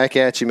 brother. Back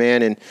at you,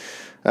 man. And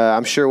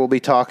I'm sure we'll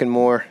be talking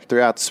more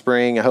throughout the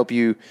spring. I hope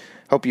you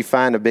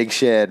find a big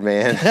shed,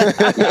 man.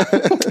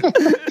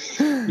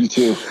 You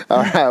too.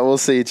 All right, we'll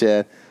see you,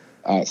 Chad.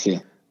 All right, see you.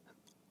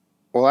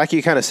 Well, like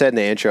you kind of said in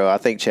the intro, I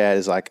think Chad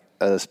is like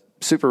a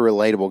super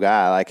relatable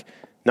guy. Like,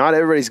 not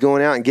everybody's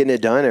going out and getting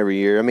it done every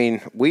year. I mean,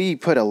 we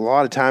put a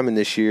lot of time in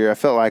this year. I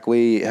felt like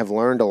we have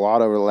learned a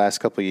lot over the last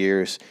couple of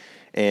years.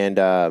 And,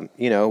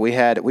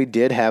 we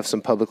did have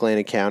some public land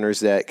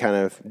encounters that kind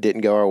of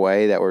didn't go our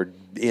way that were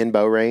in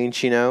bow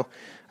range,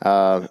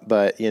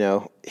 but,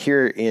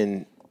 here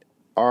in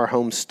our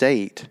home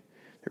state,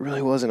 there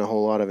really wasn't a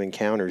whole lot of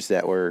encounters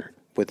that were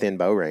within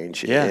bow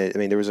range. Yeah. I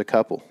mean, there was a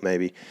couple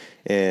maybe.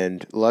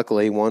 And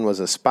luckily one was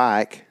a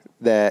spike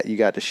that you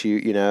got to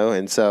shoot,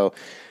 and so,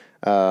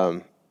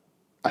 I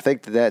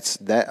think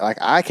like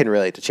I can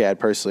relate to Chad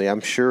personally.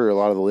 I'm sure a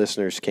lot of the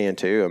listeners can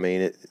too. I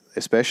mean,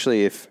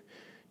 especially if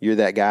you're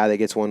that guy that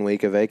gets 1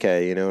 week of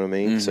vacay, you know what I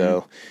mean?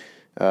 So,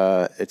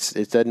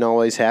 it doesn't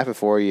always happen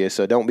for you.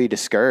 So don't be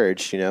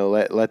discouraged,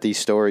 let these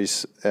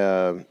stories,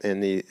 of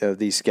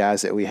these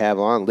guys that we have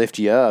on lift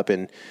you up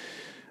and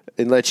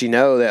let you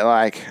know that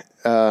like,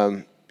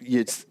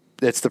 it's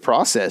the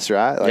process,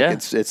 right?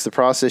 Like it's the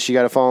process you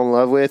got to fall in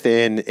love with,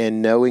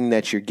 and knowing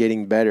that you're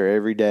getting better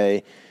every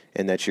day,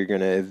 and that you're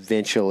going to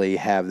eventually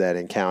have that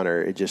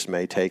encounter. It just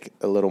may take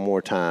a little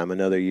more time,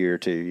 another year or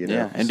two.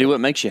 Yeah, and do what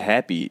makes you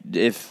happy.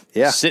 If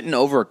sitting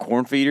over a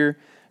corn feeder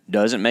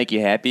doesn't make you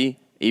happy,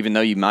 even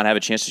though you might have a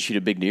chance to shoot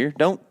a big deer,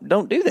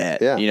 don't do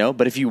that. Yeah.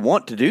 But if you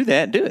want to do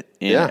that, do it.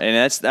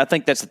 And I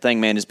think that's the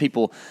thing, man. Is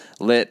people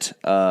let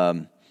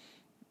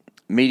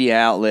media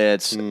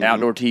outlets,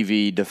 outdoor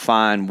TV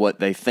define what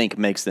they think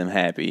makes them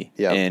happy,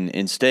 and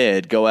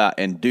instead go out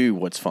and do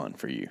what's fun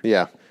for you.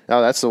 Yeah.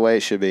 Oh, that's the way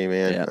it should be,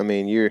 man. Yeah. I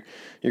mean, you're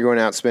going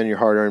out and spending your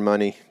hard-earned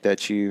money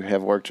that you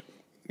have worked,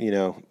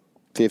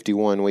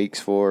 51 weeks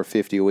for,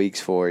 50 weeks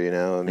for,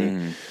 I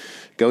mean,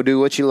 go do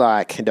what you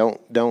like.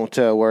 Don't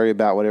worry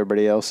about what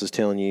everybody else is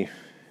telling you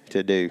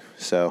to do.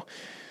 So,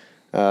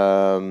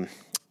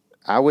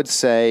 I would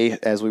say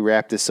as we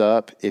wrap this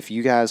up, if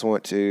you guys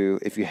want to,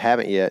 if you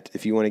haven't yet,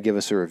 if you want to give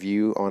us a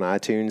review on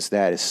iTunes,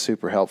 that is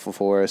super helpful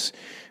for us.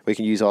 We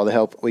can use all the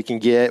help we can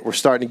get. We're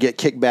starting to get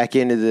kicked back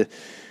into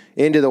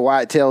the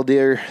whitetail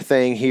deer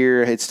thing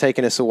here. It's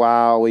taken us a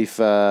while. We've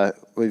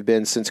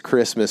been since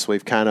Christmas.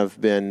 We've kind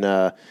of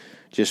been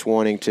just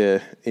wanting to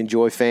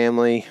enjoy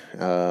family.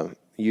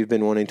 You've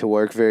been wanting to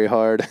work very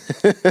hard.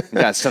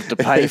 Got stuff to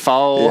pay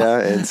for. Yeah,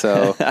 and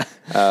so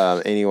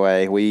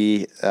anyway,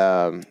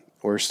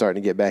 we're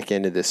starting to get back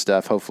into this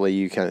stuff. Hopefully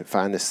you can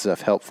find this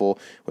stuff helpful.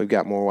 We've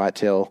got more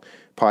whitetail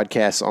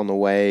podcasts on the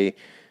way.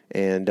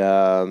 And,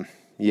 I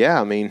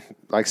mean,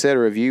 like I said, a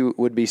review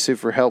would be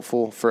super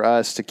helpful for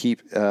us to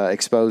keep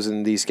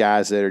exposing these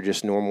guys that are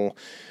just normal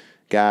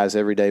guys,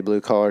 everyday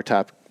blue-collar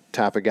type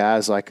of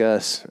guys like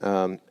us.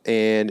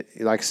 And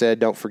like I said,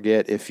 don't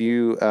forget, if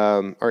you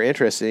are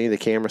interested in any of the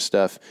camera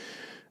stuff,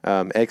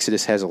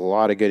 Exodus has a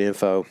lot of good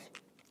info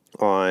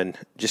on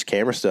just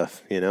camera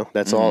stuff.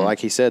 That's all, like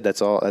he said,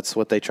 that's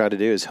what they try to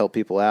do, is help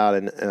people out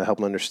and help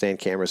them understand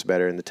cameras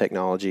better and the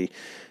technology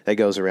that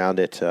goes around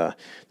it.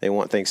 They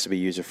want things to be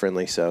user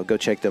friendly, so go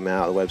check them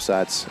out. The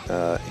website's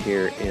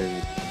here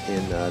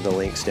in the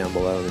links down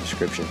below in the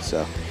description.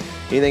 So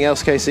anything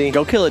else, Casey?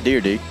 Go kill a deer,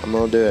 dude. I'm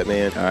gonna do it,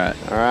 man.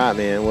 All right,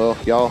 man. Well,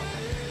 y'all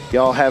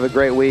have a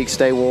great week.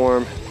 Stay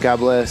warm, God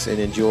bless, and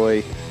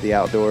enjoy the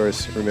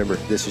outdoors. Remember,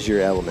 this is your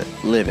element.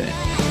 Live in it.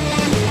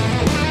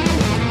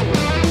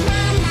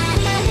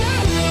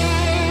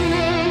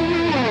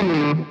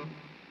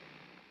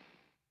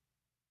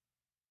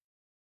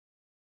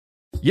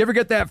 You ever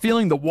get that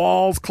feeling the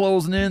walls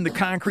closing in, the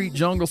concrete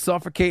jungle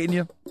suffocating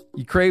you?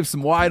 You crave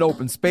some wide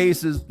open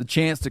spaces, the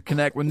chance to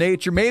connect with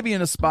nature, maybe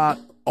in a spot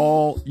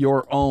all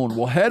your own.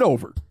 Well, head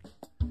over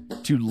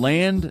to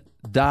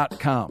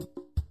land.com.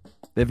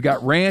 They've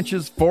got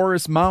ranches,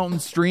 forests,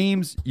 mountains,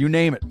 streams, you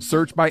name it.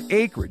 Search by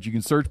acreage. You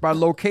can search by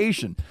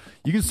location.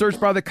 You can search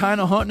by the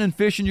kind of hunting and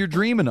fishing you're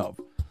dreaming of.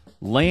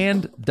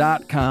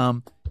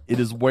 Land.com. It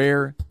is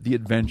where the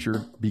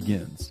adventure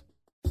begins.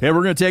 Hey,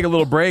 we're going to take a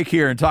little break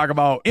here and talk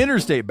about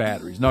interstate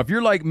batteries. Now, if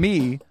you're like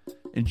me,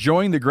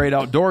 enjoying the great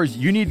outdoors,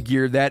 you need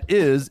gear that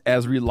is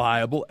as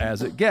reliable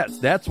as it gets.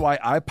 That's why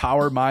I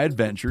power my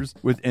adventures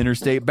with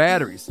interstate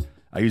batteries.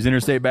 I use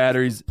interstate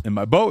batteries in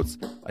my boats.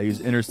 I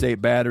use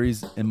interstate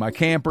batteries in my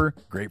camper.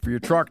 Great for your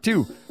truck,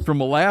 too.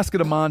 From Alaska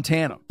to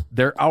Montana,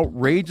 they're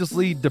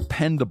outrageously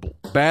dependable.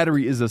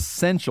 Battery is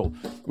essential.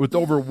 With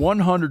over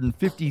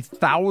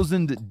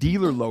 150,000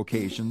 dealer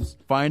locations,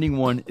 finding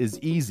one is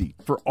easy.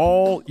 For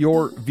all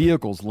your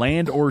vehicles,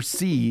 land or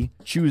sea,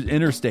 choose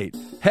Interstate.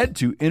 Head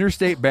to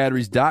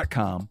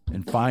interstatebatteries.com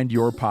and find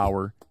your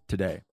power today.